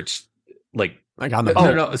 What? Which like on the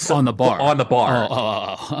bar. On the bar. On the bar.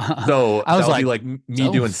 Oh. So I was like me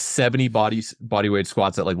doing 70 body weight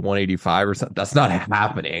squats at like 185 or something. That's not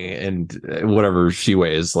happening. And whatever she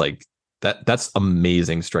weighs, like that's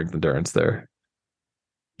amazing strength endurance there.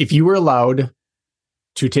 If you were allowed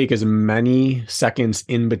to take as many seconds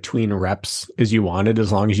in between reps as you wanted,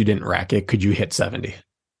 as long as you didn't rack it, could you hit 70?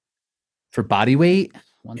 For body weight?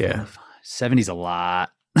 Yeah. 70's a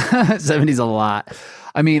lot. 70's a lot.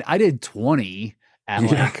 I mean, I did 20 at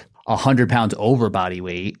like 100 pounds over body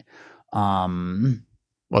weight. Well,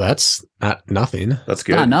 that's not nothing. That's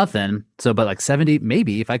good. Not nothing. So, but like 70,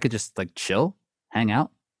 maybe if I could just like chill, hang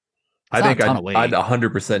out. I think I'd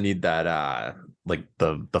 100% need that, like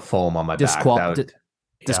the foam on my back.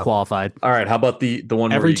 Disqualified. All right. How about the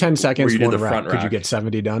one every 10 seconds, where you one did the rep, front rack? could you get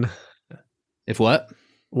 70 done? If what?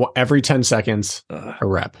 Well, every 10 seconds, a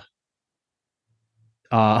rep.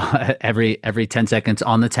 Every 10 seconds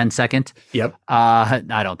on the 10 second. Yep. I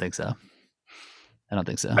don't think so. I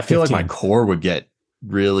feel 15. like my core would get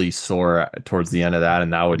really sore towards the end of that,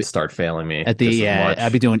 and that would start failing me. I'd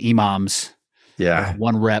be doing imams. Yeah.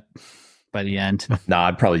 One rep by the end.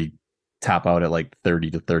 I'd probably tap out at like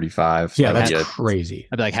 30 to 35. Yeah, that's crazy.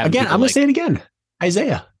 I'd be like, again, I'm going to say it again.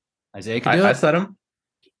 Isaiah could do it. I said him.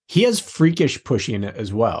 He has freakish pushing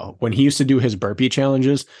as well. When he used to do his burpee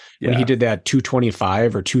challenges, when he did that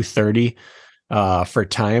 225 or 230 for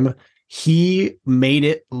time, he made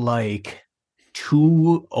it like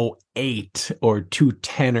 208 or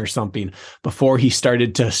 210 or something before he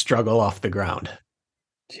started to struggle off the ground.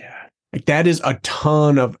 Yeah. Like that is a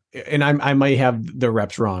ton of, and I might have the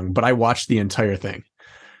reps wrong, but I watched the entire thing.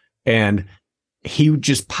 And he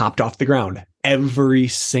just popped off the ground every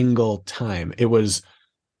single time. It was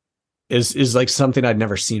is like something I'd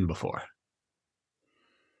never seen before.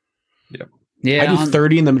 Yep. Yeah, I do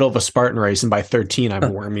 30 in the middle of a Spartan race, and by 13,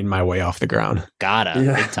 I'm worming my way off the ground.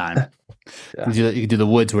 big time. Yeah. You can do the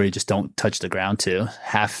woods where you just don't touch the ground too,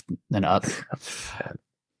 half and up.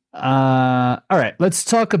 All right, let's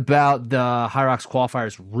talk about the Hyrox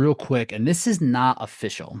qualifiers real quick. And this is not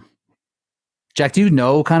official. Jack, do you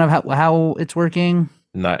know kind of how it's working?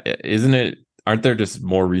 Isn't it? Aren't there just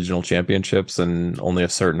more regional championships and only a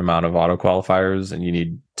certain amount of auto qualifiers, and you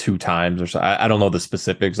need 2 times or so? I don't know the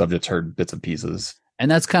specifics. I've just heard bits and pieces.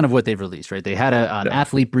 And that's kind of what they've released, right? They had an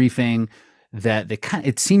athlete briefing that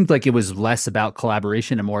it seemed like it was less about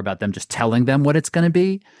collaboration and more about them just telling them what it's going to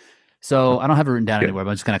be. So I don't have it written down anywhere,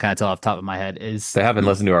 but I'm just going to kind of tell off the top of my head. They haven't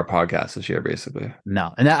listened to our podcast this year, basically.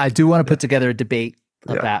 No. And I do want to put together a debate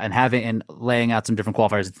about and laying out some different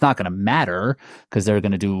qualifiers. It's not going to matter because they're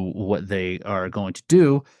going to do what they are going to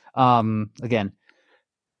do. Again,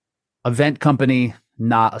 event company,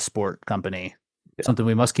 not a sport company. Something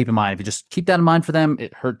we must keep in mind. If you just keep that in mind for them,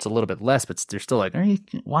 it hurts a little bit less, but they're still like,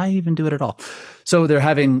 why even do it at all? So they're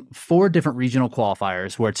having 4 different regional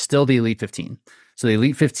qualifiers where it's still the Elite 15. So the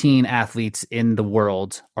Elite 15 athletes in the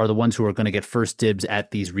world are the ones who are going to get first dibs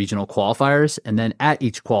at these regional qualifiers. And then at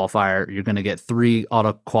each qualifier, you're going to get 3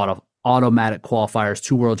 automatic qualifiers,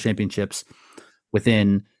 2 world championships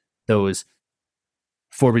within those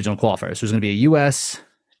 4 regional qualifiers. So there's going to be a US,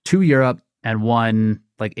 2 Europe, and 1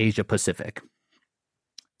 like Asia Pacific.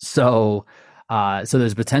 So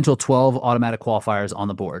there's potential 12 automatic qualifiers on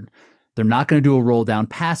the board. They're not going to do a roll down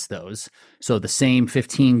past those. So the same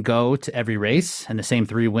 15 go to every race and the same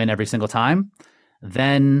 3 win every single time.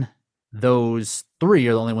 Then those 3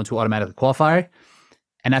 are the only ones who automatically qualify.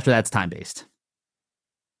 And after that, it's time-based.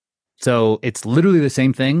 So it's literally the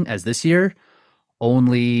same thing as this year,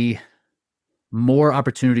 only more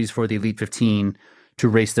opportunities for the Elite 15 to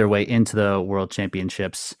race their way into the World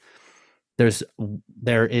Championships.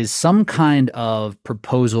 There is some kind of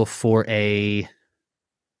proposal for a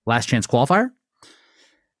last chance qualifier.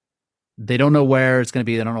 They don't know where it's going to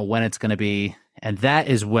be. They don't know when it's going to be. And that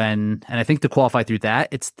is when, and I think to qualify through that,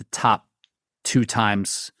 it's the top 2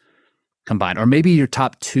 times combined, or maybe your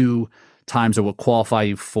top 2 times are what qualify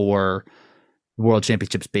you for World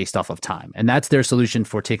Championships based off of time. And that's their solution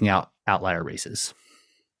for taking out outlier races.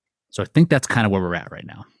 So I think that's kind of where we're at right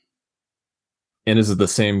now. And is it the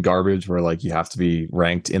same garbage where like you have to be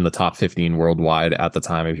ranked in the top 15 worldwide at the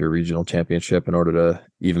time of your regional championship in order to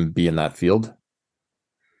even be in that field?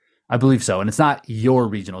 I believe so. And it's not your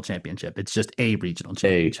regional championship. It's just a regional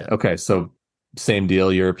championship. Okay. So same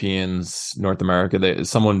deal. Europeans, North America,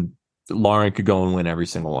 Lauren could go and win every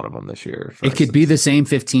single one of them this year. It could be the same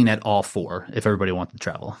 15 at all 4 if everybody wants to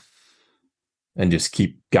travel. And just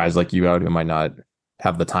keep guys like you out who might not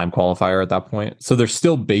have the time qualifier at that point. So they're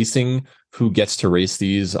still basing who gets to race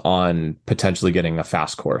these on potentially getting a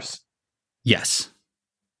fast course. Yes.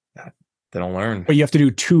 They don't learn. But you have to do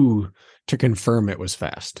 2 to confirm it was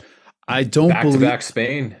fast. I don't believe back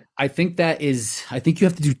Spain. I think you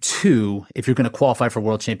have to do 2 if you're going to qualify for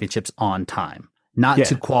World Championships on time, not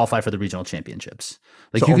to qualify for the regional championships.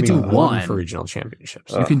 Like so you could do 1 for regional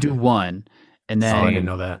championships. You can do 1 and then I didn't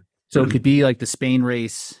know that. So it could be like the Spain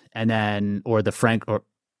race and then or the Frankfurt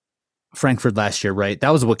last year, right?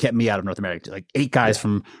 That was what kept me out of North America. Like 8 guys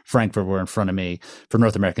from Frankfurt were in front of me for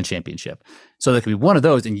North American Championship. So there could be one of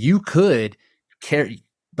those, and you could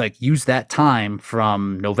use that time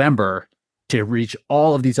from November to reach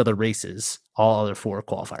all of these other races, all other 4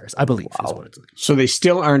 qualifiers, I believe. Is what it's like. So they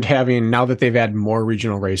still aren't having, now that they've had more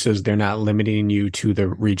regional races, they're not limiting you to the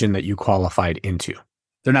region that you qualified into.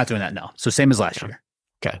 They're not doing that, no. So same as last year.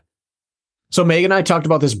 Okay. So Megan and I talked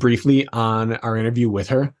about this briefly on our interview with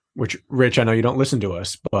her, which, Rich, I know you don't listen to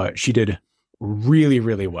us, but she did really,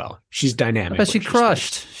 really well. She's dynamic. But she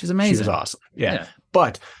crushed. She's amazing. She was awesome. Yeah.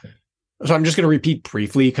 But, so I'm just going to repeat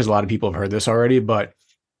briefly because a lot of people have heard this already, but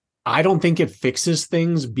I don't think it fixes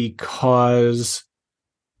things because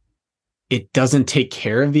it doesn't take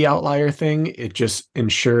care of the outlier thing. It just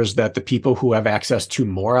ensures that the people who have access to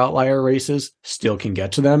more outlier races still can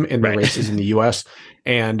get to them in the races in the US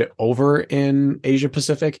and over in Asia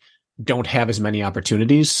Pacific don't have as many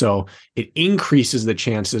opportunities. So it increases the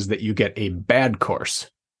chances that you get a bad course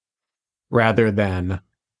rather than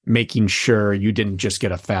making sure you didn't just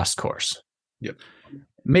get a fast course. Yep.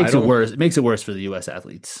 Makes it worse. It makes it worse for the US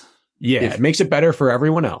athletes. Yeah. It makes it better for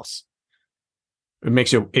everyone else.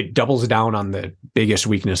 It doubles down on the biggest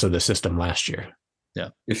weakness of the system last year. Yeah.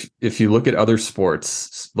 If you look at other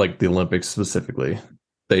sports, like the Olympics specifically,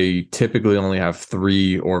 they typically only have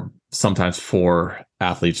 3 or sometimes 4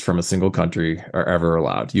 athletes from a single country are ever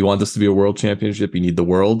allowed. You want this to be a world championship, you need the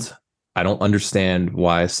world. I don't understand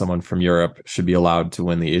why someone from Europe should be allowed to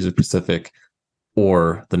win the Asia Pacific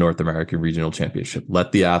or the North American Regional Championship.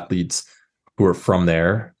 Let the athletes who are from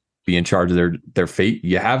there be in charge of their fate.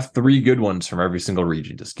 You have 3 good ones from every single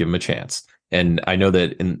region. Just give them a chance. And I know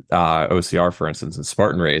that in OCR, for instance, in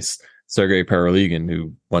Spartan Race, Sergei Paraligan,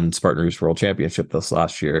 who won Spartan Race World Championship this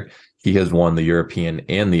last year, he has won the European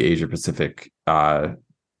and the Asia Pacific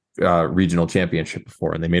regional championship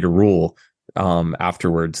before. And they made a rule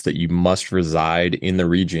afterwards that you must reside in the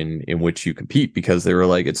region in which you compete, because they were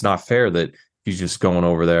like, it's not fair that he's just going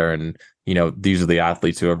over there and, these are the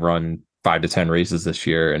athletes who have run 5 to 10 races this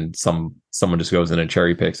year, and someone just goes in and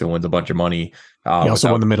cherry picks and wins a bunch of money. He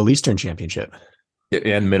also won the Middle Eastern Championship.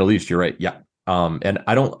 And Middle East, you're right. Yeah. And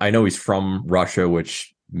I know he's from Russia,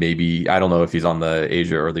 which maybe, I don't know if he's on the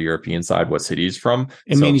Asia or the European side, what city he's from.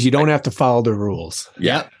 It means you don't have to follow the rules.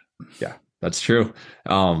 Yeah. Yeah, that's true.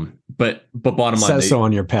 But bottom line, says so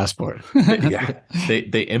on your passport.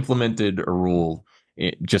 They implemented a rule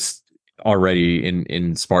just already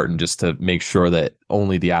in Spartan, just to make sure that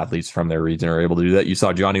only the athletes from their region are able to do that. You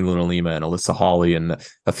saw Johnny Luna Lima and Alyssa Hawley and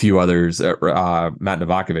a few others. Matt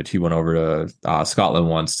Novakovic, he went over to Scotland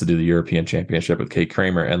once to do the European Championship with Kate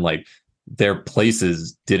Kramer, and like their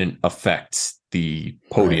places didn't affect the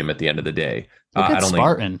podium at the end of the day. Look at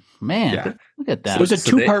Spartan. Man, look at that. It was a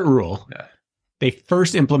 2-part rule. Yeah. They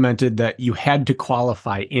first implemented that you had to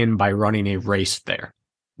qualify in by running a race there.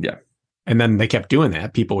 Yeah. And then they kept doing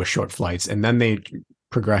that, people with short flights, and then they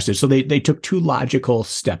progressed it. So they took 2 logical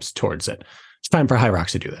steps towards it. It's time for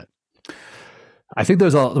Hyrox to do that. I think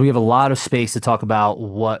we have a lot of space to talk about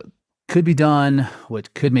what could be done,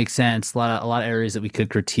 what could make sense, a lot of areas that we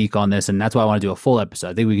could critique on this, and that's why I want to do a full episode.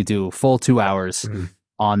 I think we could do a full 2 hours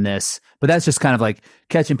on this, but that's just kind of like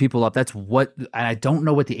catching people up. That's what, and I don't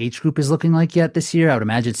know what the age group is looking like yet this year. I would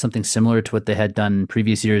imagine something similar to what they had done in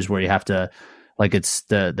previous years, where you have to, like,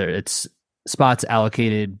 it's spots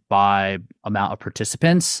allocated by amount of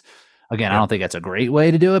participants. Again, I don't think that's a great way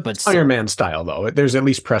to do it, but Ironman style, though. There's at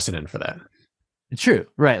least precedent for that. It's true,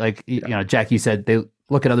 right? Like, Jack, you said they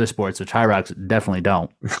look at other sports, which Hyrox definitely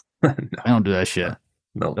don't. No. I don't do that shit.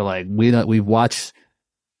 No. They're like, we watch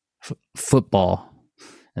football,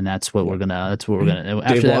 and that's what we're gonna.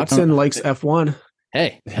 Dave Watson likes F1.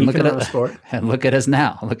 Hey, and look at us. Sport. And look at us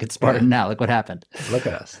now. Look at Spartan now. Look what happened. Look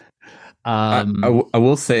at us. I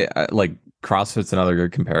will say, like, CrossFit's another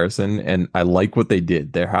good comparison, and I like what they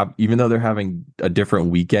did. Even though they're having a different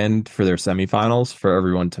weekend for their semifinals for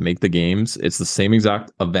everyone to make the games, it's the same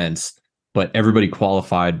exact events, but everybody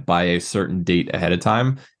qualified by a certain date ahead of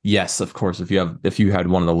time. Yes, of course, if you had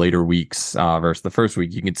one of the later weeks versus the first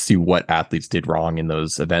week, you can see what athletes did wrong in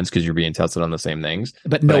those events because you're being tested on the same things.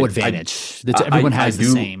 But no advantage. Everyone has the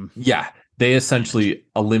same. Yeah. They essentially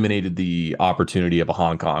eliminated the opportunity of a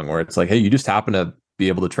Hong Kong, where it's like, hey, you just happen to be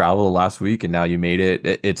able to travel the last week and now you made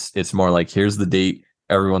it. It's more like, here's the date,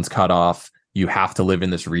 everyone's cut off, you have to live in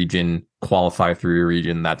this region, qualify through your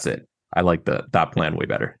region, that's it. I like that plan way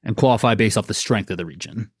better. And qualify based off the strength of the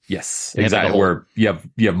region. Yes, exactly. Where you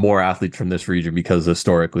have more athletes from this region because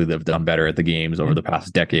historically they've done better at the games over the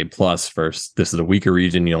past decade plus. First, this is a weaker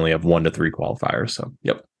region, you only have 1 to 3 qualifiers. So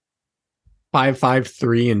yep. 5, 5,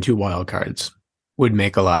 3, and 2 wild cards would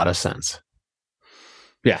make a lot of sense.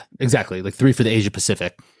 Yeah, exactly. Like 3 for the Asia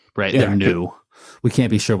Pacific, right? Yeah. They're new. We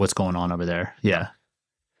can't be sure what's going on over there. Yeah.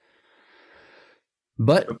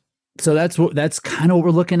 But so that's kind of what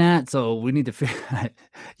we're looking at. So we need to figure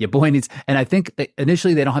your boy needs, and I think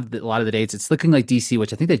initially they don't have a lot of the dates. It's looking like DC,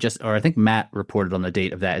 which I think I think Matt reported on the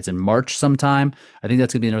date of that. It's in March sometime. I think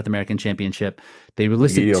that's going to be the North American Championship. They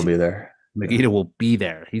released it. Will be there. Magida will be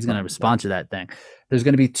there. He's going to sponsor that thing. There's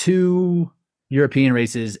going to be 2 European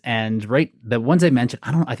races, and the ones I mentioned,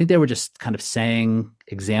 I think they were just kind of saying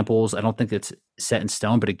examples. I don't think it's set in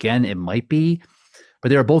stone, but again, it might be. But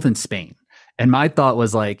they were both in Spain, and my thought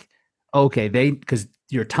was like, okay, because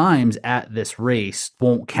your times at this race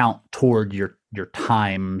won't count toward your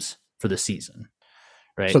times for the season,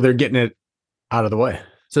 right? So they're getting it out of the way.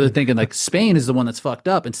 So they're thinking like Spain is the one that's fucked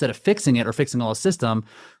up. Instead of fixing it or fixing all the system,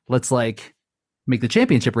 let's like make the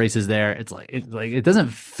championship races there. It's like it doesn't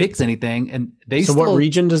fix anything. And what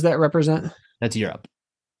region does that represent? That's Europe.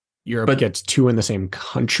 Europe gets 2 in the same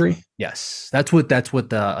country. Yes, that's what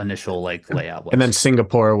the initial layout was. And then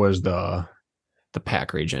Singapore was the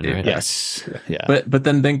PAC region, right? Yes. Yeah. But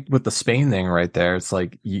then think with the Spain thing right there, it's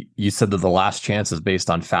like you said that the last chance is based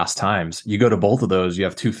on fast times. You go to both of those, you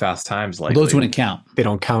have 2 fast times. Like those wouldn't count. They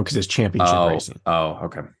don't count because it's championship racing. Oh,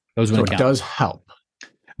 okay. Those wouldn't count. It does help.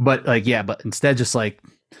 But but instead just like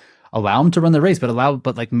allow them to run the race, but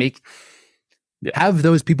like have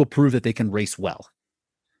those people prove that they can race well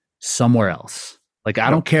somewhere else. Like, I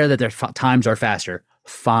don't care that their times are faster.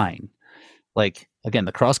 Fine. Like, again,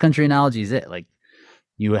 the cross country analogy is it. Like,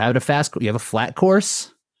 you have a flat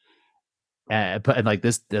course, but like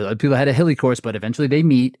this, the other people had a hilly course, but eventually they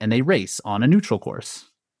meet and they race on a neutral course.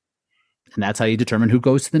 And that's how you determine who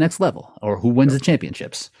goes to the next level or who wins the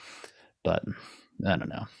championships. But I don't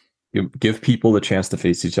know. You give people the chance to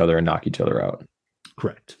face each other and knock each other out.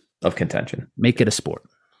 Correct. Of contention. Make it a sport.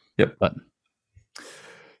 Yep. But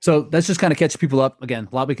so that's just kind of catch people up. Again,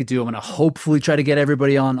 a lot we could do. I'm going to hopefully try to get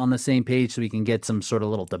everybody on the same page so we can get some sort of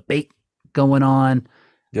little debate going on.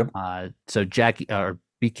 Yep. So Jackie or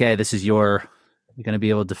BK, this is you're going to be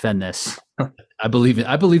able to defend this. I believe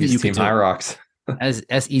that you can do Hyrox.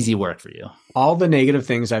 That's easy work for you. All the negative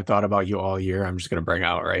things I've thought about you all year, I'm just going to bring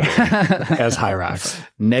out right here as Hyrox.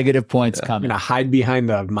 Negative points coming. I'm going to hide behind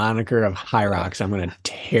the moniker of Hyrox. I'm going to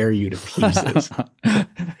tear you to pieces.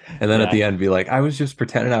 And then at the end, be like, I was just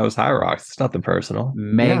pretending I was Hyrox. It's nothing personal.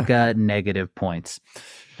 Mega negative points.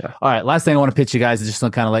 Yeah. All right. Last thing I want to pitch you guys is just to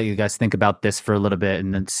kind of let you guys think about this for a little bit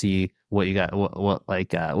and then see what you got, what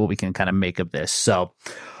we can kind of make of this. So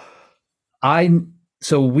I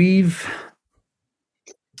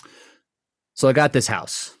got this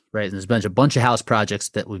house, right? And there's been a bunch of house projects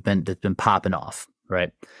that's been popping off,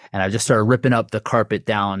 right? And I just started ripping up the carpet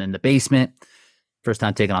down in the basement. First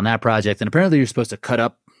time taking on that project. And apparently you're supposed to cut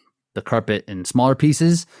up the carpet in smaller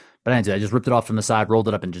pieces, but I didn't do that. I just ripped it off from the side, rolled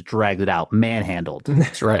it up, and just dragged it out. Manhandled.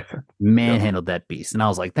 That's right. Manhandled that beast. And I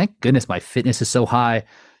was like, thank goodness my fitness is so high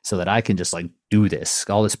so that I can just like do this,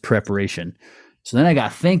 all this preparation. So then I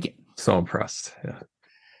got thinking. So impressed. Yeah.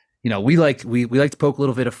 You know, we like to poke a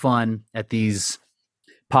little bit of fun at these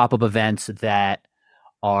pop-up events that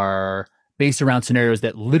are based around scenarios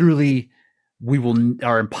that literally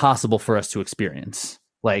are impossible for us to experience.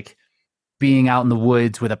 Like being out in the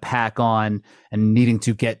woods with a pack on and needing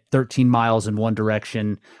to get 13 miles in one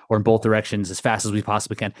direction or in both directions as fast as we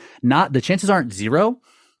possibly can. The chances aren't zero,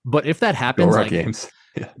 but if that happens, like games.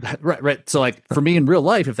 Yeah. Right. So like for me in real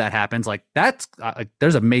life, if that happens, like that's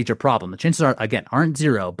there's a major problem. The chances aren't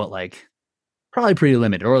zero, but like probably pretty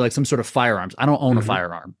limited. Or like some sort of firearms. I don't own a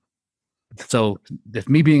firearm. So if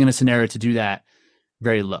me being in a scenario to do that,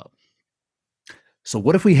 very low. So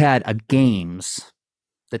what if we had a games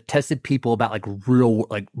that tested people about like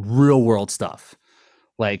real world stuff,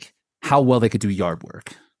 like how well they could do yard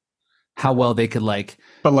work, how well they could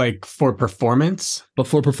but for performance.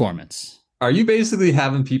 Are you basically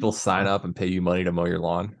having people sign up and pay you money to mow your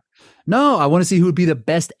lawn? No, I want to see who would be the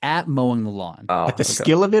best at mowing the lawn. Like the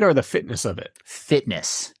skill of it or the fitness of it?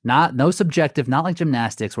 Fitness. No subjective, not like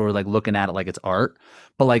gymnastics where we're like looking at it like it's art,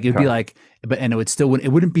 but like it'd be like, and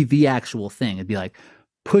it wouldn't be the actual thing. It'd be like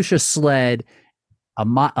push a sled, a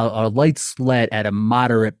light sled at a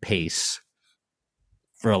moderate pace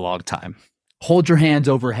for a long time. Hold your hands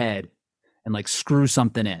overhead and like screw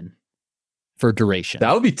something in. For duration.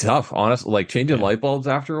 That would be tough, honestly. Like changing light bulbs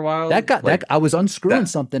after a while. I was unscrewing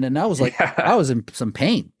something and I was like, I was in some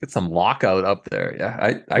pain. Get some lockout up there.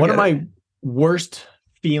 Yeah. One of my worst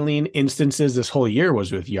feeling instances this whole year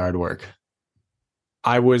was with yard work.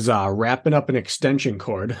 I was wrapping up an extension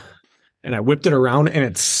cord and I whipped it around and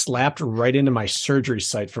it slapped right into my surgery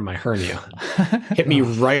site for my hernia. Hit me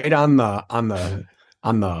right on the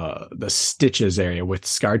stitches area with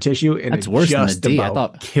scar tissue, and that's worse than the D. I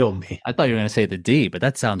thought killed me. I thought you were going to say the D, but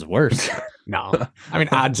that sounds worse. No, I mean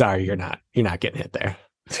odds are you're not getting hit there.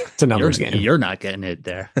 It's a numbers game. You're not getting hit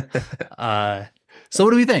there. So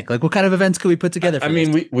what do we think? Like, what kind of events could we put together? I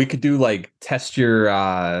mean, we could do like test your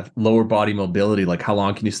lower body mobility. Like, how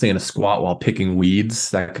long can you stay in a squat while picking weeds?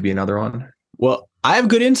 That could be another one. Well, I have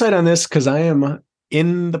good insight on this because I am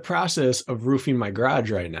in the process of roofing my garage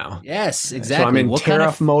right now. Yes, exactly. So I'm in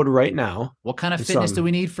tear-off mode right now. What kind of fitness do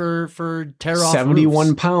we need for tear-off 71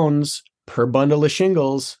 roofs? pounds per bundle of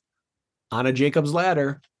shingles on a Jacob's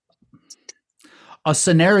ladder. A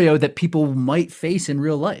scenario that people might face in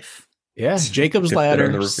real life. Yes, Jacob's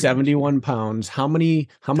ladder, 71 pounds. How many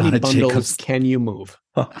bundles can you move?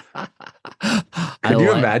 Could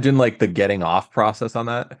you imagine like the getting off process on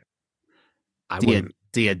that? I wouldn't.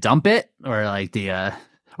 Do you dump it or like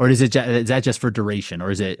or is that just for duration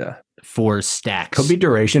or is it for stacks? Could be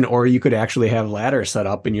duration, or you could actually have ladder set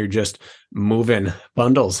up and you're just moving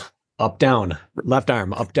bundles up, down, left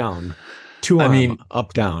arm, up, down,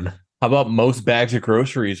 up, down. How about most bags of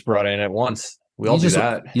groceries brought in at once? We all do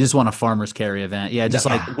that. You just want a farmer's carry event. Yeah, just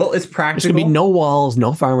like well, it's practical. There's gonna be no walls,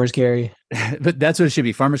 no farmer's carry. But that's what it should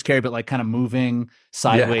be. Farmer's carry, but like kind of moving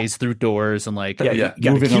sideways through doors and like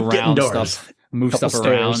moving around stuff. Move stuff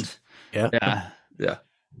around. Yeah. Yeah.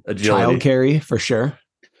 Agility. Child carry for sure.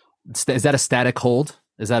 Is that a static hold?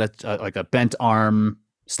 Is that like a bent arm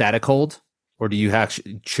static hold? Or do you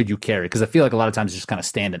should you carry? Because I feel like a lot of times it's just kind of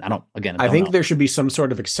standing. I think know. there should be some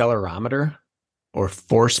sort of accelerometer or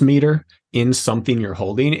force meter in something you're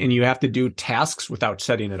holding, and you have to do tasks without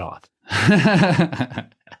setting it off.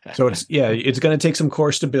 So it's going to take some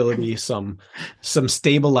core stability, some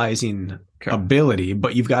stabilizing ability,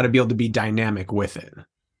 but you've got to be able to be dynamic with it.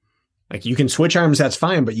 Like you can switch arms, that's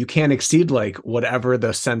fine, but you can't exceed like whatever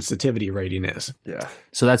the sensitivity rating is. Yeah.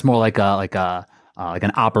 So that's more like an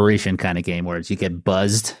operation kind of game where you get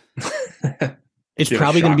buzzed. It's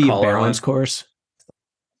probably going to be a balance on. course.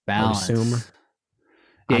 Balance. I would assume.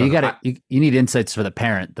 Yeah, you need insights for the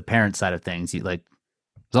parent side of things. Because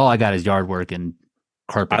all I got is yard work and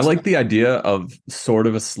carpet. I like the idea of sort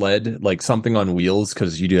of a sled, like something on wheels,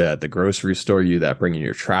 because you do that at the grocery store, you do that bringing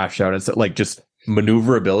your trash out. It's like just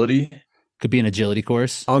maneuverability. Could be an agility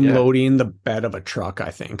course. Unloading the bed of a truck, I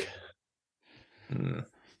think.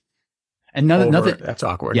 And nothing. That's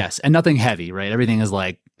awkward. Yes, and nothing heavy, right? Everything is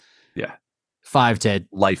like 5 to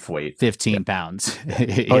life weight, 15 pounds.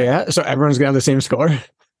 Oh yeah, so everyone's gonna have the same score.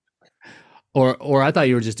 Or I thought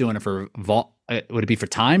you were just doing it for vault. Would it be for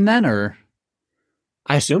time then, or?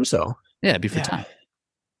 I assume so. Yeah, it'd be for time.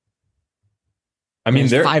 I mean,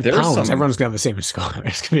 there's 5 pounds. Everyone's gonna have the same score.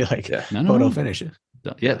 It's gonna be like photo finishes.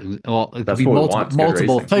 Yeah, well, it could That's be what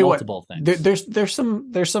multiple things. There's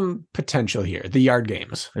some potential here. The yard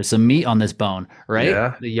games. There's some meat on this bone, right?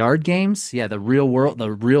 Yeah. The yard games, the real world,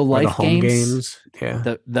 the real life the home games.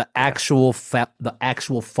 Yeah. The actual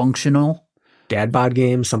functional dad bod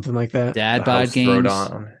games, something like that. Dad bod games.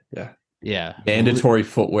 Yeah. Mandatory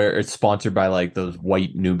footwear. It's sponsored by like those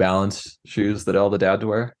white New Balance shoes that all the dads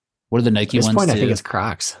wear. What are the Nike ones? At this point, too? I think it's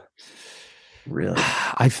Crocs. Really?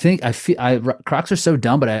 I feel Crocs are so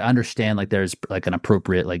dumb, but I understand like there's like an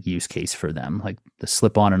appropriate like use case for them. Like the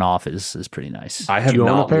slip on and off is pretty nice. I have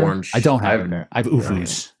not worn. I don't have a pair. I have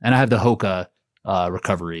Ufus and I have the Hoka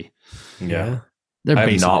recovery. Yeah. I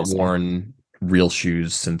have not worn real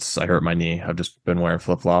shoes since I hurt my knee. I've just been wearing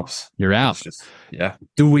flip flops. You're out. Yeah.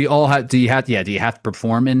 Do we all have? Do you have to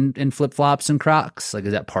perform in flip flops and Crocs? Like,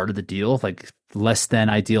 is that part of the deal? Like less than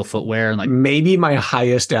ideal footwear and like maybe my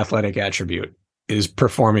highest athletic attribute is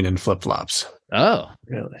performing in flip flops. Oh,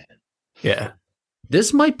 really? Yeah.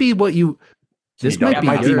 This might be what you. This might be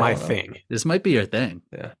my thing. This might be your thing.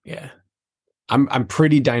 Yeah. Yeah. I'm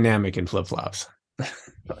pretty dynamic in flip flops.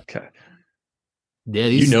 Okay. Yeah,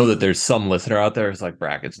 you know that there's some listener out there who's like,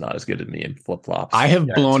 Brackett's not as good as me in flip flops. I have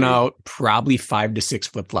blown out probably 5 to 6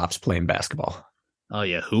 flip flops playing basketball. Oh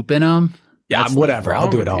yeah, hooping them. Yeah, whatever. I'll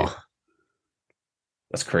do it all.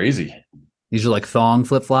 That's crazy. These are like thong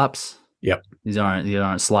flip flops. Yep. These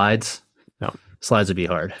aren't slides. No, slides would be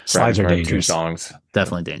hard. Slides are dangerous. 2 songs.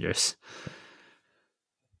 Definitely dangerous.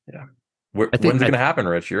 Yeah. When's it going to happen,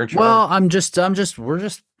 Rich? You're in charge. Well,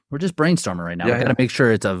 we're just brainstorming right now. We got to make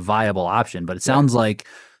sure it's a viable option, but it sounds like,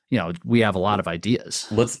 we have a lot of ideas.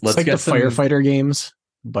 Let's like get the firefighter games,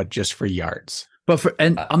 but just for yards. But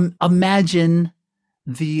imagine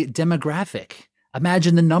the demographic.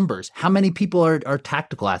 Imagine the numbers. How many people are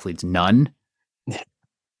tactical athletes? None.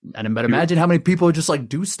 But imagine how many people just like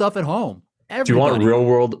do stuff at home. Everybody. Do you want real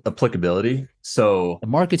world applicability? So the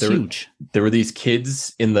market's huge. There were these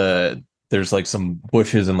kids there's like some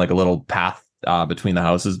bushes and like a little path between the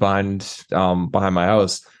houses behind my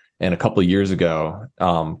house. And a couple of years ago,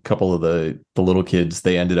 a couple of the little kids,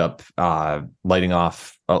 they ended up lighting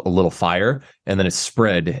off a little fire, and then it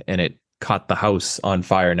spread and it caught the house on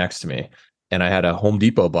fire next to me. And I had a Home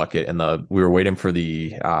Depot bucket, and we were waiting for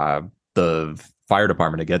the fire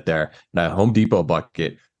department to get there. And I had a Home Depot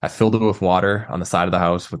bucket. I filled it with water on the side of the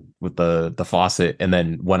house with the faucet, and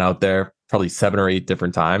then went out there probably 7 or 8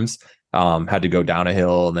 different times. Had to go down a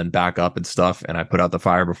hill and then back up and stuff. And I put out the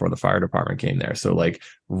fire before the fire department came there. So like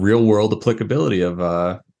real world applicability of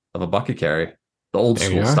a bucket carry, the old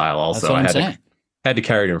school style. Also, I had to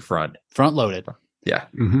carry it in front loaded. Yeah.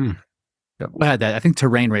 Mm-hmm. I had that. I think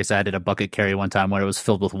terrain race. I did a bucket carry one time when it was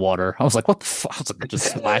filled with water. I was like, "What the fuck?" I was like,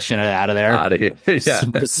 just splashing it out of there. Out of here. Yeah.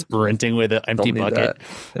 Sprinting with an empty bucket.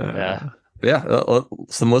 Yeah.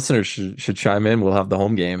 Some listeners should chime in. We'll have the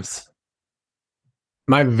home games.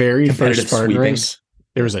 My very first Spartan race,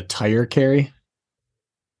 there was a tire carry,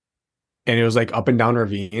 and it was like up and down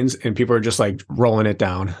ravines, and people were just like rolling it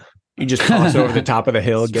down. You just toss it over the top of the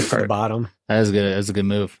hill, get to the bottom. That was good. That was a good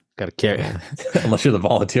move. Got to carry. Unless you're the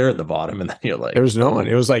volunteer at the bottom, and then you're like, there was no one.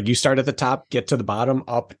 It was like you start at the top, get to the bottom,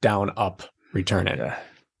 up, down, up, return it. Yeah.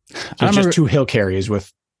 So just 2 hill carries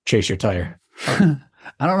with chase your tire. I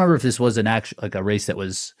don't remember if this was an actual like a race that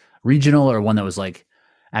was regional or one that was like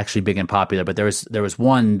actually big and popular. But there was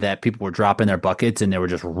one that people were dropping their buckets and they were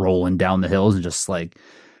just rolling down the hills and just like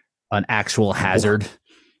an actual hazard,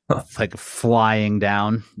 like flying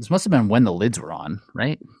down. This must have been when the lids were on,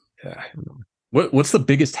 right? Yeah. What's the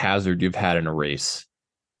biggest hazard you've had in a race?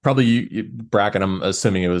 Probably you Bracken, I'm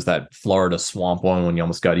assuming it was that Florida swamp one when you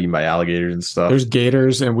almost got eaten by alligators and stuff. There's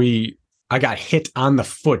gators, and I got hit on the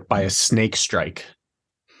foot by a snake strike.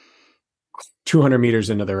 200 meters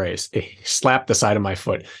into the race, it slapped the side of my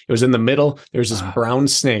foot. It was in the middle. There was this brown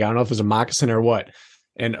snake. I don't know if it was a moccasin or what.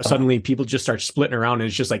 And suddenly people just start splitting around, and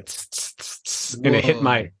it's just like, and it hit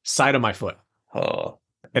my side of my foot. Oh,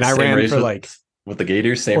 and I ran for like with the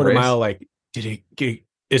gators, same quarter race. mile. Like,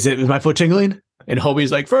 is my foot tingling? And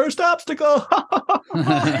Hobie's like, first obstacle.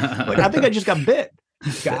 Like, I think I just got bit.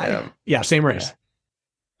 Guy. Yeah, same race. Yeah.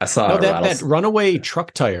 I saw that runaway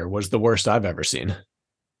truck tire was the worst I've ever seen.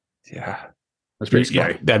 Yeah. That's pretty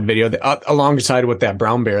scary. Yeah, that video alongside with that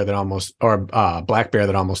brown bear that almost, or black bear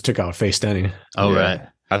that almost took out Face Denny. Oh, yeah. Right.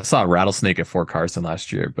 I saw a rattlesnake at Fort Carson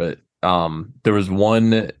last year, but there was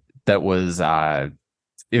one that was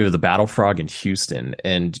it was a battle frog in Houston.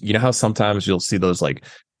 And you know how sometimes you'll see those like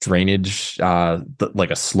drainage, like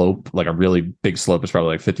a slope, like a really big slope is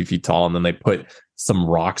probably like 50 feet tall. And then they put some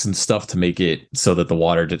rocks and stuff to make it so that the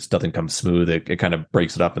water just doesn't come smooth. It kind of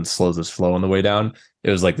breaks it up and slows its flow on the way down.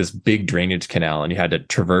 It was like this big drainage canal, and you had to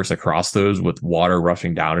traverse across those with water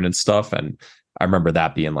rushing down it and stuff. And I remember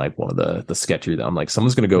that being like one of the sketchier. I'm like,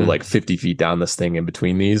 someone's going to go like 50 feet down this thing in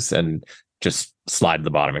between these and just slide to the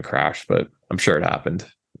bottom and crash. But I'm sure it happened.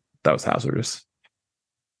 That was hazardous.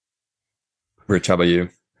 Rich, how about you?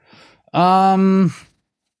 I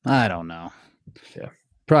don't know. Yeah,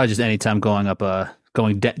 probably just anytime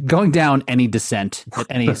going down any descent at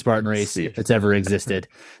any Spartan race that's ever existed.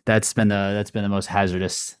 That's been the most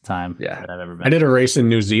hazardous time that I've ever been. I did a race in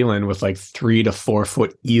New Zealand with like 3 to 4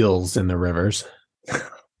 foot eels in the rivers.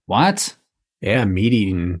 What? Yeah, meat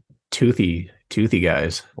eating toothy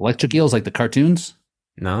guys. Electric eels like the cartoons?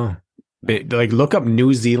 No, like look up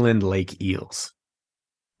New Zealand lake eels.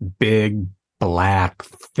 Big, black,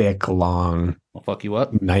 thick, long. I'll fuck you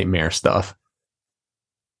up. Nightmare stuff.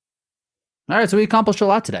 All right, so we accomplished a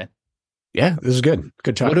lot today. Yeah, this is good.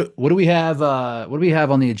 Good talk. What do we have? What do we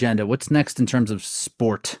have on the agenda? What's next in terms of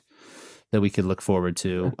sport that we could look forward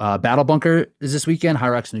to? Battle Bunker is this weekend.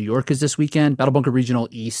 Hyrox New York is this weekend. Battle Bunker Regional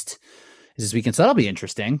East is this weekend. So that'll be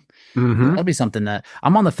interesting. Mm-hmm. That'll be something that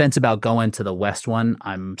I'm on the fence about going to the West one.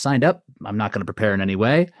 I'm signed up. I'm not going to prepare in any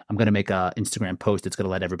way. I'm going to make a Instagram post. It's going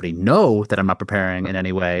to let everybody know that I'm not preparing in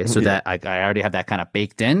any way, so that I already have that kind of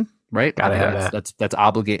baked in. Right. Gotta have that. That's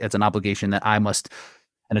an obligation that I must,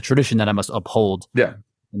 and a tradition that I must uphold. Yeah.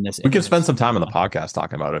 We can spend some time on the podcast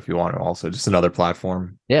talking about it if you want to. Also, just another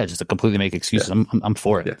platform. Yeah, just to completely make excuses. Yeah. I'm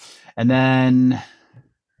for it. Yeah. And then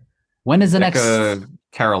when is the next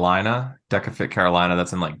Carolina? Deka Fit Carolina.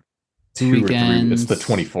 That's in like 2 weekends. It's the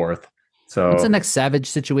 24th. So what's the next Savage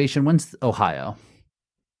situation? When's Ohio?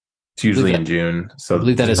 It's usually in June. So I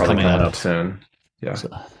believe that is coming up soon. Yeah. So,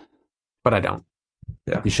 but I don't.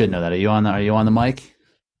 Yeah. You should know that. Are you on the mic?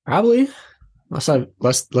 Probably.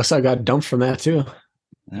 Unless I got dumped from that too.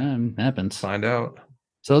 Happens. Find out.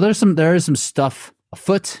 So there is some stuff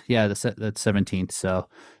afoot. Yeah, that's 17th. So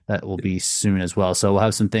that will be soon as well. So we'll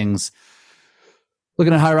have some things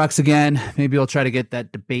looking at Hyrox again. Maybe we'll try to get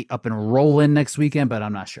that debate up and rolling next weekend, but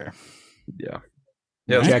I'm not sure. Yeah.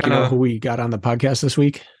 Yeah. Jack, you know who we got on the podcast this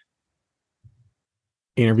week?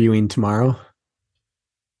 Interviewing tomorrow.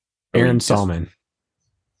 Aaron Salmon.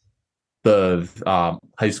 The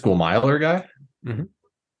high school miler guy? Mm-hmm.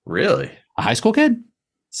 Really? A high school kid?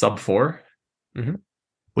 Sub 4? Mm-hmm.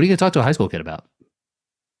 What are you going to talk to a high school kid about?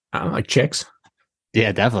 I don't like chicks.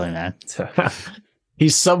 Yeah, definitely, man.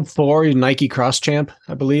 He's sub 4. He's Nike cross champ,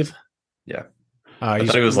 I believe. Yeah. I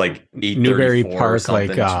thought it was like Newberry Park,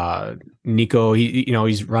 like Nico.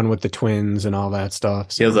 He's run with the twins and all that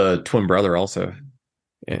stuff. So. He has a twin brother also.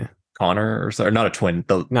 Yeah. Connor, or not a twin,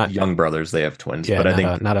 not young brothers. They have twins, yeah, but I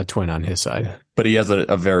think not a twin on his side. But he has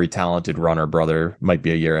a very talented runner brother. Might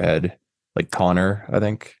be a year ahead, like Connor. I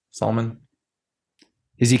think Salmon.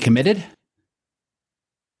 Is he committed?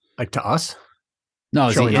 Like to us? No,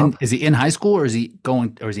 is he in high school or is he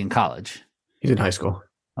in college? He's in high school.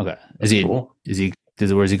 Okay. Where is he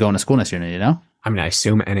going to school next year? You know? I mean, I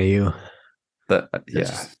assume NAU.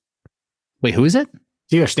 Yeah. Wait, who is it?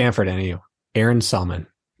 It's either Stanford or NAU. Aaron Salmon.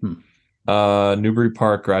 Newbury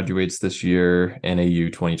Park graduates this year, NAU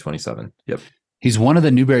 2027. Yep. He's one of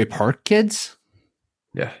the Newbury Park kids?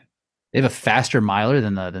 Yeah. They have a faster miler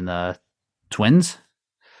than the twins?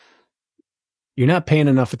 You're not paying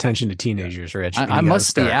enough attention to teenagers, Rich. and I you gotta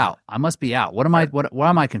must be start. out. I must be out. What am I? Why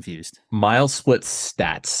am I confused? Mile split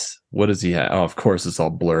stats. What does he have? Oh, of course, it's all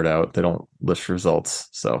blurred out. They don't list results.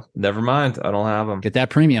 So never mind. I don't have them. Get that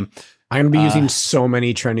premium. I'm going to be using so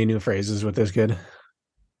many trendy new phrases with this kid.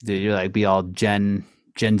 Dude, you're like be all Gen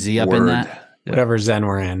Z up in Word. that. Yeah. Whatever Zen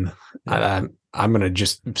we're in, I'm going to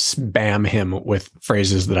just spam him with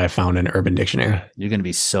phrases that I found in Urban Dictionary. You're gonna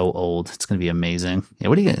be so old. It's gonna be amazing. Yeah.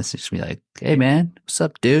 What are you gonna? It's just be like, hey man, what's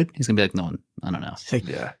up, dude? He's gonna be like, no one. I don't know. It's like,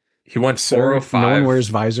 Yeah. He went sir, 405. no one wears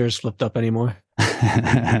visors flipped up anymore.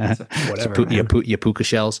 Whatever. Your puka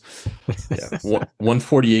shells. Yeah.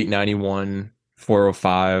 148.91,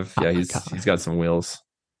 405. Yeah, he's got some wheels.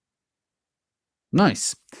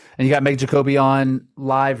 Nice. And you got Meg Jacoby on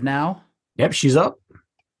live now. Yep, she's up.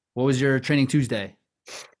 What was your training Tuesday?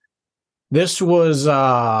 This was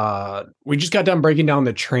we just got done breaking down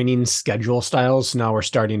the training schedule styles. Now we're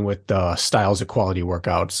starting with the styles of quality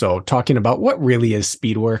workout. So talking about what really is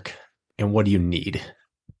speed work and what do you need.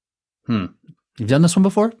 You've done this one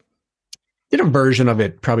before? Did a version of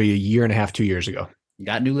it probably a year and a half, 2 years ago. You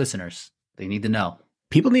got new listeners. They need to know.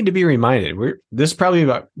 People need to be reminded. This is probably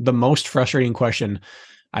about the most frustrating question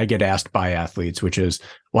I get asked by athletes, which is,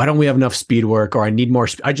 why don't we have enough speed work? Or I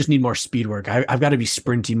just need more speed work. I've got to be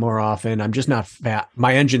sprinting more often. I'm just not fat.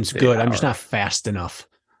 My engine's good. I'm just not fast enough.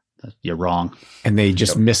 You're wrong. And they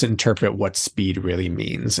just misinterpret what speed really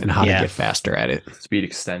means and how to get faster at it. Speed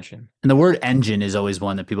extension. And the word engine is always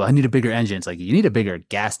one that people, I need a bigger engine. It's like, you need a bigger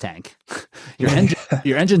gas tank. Your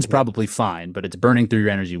engine's probably fine, but it's burning through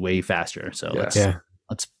your energy way faster. So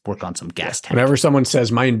let's work on some gas tank. Whenever someone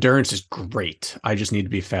says my endurance is great, I just need to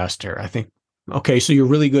be faster, I think, okay, so you're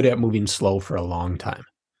really good at moving slow for a long time.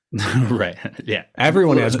 Right. Yeah.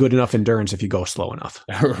 Everyone has good enough endurance if you go slow enough.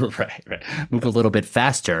 Right. Move a little bit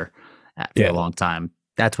faster for a long time.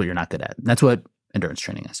 That's what you're not good at. That's what endurance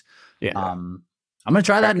training is. Yeah. I'm gonna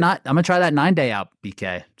try that. I'm gonna try that 9 day out,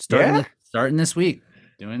 BK. Starting this week.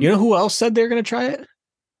 You know who else said they're gonna try it?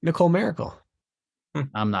 Nicole Miracle.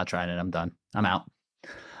 I'm not trying it. I'm done.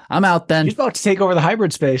 I'm out then. She's about to take over the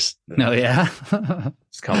hybrid space. No, yeah.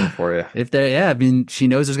 It's coming for you. I mean, she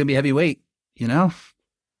knows there's gonna be heavy weight, you know?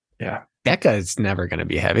 Yeah. Deka is never gonna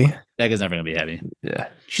be heavy. Deka's never gonna be heavy. Yeah.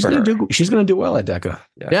 She's gonna do well at Deka.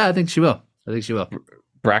 Yeah, I think she will.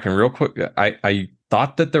 Bracken, real quick, I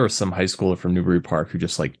thought that there was some high schooler from Newbury Park who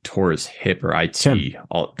just like tore his hip or IT.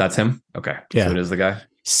 That's him? Okay. Yeah. So it is the guy?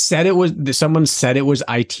 Someone said it was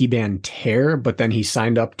IT band tear, but then he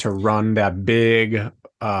signed up to run that big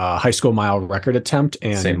high school mile record attempt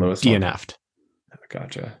and DNF'd.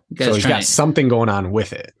 Gotcha. So he's got something going on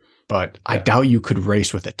with it, but I doubt you could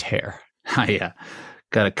race with a tear. Yeah.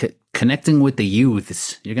 Connecting with the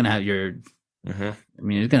youths. You're going to have your, Mm-hmm. I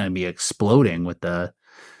mean, you're going to be exploding with the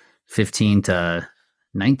 15 to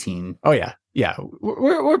 19. Oh yeah. Yeah.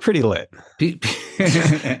 We're pretty lit.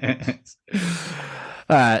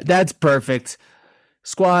 That's perfect.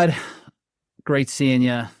 Squad, great seeing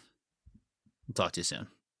you. We'll talk to you soon.